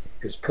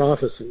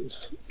prophecies.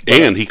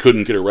 And he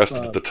couldn't get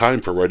arrested at the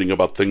time for writing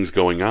about things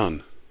going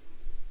on.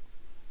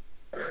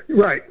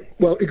 Right.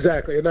 Well,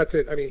 exactly. And that's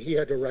it. I mean, he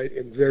had to write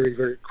in very,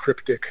 very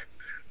cryptic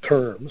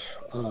terms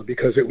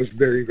because it was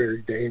very,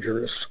 very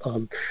dangerous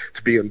to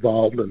be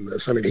involved in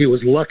this. I mean, he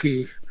was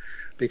lucky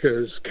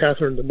because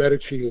Catherine de'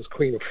 Medici, who was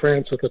Queen of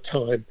France at the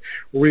time,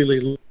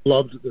 really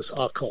loved this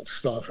occult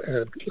stuff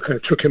and kind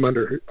of took him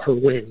under her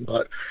wing.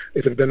 But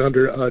if it had been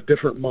under a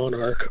different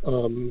monarch,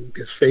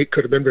 his fate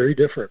could have been very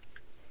different.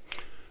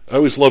 I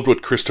always loved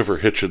what Christopher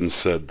Hitchens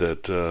said,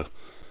 that,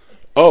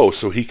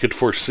 so he could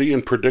foresee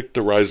and predict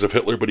the rise of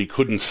Hitler, but he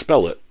couldn't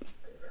spell it.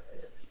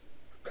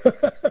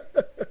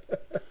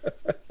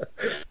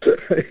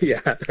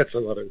 Yeah, that's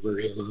another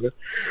version of it.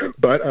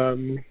 But,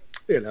 I've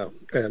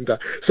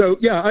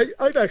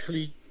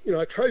actually,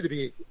 I try to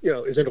be,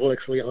 as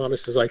intellectually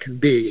honest as I can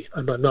be.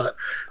 I'm not,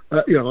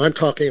 I'm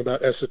talking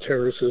about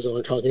esotericism,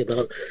 I'm talking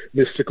about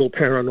mystical,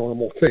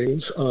 paranormal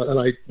things, and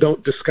I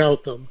don't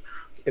discount them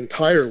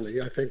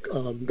entirely. I think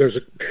I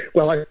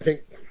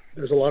think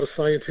there's a lot of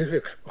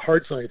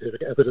hard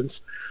scientific evidence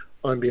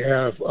on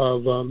behalf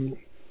of,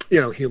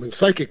 human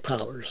psychic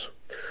powers.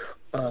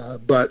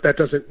 But that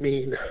doesn't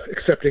mean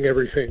accepting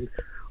everything,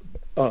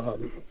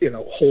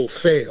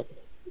 wholesale.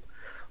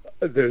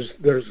 There's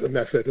a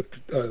method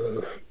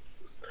of,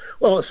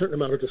 a certain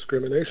amount of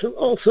discrimination.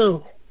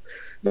 Also,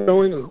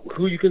 knowing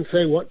who you can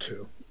say what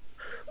to.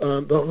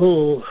 The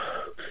whole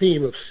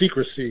theme of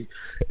secrecy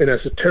in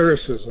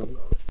esotericism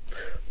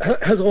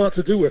has a lot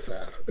to do with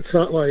that. It's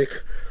not like,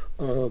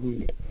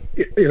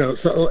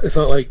 it's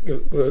not like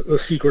the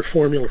secret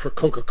formula for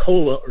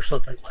Coca-Cola or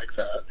something like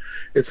that.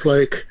 It's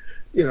like,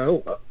 who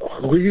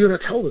are you going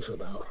to tell this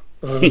about?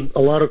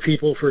 A lot of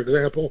people, for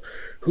example,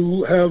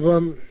 who have,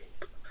 a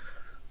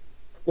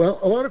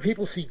lot of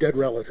people see dead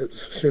relatives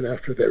soon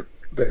after they're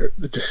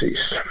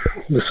deceased.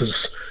 This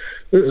is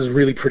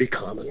really pretty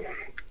common.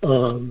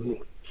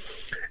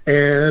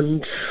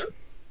 And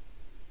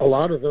a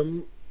lot of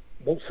them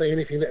won't say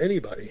anything to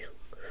anybody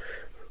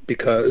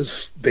because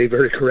they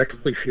very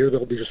correctly fear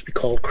they'll just be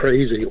called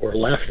crazy or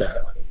laughed at.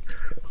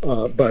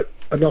 But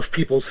enough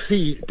people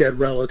see dead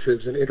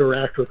relatives and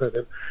interact with them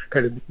in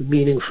kind of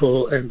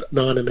meaningful and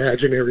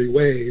non-imaginary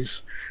ways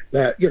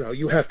that,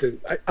 you have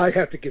to, I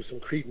have to give some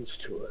credence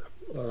to it.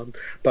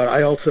 But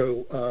I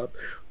also,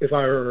 if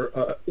I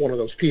were one of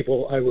those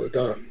people, I would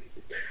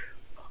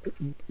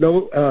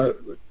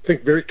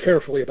think very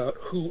carefully about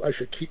who I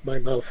should keep my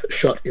mouth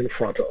shut in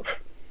front of.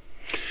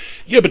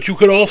 Yeah, but you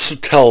could also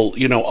tell,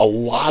 a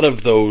lot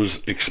of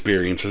those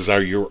experiences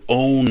are your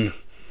own.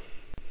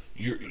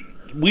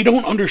 We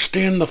don't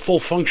understand the full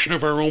function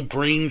of our own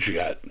brains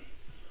yet.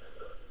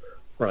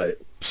 Right.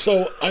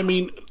 So, I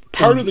mean,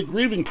 part of the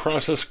grieving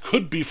process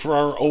could be for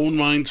our own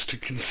minds to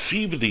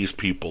conceive these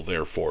people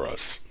there for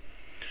us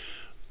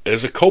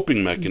as a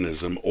coping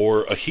mechanism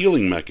or a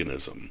healing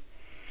mechanism.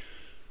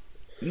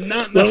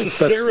 Not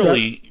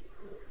necessarily,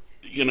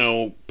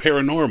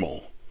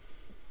 paranormal.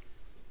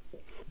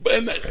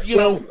 And,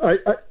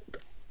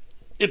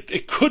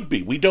 it could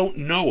be. We don't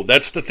know.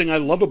 That's the thing I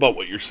love about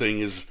what you're saying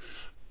is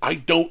I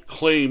don't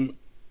claim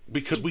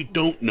because we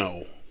don't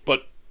know,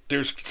 but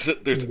there's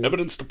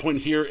evidence to point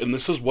here, and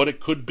this is what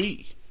it could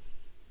be.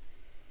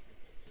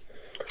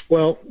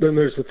 Well, then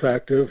there's the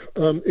fact of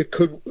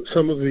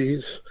some of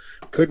these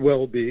could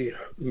well be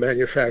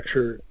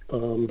manufactured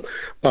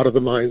out of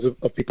the minds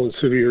of people in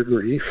severe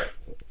grief,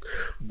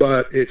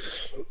 but it's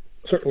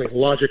certainly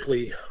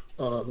logically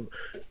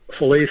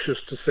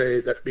fallacious to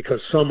say that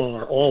because some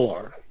are, all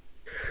are.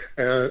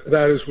 And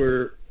that is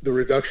where the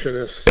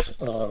reductionists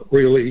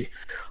really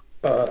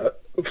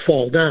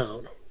fall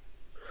down.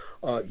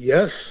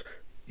 Yes,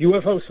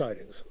 UFO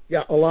sightings.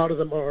 Yeah, a lot of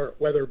them are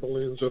weather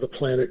balloons or the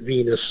planet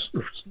Venus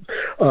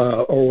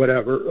or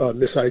whatever,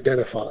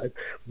 misidentified.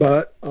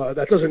 But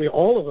that doesn't mean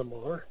all of them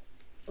are.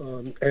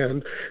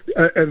 And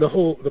the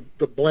whole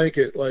the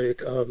blanket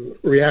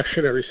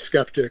reactionary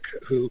skeptic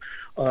who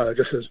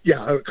just says,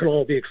 yeah, it can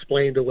all be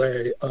explained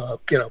away, by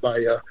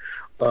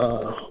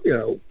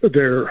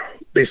their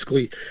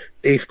basically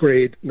 8th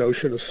grade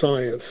notion of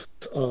science.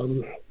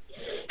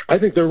 I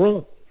think they're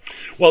wrong.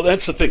 Well,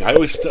 that's the thing. I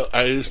always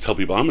tell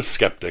people I'm a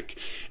skeptic,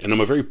 and I'm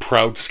a very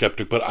proud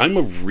skeptic, but I'm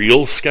a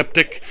real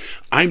skeptic.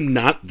 I'm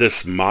not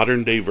this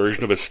modern-day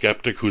version of a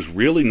skeptic who's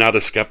really not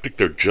a skeptic.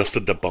 They're just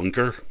a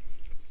debunker.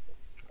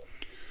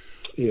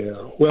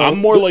 Yeah. Well, I'm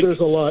more like, there's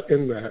a lot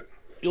in that.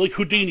 Like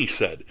Houdini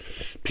said.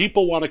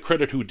 People want to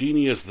credit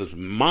Houdini as this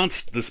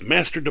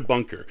master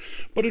debunker.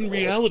 But in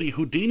reality,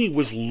 Houdini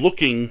was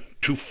looking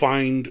to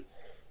find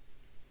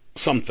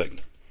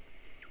something.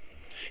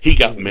 He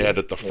got mad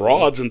at the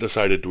frauds and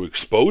decided to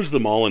expose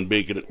them all and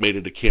made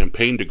it a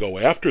campaign to go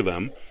after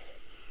them.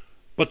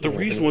 But the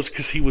reason was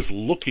because he was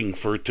looking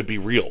for it to be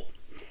real.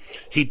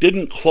 He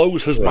didn't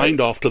close his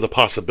mind off to the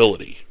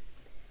possibility.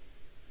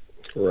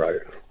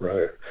 Right.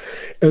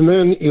 And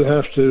then you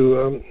have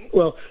to,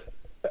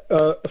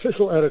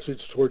 official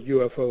attitudes toward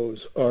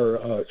UFOs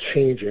are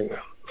changing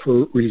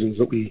for reasons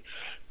that we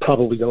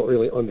probably don't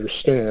really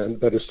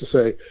understand. That is to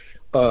say,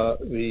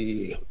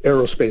 the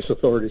aerospace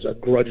authorities are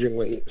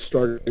grudgingly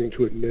starting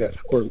to admit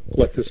or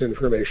let this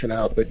information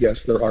out that, yes,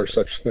 there are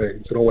such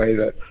things in a way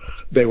that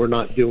they were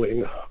not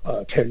doing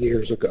 10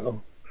 years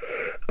ago.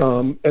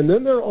 And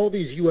then there are all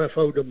these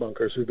UFO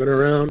debunkers who've been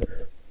around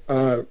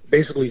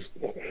basically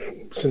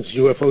since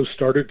UFOs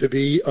started to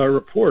be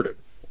reported.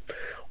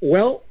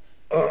 Well,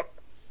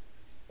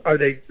 are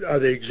they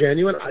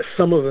genuine?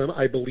 Some of them,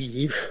 I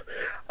believe,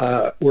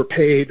 were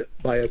paid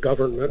by a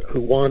government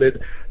who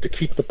wanted to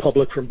keep the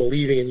public from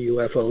believing in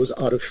UFOs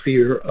out of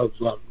fear of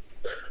some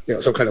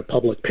kind of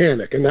public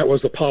panic, and that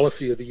was the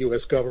policy of the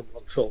U.S. government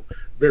until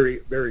very,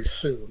 very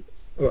soon,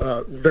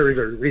 very,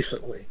 very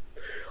recently.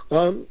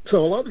 So a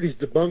lot of these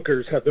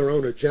debunkers have their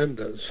own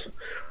agendas.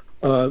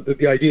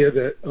 The idea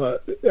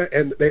that,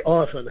 and they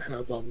often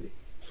have,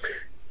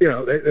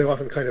 they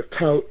often kind of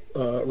tout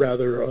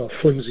rather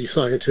flimsy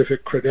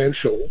scientific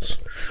credentials,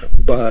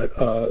 but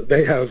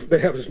they have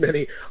as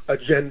many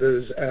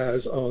agendas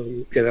as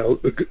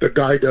the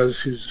guy does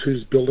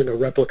who's building a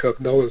replica of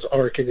Noah's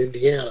Ark in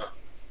Indiana.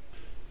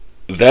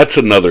 That's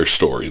another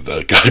story.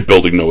 The guy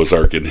building Noah's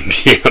Ark in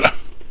Indiana.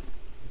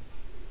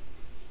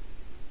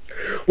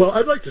 Well,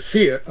 I'd like to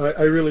see it.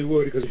 I really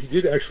would, because he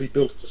did actually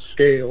build it to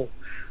scale.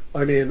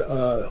 I mean,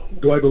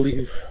 do I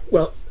believe?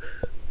 Well.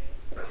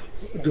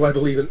 Do I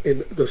believe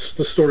in the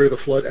story of the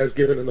flood as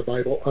given in the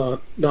Bible?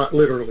 Not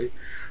literally,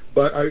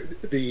 but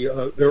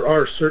there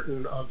are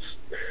certain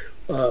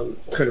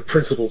kind of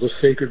principles of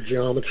sacred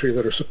geometry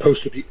that are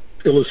supposed to be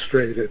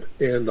illustrated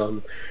in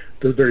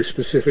the very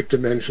specific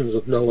dimensions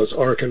of Noah's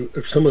Ark. And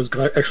if someone's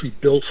actually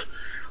built,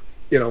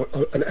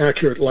 an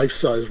accurate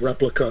life-size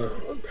replica,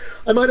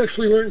 I might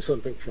actually learn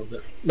something from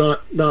it.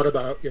 Not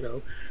about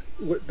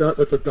not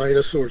that the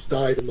dinosaurs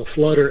died in the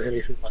flood or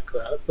anything like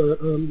that,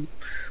 but.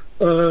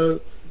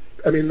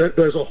 I mean,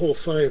 there's a whole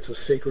science of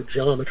sacred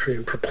geometry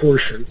and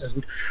proportion,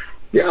 and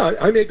yeah,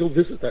 I may go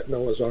visit that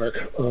Noah's Ark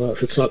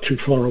if it's not too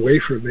far away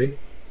from me.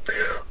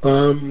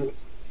 And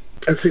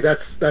see,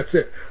 that's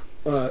it.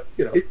 You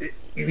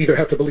either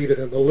have to believe it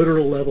in the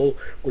literal level,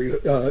 or you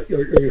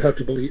have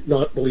to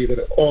not believe it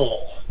at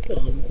all.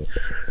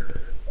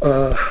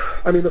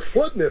 I mean, the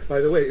flood myth, by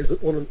the way, is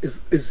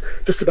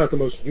just about the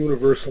most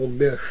universal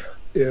myth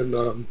in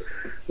the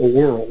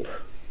world,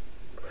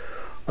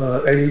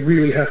 and you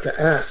really have to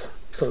ask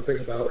something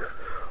about,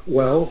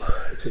 well,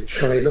 it's in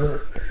China.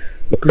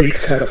 The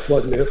Greeks had a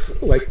flood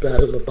myth like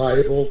that in the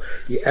Bible.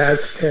 The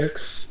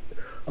Aztecs.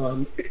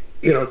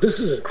 This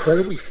is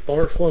incredibly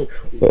far-flung.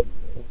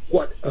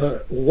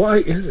 Why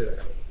is it?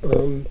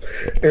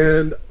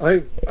 And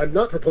I'm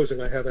not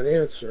proposing I have an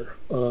answer,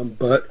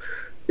 but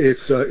it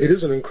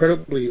is an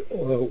incredibly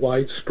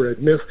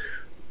widespread myth.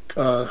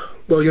 Plato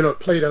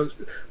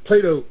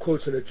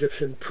quotes an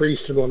Egyptian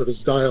priest in one of his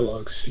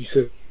dialogues. He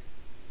said,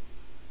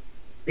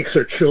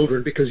 "Are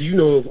children, because you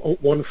know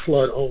of one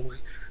flood only.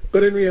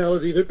 But in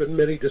reality, there have been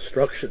many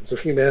destructions of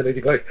humanity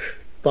by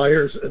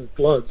fires and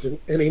floods and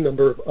any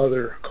number of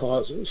other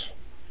causes."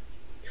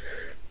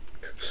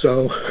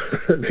 So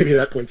maybe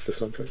that points to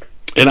something.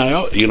 And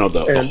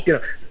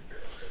the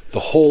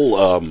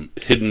whole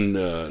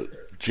hidden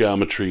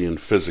geometry and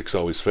physics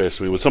always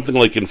fascinated me. With something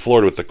like in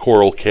Florida with the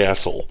Coral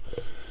Castle,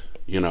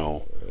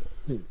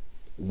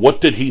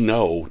 what did he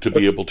know to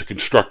be able to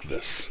construct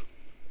this?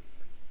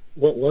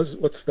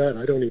 What's that?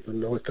 I don't even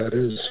know what that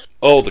is.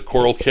 Oh, the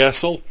Coral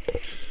Castle?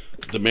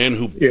 The man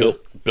who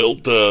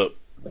built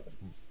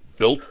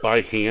by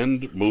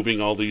hand,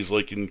 moving all these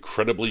like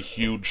incredibly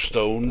huge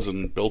stones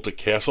and built a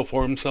castle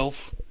for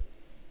himself?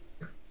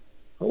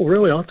 Oh,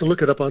 really? I'll have to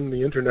look it up on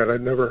the internet.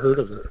 I'd never heard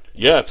of it.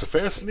 Yeah, it's a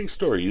fascinating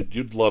story.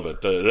 You'd love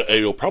it.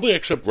 You'll probably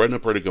actually end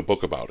up writing a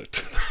book about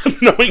it,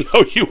 knowing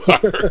how you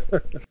are.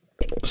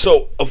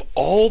 So, of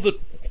all the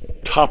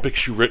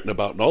topics you've written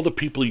about and all the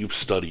people you've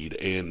studied,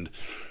 and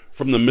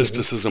from the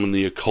mysticism and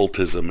the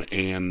occultism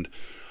and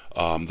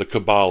the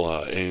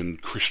Kabbalah and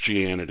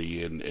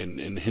Christianity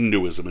and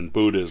Hinduism and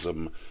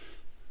Buddhism,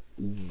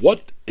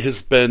 what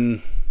has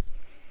been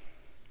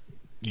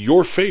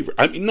your favorite?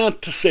 I mean,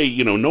 not to say,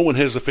 no one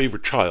has a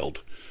favorite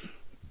child,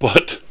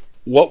 but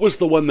what was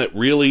the one that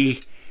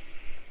really,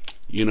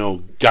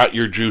 got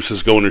your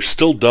juices going, or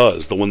still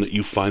does, the one that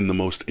you find the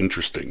most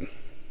interesting?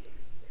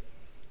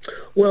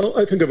 Well,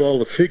 I think of all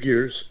the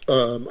figures,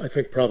 I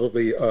think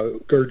probably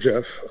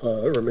Gurdjieff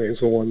remains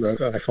the one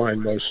that I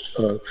find most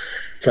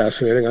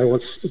fascinating. I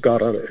once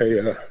got on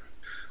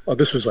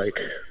this was like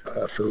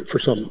for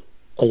some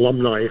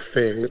alumni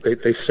thing.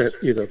 They sent,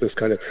 this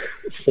kind of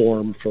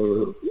form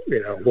for,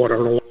 what are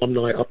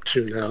alumni up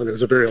to now? And it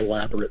was a very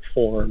elaborate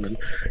form. And,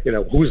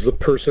 who's the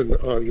person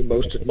you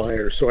most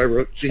admire? So I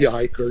wrote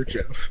G.I.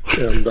 Gurdjieff.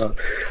 And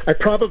I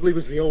probably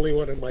was the only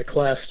one in my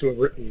class to have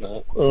written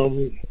that.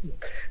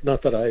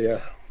 Not that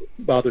I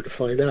bothered to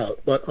find out.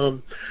 But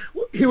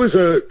he was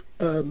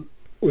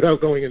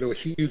without going into a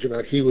huge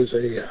amount, he was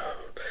a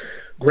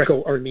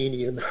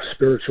Greco-Armenian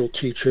spiritual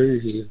teacher.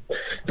 He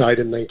died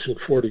in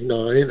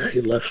 1949.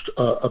 He left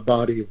a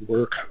body of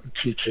work,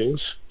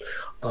 teachings,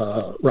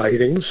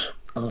 writings,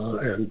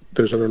 and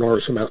there's an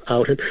enormous amount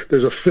out.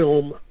 There's a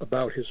film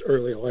about his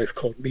early life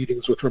called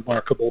Meetings with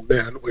Remarkable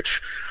Men,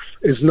 which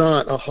is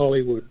not a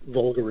Hollywood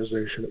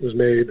vulgarization. It was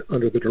made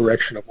under the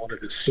direction of one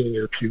of his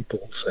senior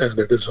pupils, and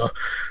it is a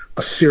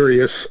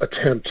serious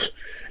attempt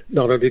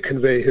not only to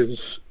convey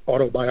his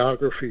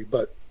autobiography,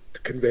 but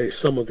convey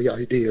some of the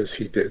ideas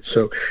he did.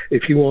 So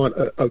if you want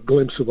a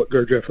glimpse of what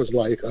Gurdjieff was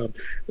like,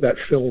 that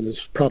film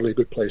is probably a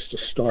good place to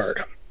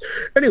start.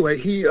 Anyway,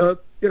 he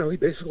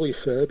basically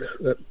said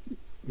that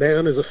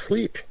man is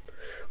asleep.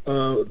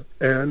 And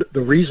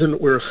the reason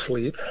we're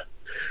asleep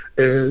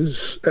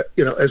is,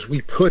 as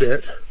we could put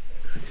it,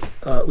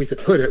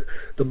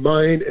 the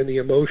mind and the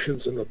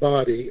emotions and the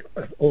body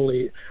are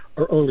only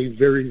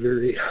very,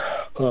 very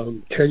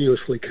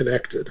tenuously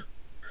connected.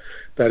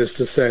 That is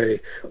to say,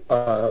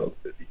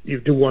 you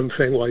do one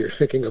thing while you're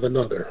thinking of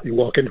another. You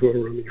walk into a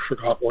room and you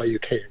forgot why you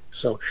came.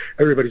 So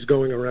everybody's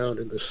going around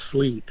in this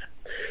sleep.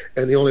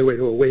 And the only way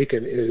to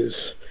awaken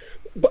is,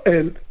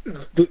 and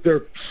there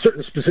are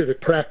certain specific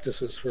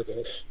practices for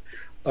this,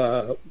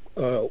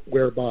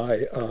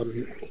 whereby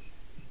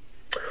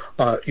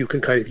you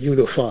can kind of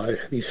unify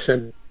these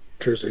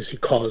centers, as he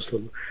calls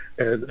them,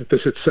 and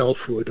this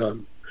itself would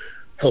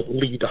help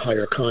lead to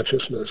higher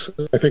consciousness.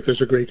 I think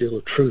there's a great deal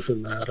of truth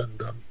in that,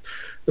 and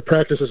the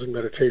practices and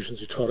meditations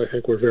he taught, I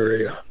think, were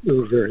very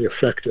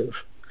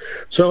effective.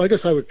 So I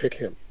guess I would pick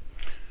him.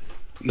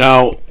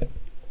 Now,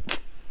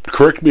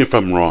 correct me if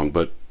I'm wrong,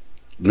 but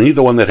me,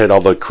 the one that had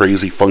all the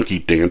crazy, funky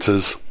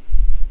dances?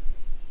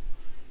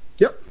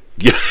 Yep.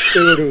 Yeah.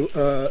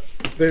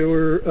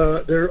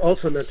 They're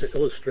also meant to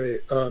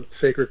illustrate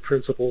sacred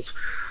principles.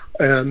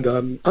 And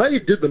I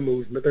did the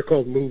movement. They're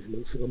called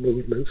movements.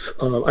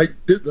 I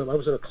did them. I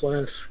was in a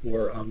class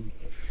for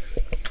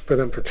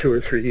them for 2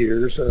 or 3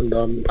 years, and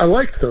I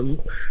liked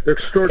them. They're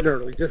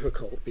extraordinarily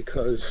difficult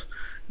because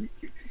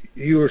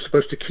you are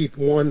supposed to keep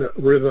one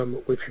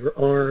rhythm with your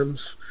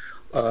arms,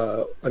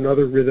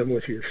 another rhythm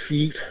with your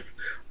feet,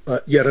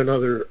 yet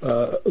another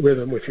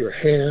rhythm with your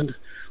hand,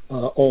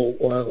 all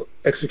while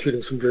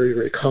executing some very,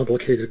 very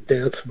complicated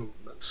dance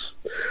movements.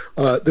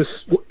 This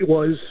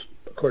was,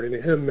 according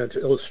to him, meant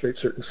to illustrate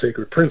certain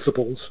sacred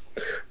principles,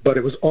 but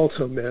it was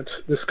also meant,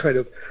 this kind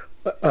of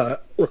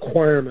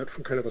requirement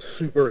from kind of a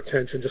super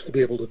attention just to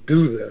be able to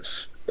do this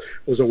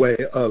was a way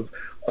of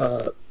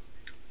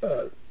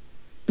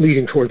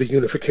leading toward the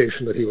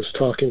unification that he was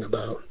talking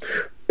about.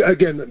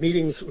 Again, the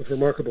Meetings with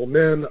Remarkable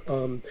Men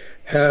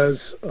has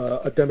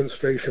a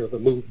demonstration of the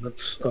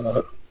movements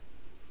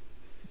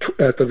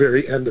at the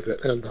very end of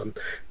it, and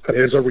it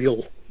is a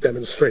real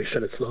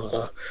demonstration. It's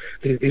not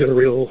these are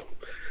real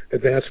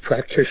advanced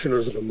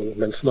practitioners of the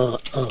movements,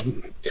 not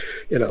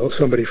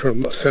somebody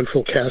from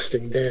Central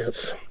Casting Dance.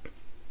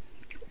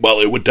 Well,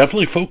 it would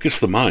definitely focus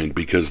the mind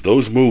because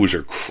those moves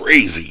are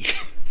crazy.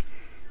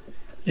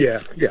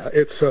 Yeah.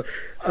 It's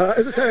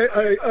as I say,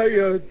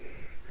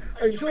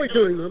 I enjoy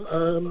doing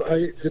them.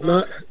 I did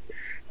not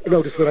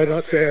notice that I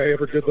not say I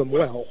ever did them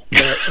well,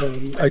 but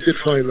I did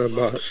find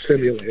them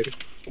stimulating.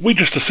 We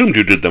just assumed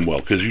you did them well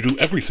because you do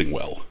everything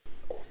well.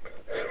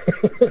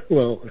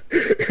 Well,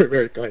 you're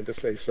very kind to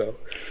say so.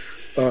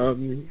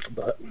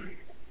 But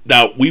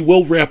now, we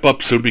will wrap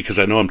up soon because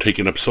I know I'm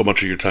taking up so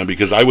much of your time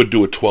because I would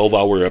do a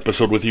 12-hour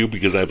episode with you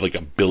because I have like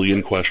 1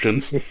 billion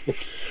questions.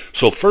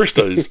 So first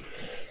is,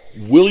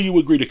 will you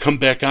agree to come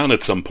back on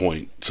at some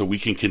point so we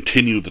can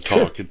continue the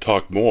talk and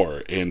talk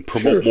more and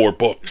promote more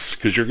books?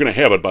 Because you're going to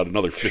have about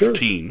another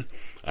 15,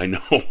 I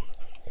know.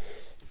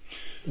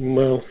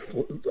 Well,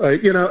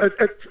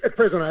 at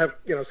present I have,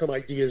 some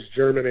ideas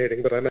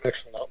germinating, but I'm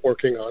actually not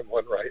working on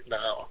one right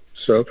now.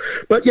 So,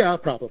 but yeah,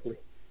 probably.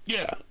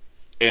 Yeah.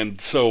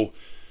 And so,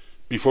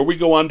 before we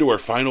go on to our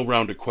final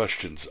round of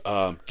questions,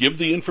 give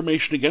the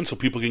information again so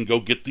people can go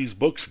get these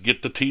books,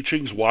 get the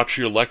teachings, watch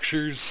your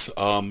lectures,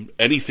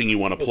 anything you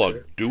want to plug.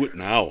 Okay. Do it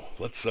now.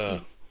 Let's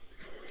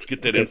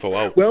get that info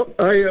out. Well,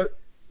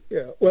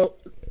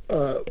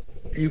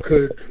 you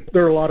could.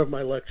 There are a lot of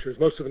my lectures,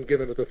 most of them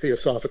given at the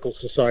Theosophical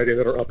Society,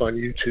 that are up on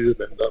YouTube,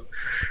 and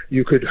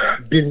you could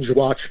binge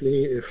watch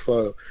me if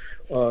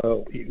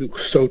you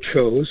so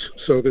chose.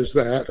 So there's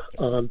that.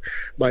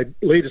 My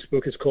latest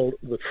book is called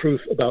The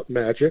Truth About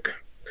Magic,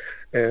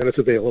 and it's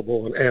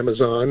available on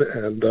Amazon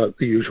and the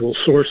usual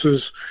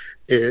sources.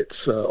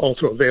 It's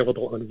also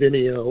available on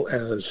Vimeo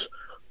as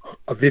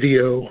a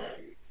video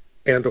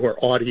and or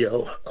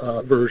audio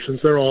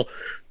versions. They're all,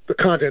 the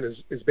content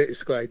is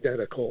basically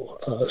identical.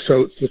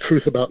 So it's The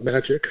Truth About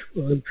Magic.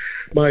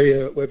 My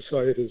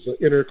website is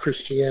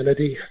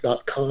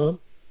innerchristianity.com,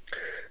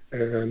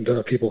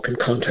 and people can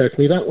contact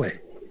me that way.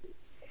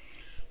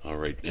 All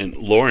right. And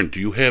Lauren, do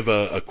you have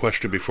a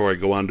question before I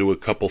go on to a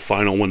couple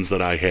final ones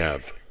that I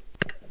have?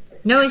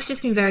 No, it's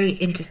just been very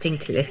interesting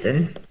to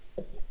listen.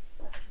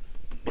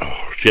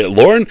 Oh, yeah,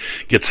 Lauren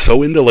gets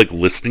so into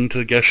listening to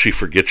the guests, she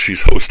forgets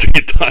she's hosting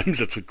at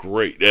times. It's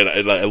great,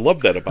 and I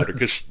love that about her,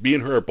 because me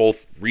and her are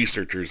both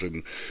researchers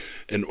and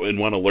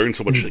want to learn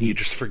so much that you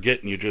just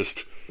forget,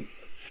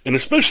 and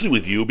especially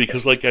with you,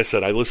 because like I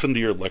said, I listen to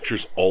your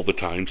lectures all the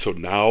time, so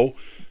now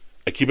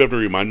I keep having to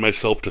remind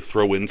myself to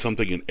throw in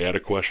something and add a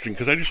question,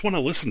 because I just want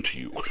to listen to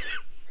you.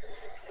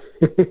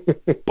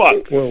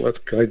 But well, that's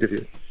kind of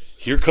you.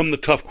 Here come the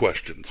tough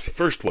questions.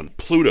 First one: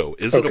 Pluto,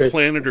 is it a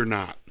planet or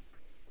not?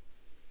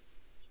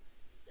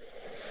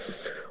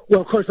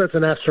 Well, of course, that's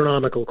an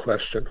astronomical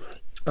question.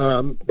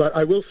 But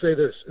I will say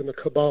this. In the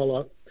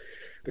Kabbalah,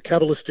 the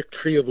Kabbalistic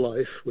Tree of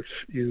Life,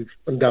 which you've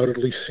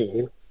undoubtedly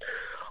seen,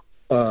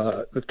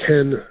 the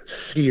 10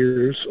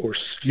 spheres, or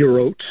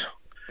sphirot,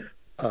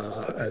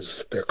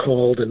 as they're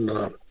called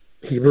in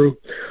Hebrew,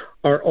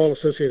 are all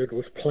associated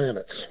with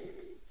planets.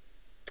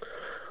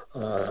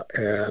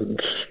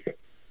 And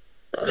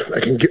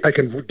I can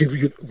give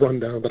you a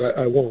rundown, but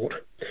I won't.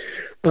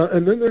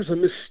 And then there's a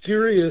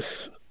mysterious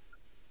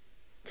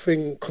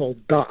thing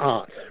called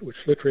da'at,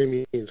 which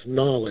literally means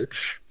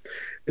knowledge.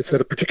 It's at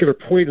a particular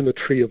point in the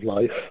Tree of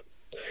Life,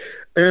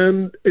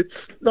 and it's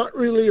not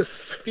really a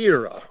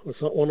sphera.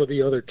 It's not one of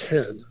the other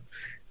 10.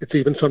 It's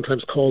even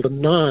sometimes called a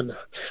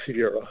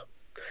non-sphera.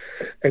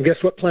 And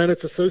guess what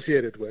planet's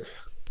associated with?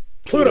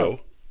 Pluto.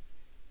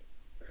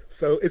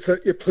 So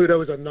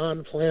Pluto is a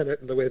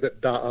non-planet in the way that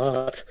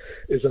da'at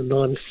is a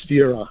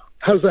non-sphera.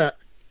 How's that?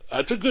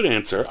 That's a good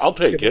answer. I'll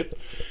take it.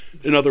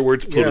 In other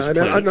words, Pluto's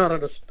planet. I'm not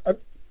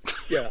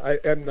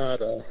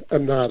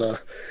I'm not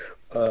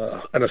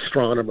an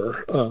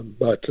astronomer,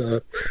 but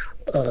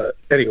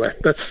anyway,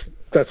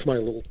 that's my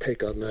little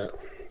take on that.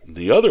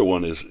 The other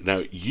one is,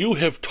 now you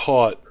have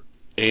taught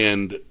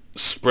and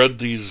spread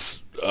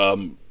these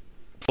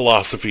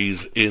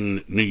philosophies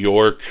in New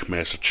York,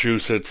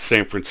 Massachusetts,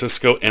 San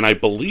Francisco, and I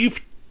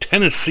believe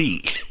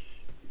Tennessee.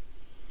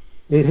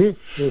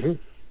 Mm-hmm. Mm-hmm.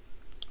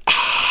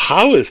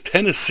 How is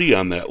Tennessee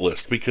on that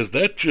list? Because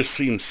that just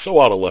seems so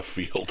out of left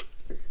field.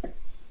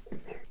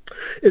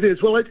 It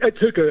is. Well, I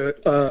took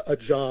a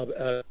job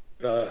at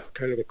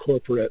kind of a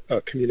corporate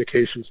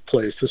communications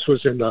place. This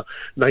was in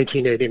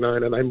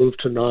 1989, and I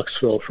moved to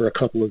Knoxville for a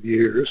couple of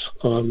years.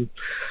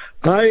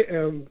 I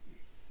am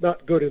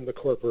not good in the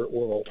corporate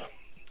world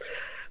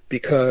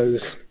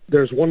because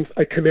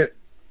I commit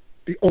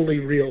the only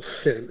real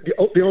sin, the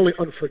only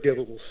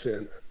unforgivable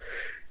sin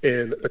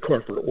in the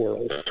corporate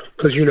world,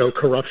 because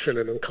corruption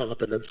and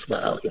incompetence.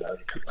 Well, you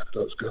can let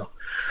those go.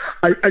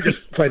 I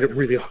just find it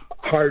really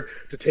hard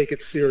to take it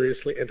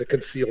seriously and to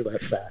conceal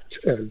that fact.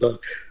 And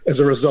as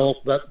a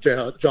result, that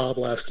job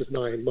lasted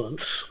 9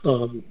 months,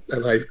 and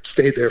I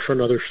stayed there for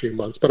another few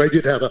months. But I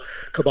did have a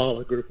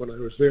Kabbalah group when I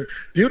was there.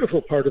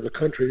 Beautiful part of the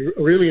country,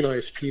 really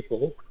nice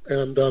people,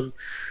 and the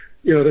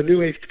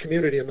New Age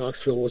community in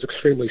Knoxville was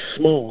extremely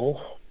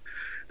small.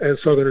 And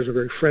Southerners are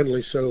very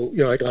friendly, so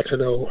I got to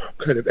know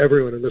kind of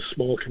everyone in this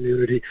small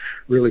community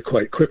really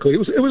quite quickly.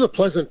 It was a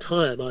pleasant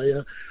time.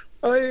 I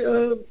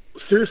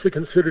seriously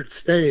considered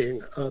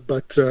staying,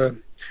 but the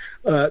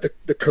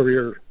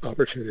career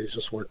opportunities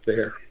just weren't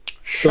there.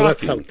 Shocking. So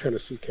that's how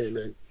Tennessee came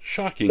in.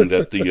 Shocking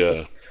that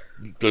the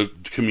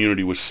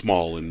community was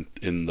small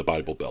in the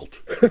Bible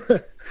Belt.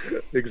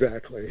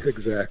 Exactly.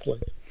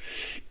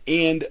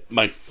 And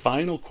my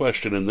final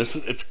question, and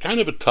it's kind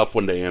of a tough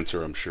one to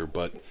answer, I'm sure,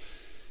 but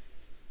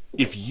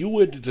if you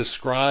would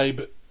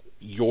describe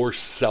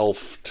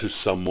yourself to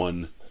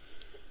someone,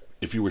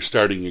 if you were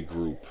starting a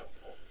group,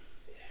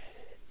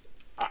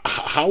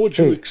 how would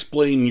you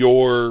explain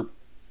your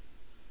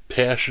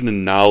passion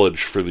and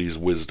knowledge for these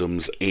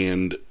wisdoms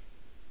and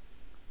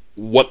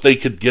what they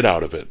could get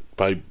out of it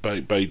by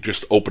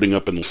just opening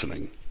up and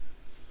listening?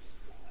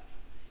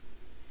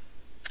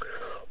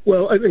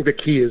 Well, I think the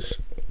key is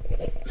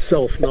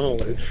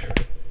self-knowledge,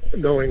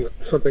 knowing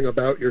something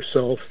about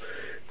yourself.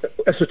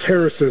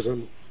 Esoteric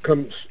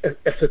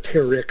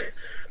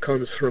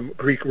comes from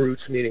Greek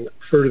roots meaning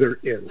further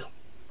in.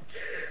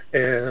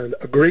 And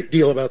a great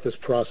deal about this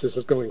process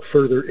is going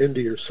further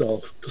into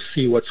yourself to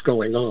see what's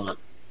going on.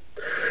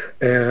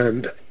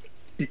 And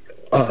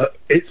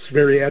it's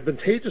very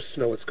advantageous to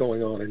know what's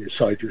going on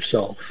inside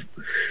yourself,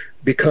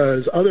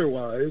 because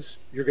otherwise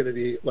you're going to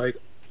be like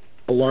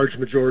a large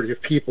majority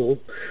of people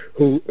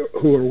who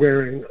are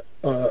wearing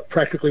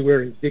practically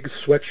wearing big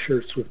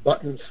sweatshirts with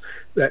buttons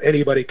that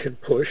anybody can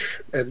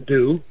push and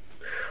do.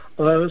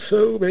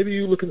 So maybe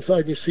you look inside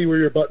and you see where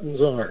your buttons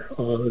are,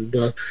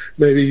 and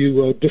maybe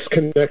you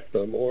disconnect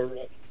them, or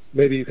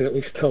maybe you can at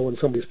least tell when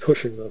somebody's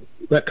pushing them.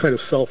 That kind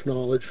of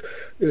self-knowledge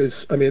is,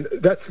 I mean,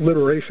 that's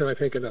liberation, I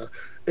think, in a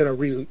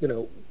real,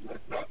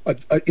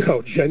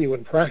 a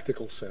genuine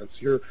practical sense.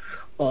 You're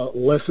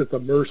less at the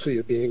mercy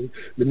of being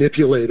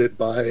manipulated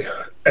by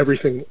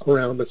everything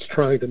around that's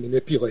trying to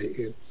manipulate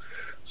you.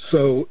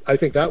 So I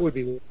think that would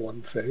be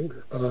one thing.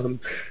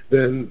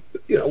 Then,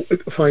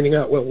 finding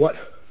out, well, what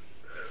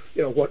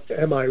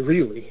am I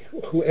really?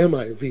 Who am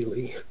I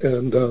really?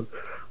 And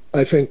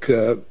I think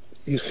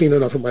you've seen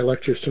enough of my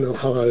lectures to know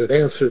how I would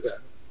answer that.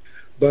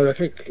 But I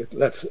think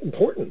that's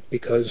important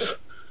because,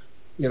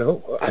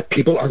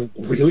 people are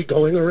really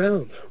going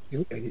around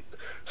and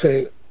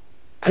saying,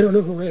 I don't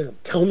know who I am.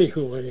 Tell me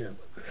who I am.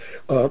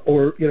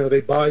 Or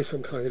they buy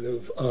some kind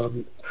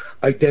of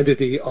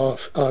identity out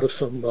of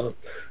some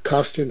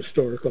costume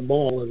store at the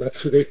mall, and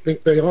that's who they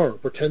think they are,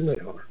 pretend they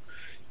are.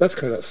 That's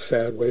kind of a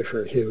sad way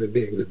for a human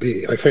being to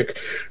be. I think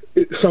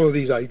some of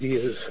these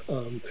ideas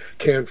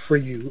can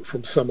free you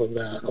from some of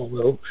that,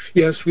 although,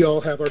 yes, we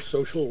all have our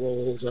social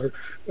roles,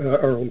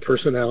 our own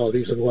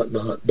personalities and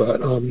whatnot, but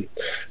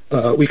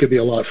we could be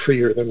a lot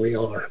freer than we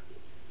are.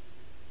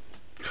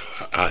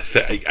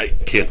 I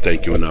can't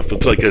thank you enough.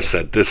 Like I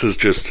said, this is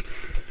just...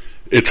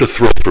 It's a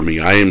thrill for me.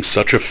 I am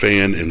such a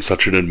fan and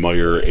such an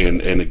admirer,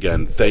 and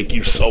again, thank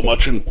you so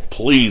much, and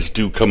please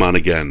do come on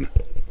again.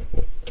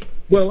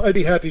 Well, I'd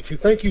be happy to.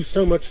 Thank you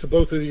so much to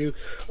both of you.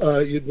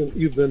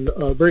 You've been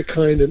very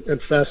kind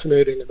and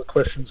fascinating, and the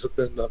questions have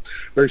been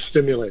very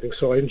stimulating,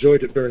 so I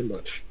enjoyed it very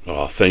much.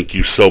 Oh, thank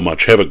you so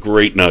much. Have a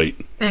great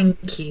night.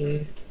 Thank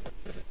you.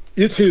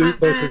 You too,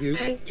 both of you.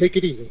 Take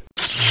it easy.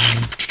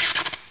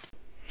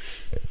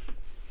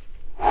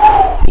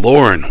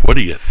 Lauren, what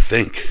do you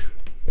think?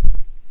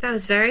 That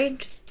was very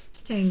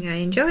interesting. I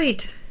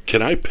enjoyed.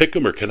 Can I pick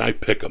him or can I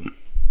pick him?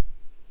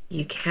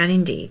 You can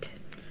indeed.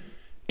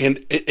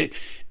 And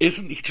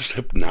isn't he just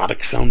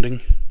hypnotic sounding?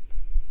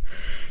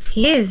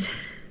 He is.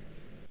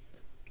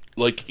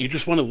 Like, you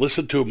just want to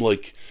listen to him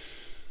like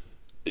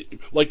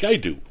I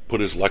do.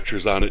 Put his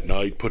lectures on at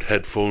night, put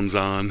headphones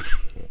on.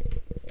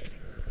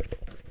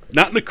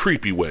 Not in a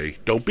creepy way.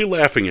 Don't be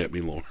laughing at me,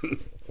 Lauren.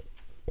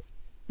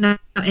 Not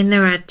in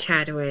the red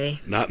chat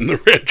way. Not in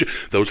the red chat.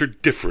 Those are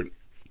different.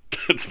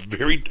 That's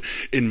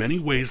in many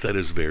ways, that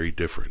is very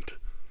different.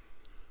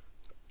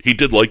 He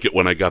did like it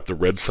when I got the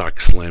Red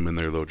Sox slam in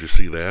there, though. Did you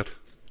see that?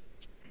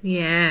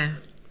 Yeah.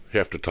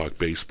 Have to talk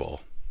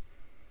baseball.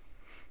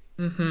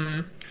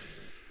 Mm-hmm.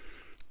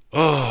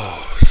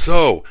 Oh,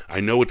 so I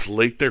know it's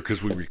late there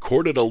because we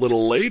recorded a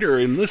little later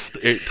in this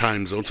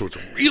time zone, so it's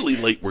really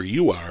late where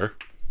you are.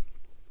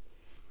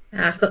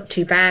 That's not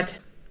too bad.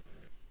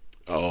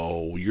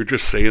 Oh, you're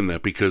just saying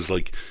that because,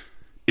 like,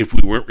 if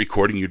we weren't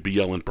recording, you'd be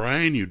yelling,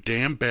 Brian, you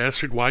damn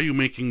bastard, why are you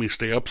making me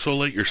stay up so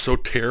late? You're so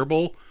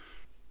terrible.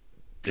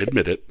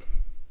 Admit it.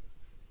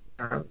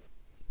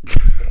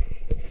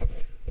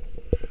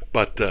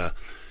 But,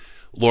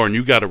 Lauren,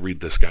 you got to read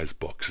this guy's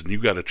books, and you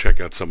got to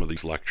check out some of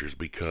these lectures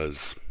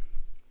because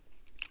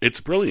it's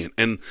brilliant.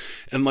 And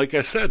like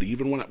I said,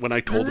 even when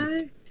I told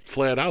him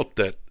flat out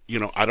that,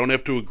 I don't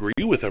have to agree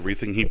with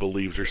everything he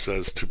believes or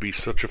says to be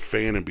such a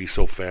fan and be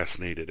so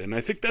fascinated. And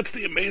I think that's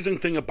the amazing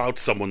thing about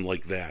someone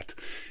like that,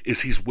 is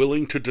he's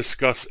willing to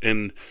discuss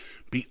and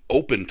be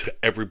open to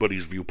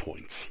everybody's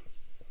viewpoints.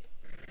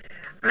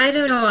 I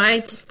don't know.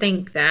 I just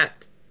think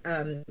that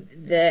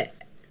the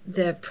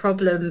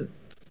problem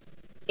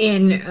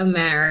in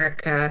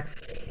America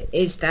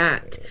is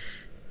that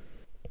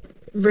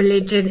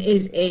religion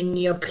is in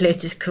your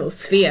political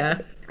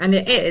sphere. And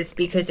it is,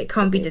 because it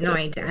can't be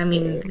denied. I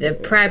mean, the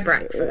prayer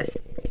breakfasts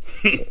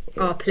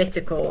are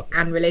political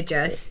and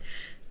religious.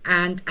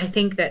 And I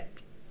think that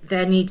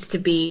there needs to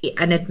be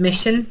an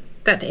admission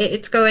that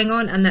it's going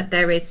on and that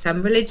there is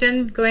some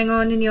religion going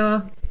on in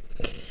your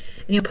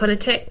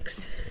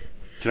politics.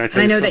 Can I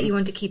tell you I know something? that you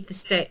want to keep the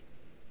state.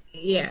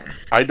 Yeah.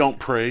 I don't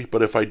pray,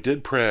 but if I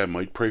did pray, I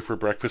might pray for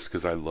breakfast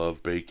because I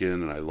love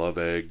bacon and I love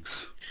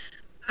eggs.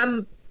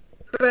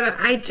 But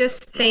I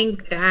just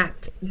think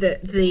that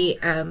the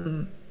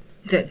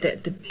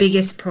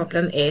biggest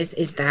problem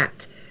is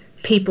that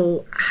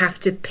people have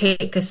to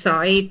pick a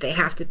side. They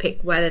have to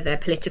pick whether they're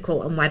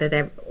political and whether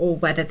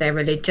they're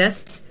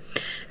religious.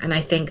 And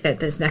I think that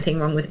there's nothing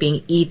wrong with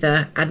being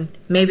either. And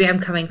maybe I'm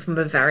coming from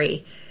a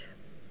very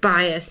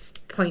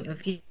biased point of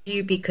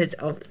view because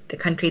of the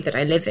country that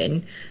I live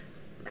in.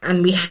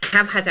 And we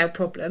have had our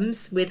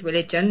problems with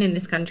religion in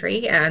this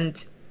country,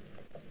 and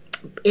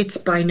it's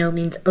by no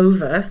means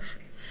over.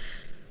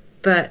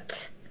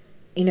 But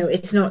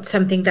it's not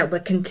something that we're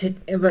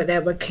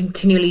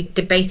continually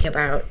debating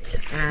about.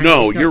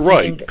 No, you're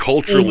right.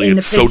 Culturally,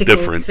 it's so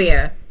different.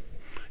 Sphere.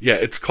 Yeah,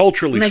 it's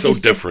culturally so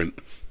different.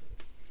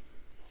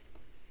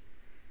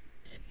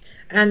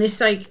 And it's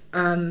like,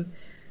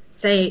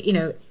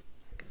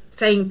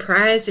 saying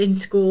prayers in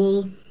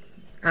school.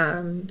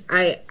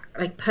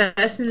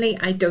 Personally,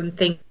 I don't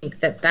think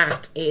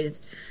that is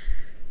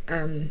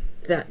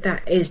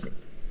that is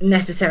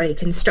necessarily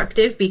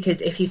constructive, because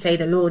if you say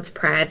the Lord's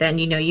Prayer, then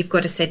you've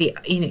got to say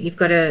you've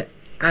got to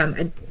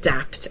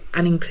adapt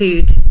and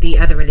include the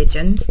other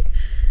religions.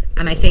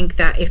 And I think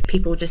that if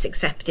people just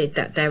accepted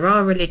that there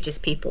are religious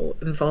people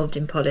involved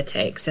in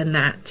politics and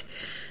that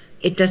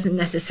it doesn't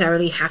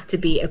necessarily have to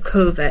be a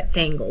covert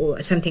thing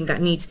or something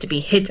that needs to be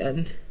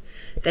hidden,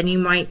 then you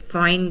might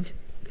find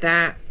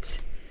that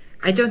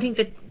I don't think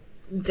that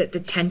the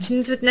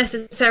tensions would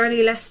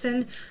necessarily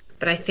lessen,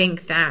 but I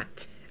think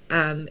that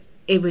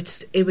it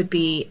would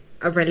be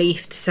a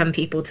relief to some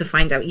people to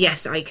find out,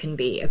 yes, I can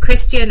be a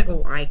Christian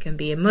or I can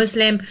be a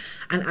Muslim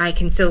and I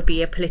can still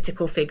be a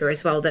political figure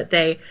as well.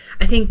 I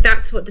think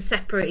that's what the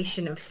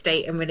separation of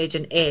state and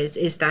religion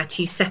is that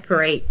you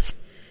separate,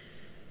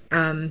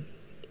 when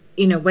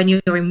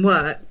you're in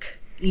work,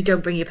 you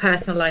don't bring your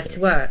personal life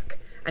to work.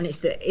 And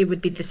it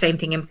would be the same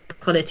thing in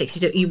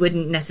politics. You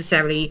wouldn't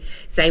necessarily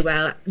say,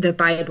 well, the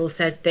Bible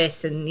says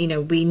this and,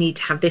 we need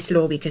to have this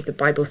law because the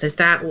Bible says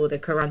that, or the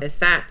Quran says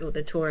that, or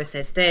the Torah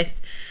says this.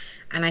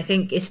 And I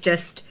think it's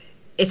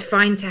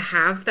fine to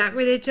have that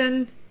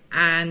religion,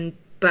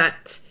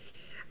 but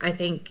I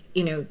think,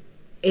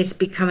 it's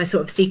become a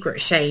sort of secret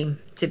shame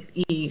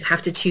you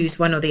have to choose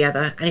one or the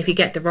other. And if you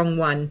get the wrong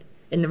one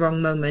in the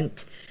wrong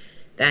moment,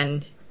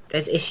 then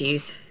there's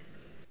issues.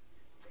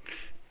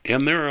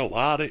 And there are a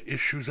lot of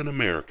issues in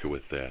America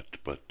with that,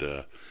 but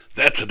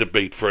that's a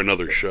debate for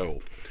another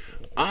show.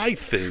 I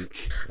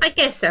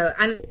guess so,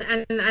 and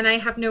I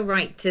have no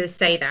right to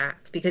say that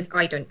because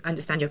I don't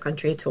understand your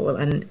country at all,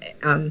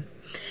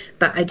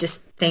 but I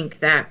just think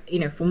that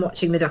from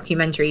watching the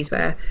documentaries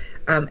where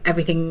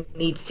everything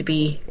needs to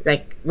be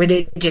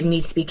religion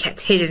needs to be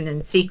kept hidden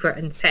and secret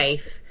and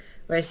safe,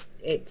 whereas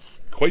it's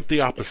quite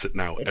the opposite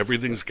now.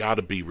 Everything's got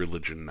to be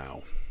religion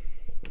now.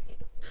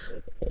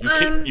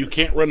 You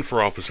can't run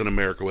for office in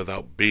America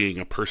without being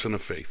a person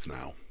of faith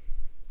now.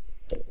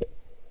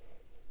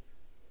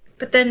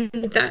 But then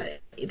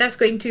that's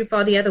going too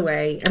far the other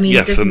way. I mean,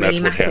 yes, and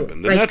that's what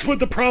happened. And that's where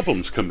the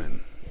problems come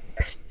in.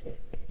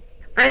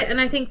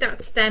 I think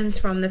that stems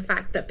from the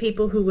fact that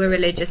people who were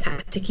religious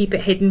had to keep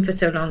it hidden for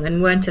so long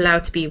and weren't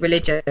allowed to be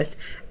religious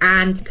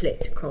and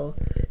political,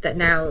 that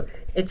now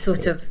it's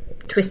sort of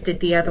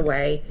twisted the other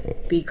way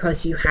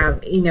because you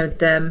have,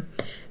 it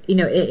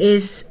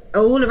is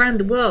all around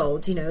the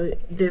world,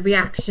 the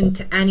reaction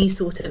to any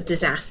sort of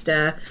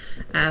disaster,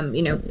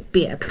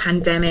 be it a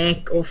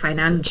pandemic or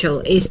financial,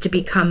 is to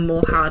become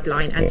more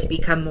hardline and to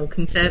become more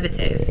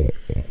conservative.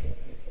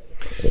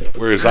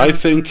 Whereas I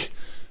think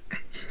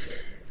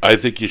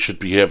you should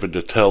be having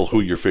to tell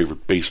who your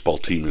favorite baseball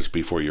team is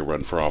before you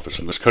run for office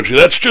in this country.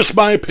 That's just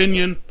my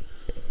opinion.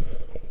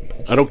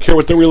 I don't care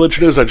what their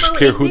religion is. I just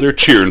care who they're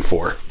cheering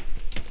for.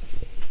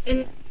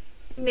 In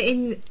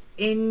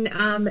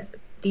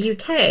the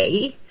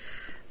UK,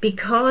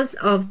 because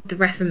of the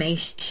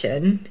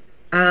Reformation,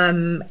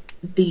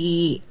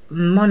 the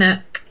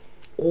monarch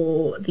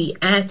or the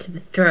heir to the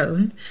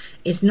throne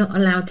is not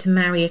allowed to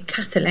marry a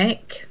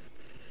Catholic.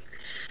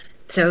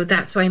 So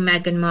that's why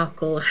Meghan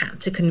Markle had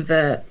to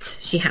convert.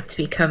 She had to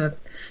become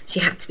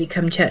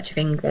Church of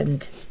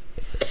England,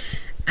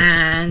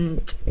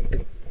 and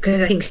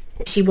because I think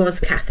she was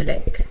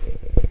Catholic.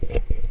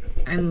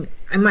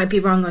 I might be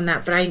wrong on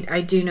that, but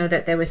I do know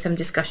that there were some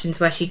discussions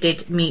where she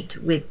did meet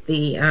with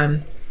the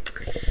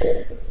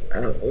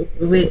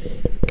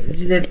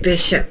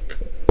bishop,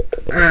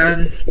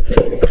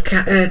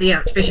 the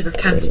Archbishop of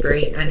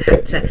Canterbury, and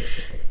had to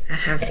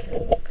have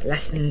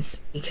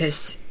lessons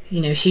because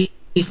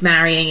she's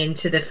marrying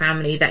into the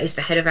family that is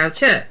the head of our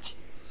church,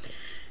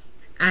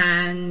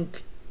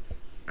 and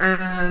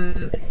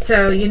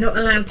so you're not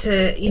allowed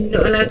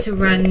to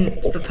run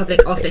for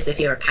public office if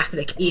you're a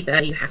Catholic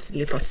either. You have to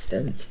be a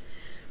Protestant.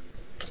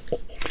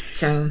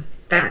 So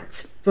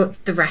that's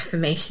what the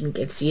Reformation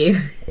gives you.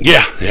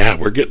 Yeah,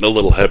 we're getting a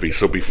little heavy.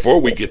 So before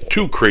we get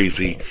too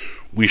crazy,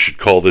 we should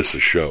call this a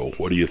show.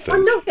 What do you think?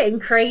 I'm not getting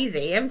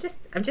crazy. I'm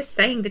just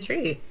saying the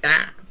truth.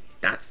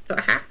 That's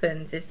what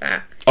happens. Is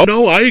that? Oh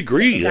no, I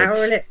agree.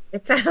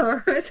 It's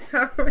our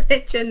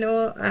religion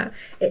or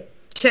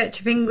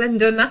Church of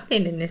England or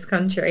nothing in this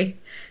country.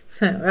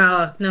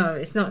 So, no,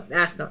 it's not.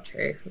 That's not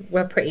true.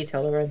 We're pretty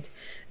tolerant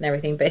and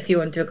everything. But if you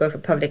want to go for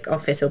public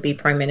office or be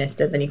Prime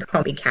Minister, then you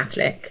can't be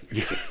Catholic.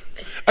 Yeah.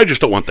 I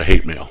just don't want the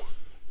hate mail.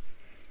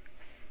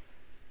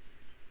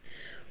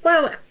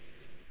 Well,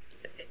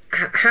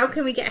 how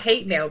can we get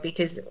hate mail?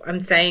 Because I'm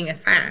saying a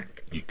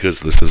fact. Because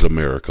this is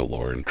America,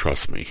 Lauren.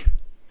 Trust me.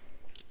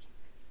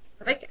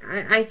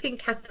 I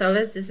think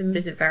Catholicism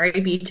is a very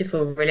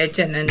beautiful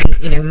religion,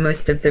 and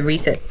most of the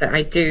research that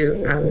I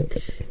do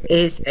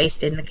is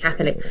based in the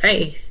Catholic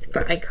faith.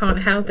 But I can't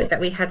help it that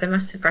we had a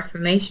massive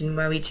Reformation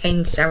where we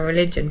changed our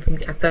religion from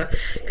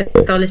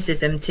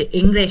Catholicism to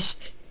English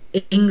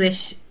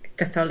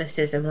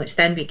Catholicism, which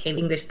then became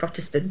English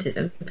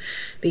Protestantism,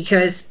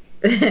 because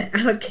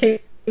our king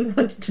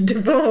wanted to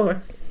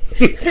divorce.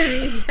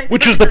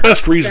 Which is the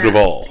best reason of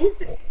all.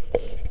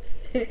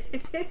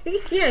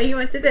 Yeah, he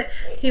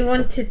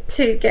wanted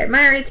to get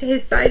married to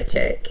his side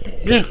chick.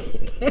 Yeah.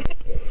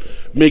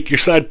 Make your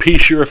side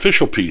piece your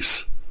official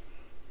piece.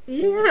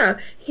 Yeah,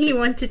 he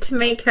wanted to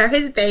make her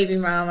his baby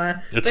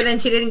mama, but then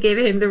she didn't give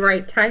him the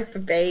right type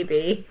of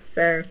baby.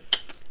 So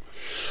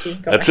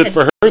that's it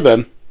for her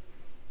then.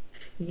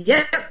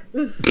 Yep.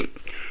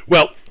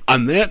 Well,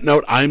 on that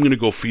note, I'm going to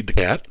go feed the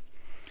cat,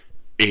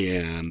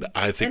 and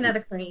I think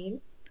another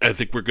queen. I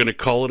think we're going to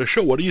call it a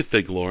show. What do you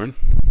think, Lauren?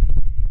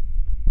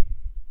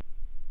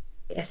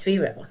 Yes, we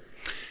will.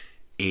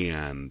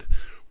 And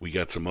we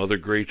got some other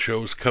great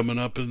shows coming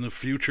up in the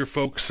future,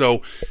 folks.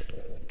 So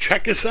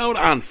check us out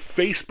on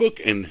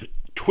Facebook and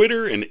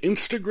Twitter and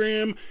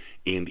Instagram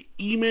and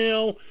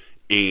email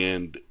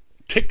and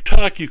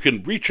TikTok. You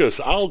can reach us.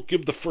 I'll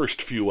give the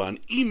first few on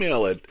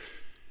email at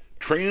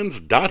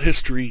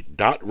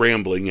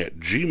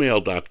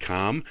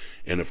trans.history.rambling@gmail.com,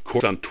 and of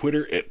course on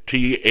Twitter at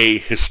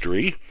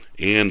TAHistory.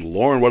 And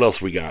Lauren, what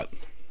else we got?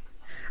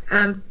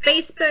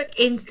 Facebook,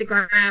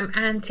 Instagram,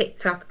 and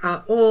TikTok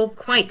are all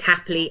quite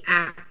happily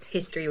at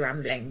History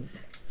Ramblings.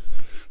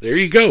 There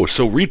you go.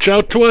 So reach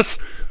out to us.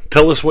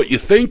 Tell us what you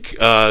think.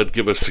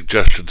 Give us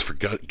suggestions for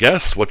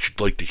guests, what you'd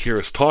like to hear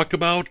us talk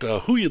about,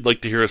 who you'd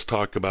like to hear us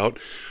talk about.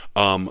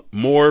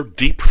 More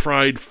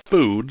deep-fried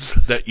foods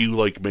that you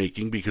like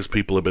making, because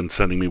people have been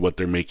sending me what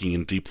they're making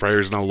in deep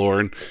fryers now,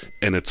 Lauren,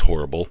 and it's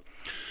horrible.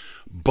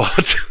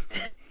 But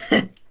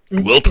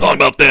we'll talk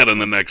about that in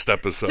the next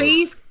episode.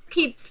 Please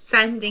keep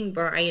sending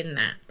Brian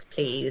that,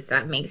 please.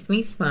 That makes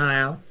me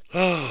smile.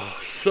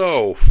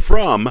 So,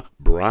 from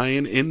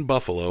Brian in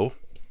Buffalo.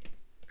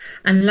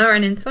 And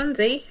Lauren in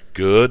Swansea.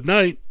 Good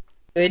night.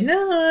 Good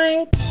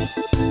night.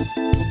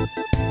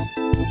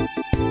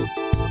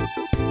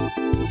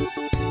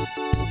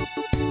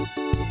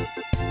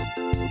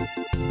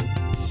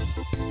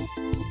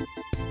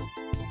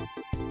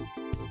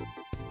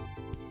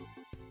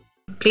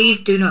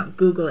 Please do not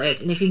Google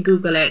it. And if you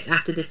Google it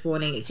after this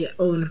warning, it's your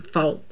own fault.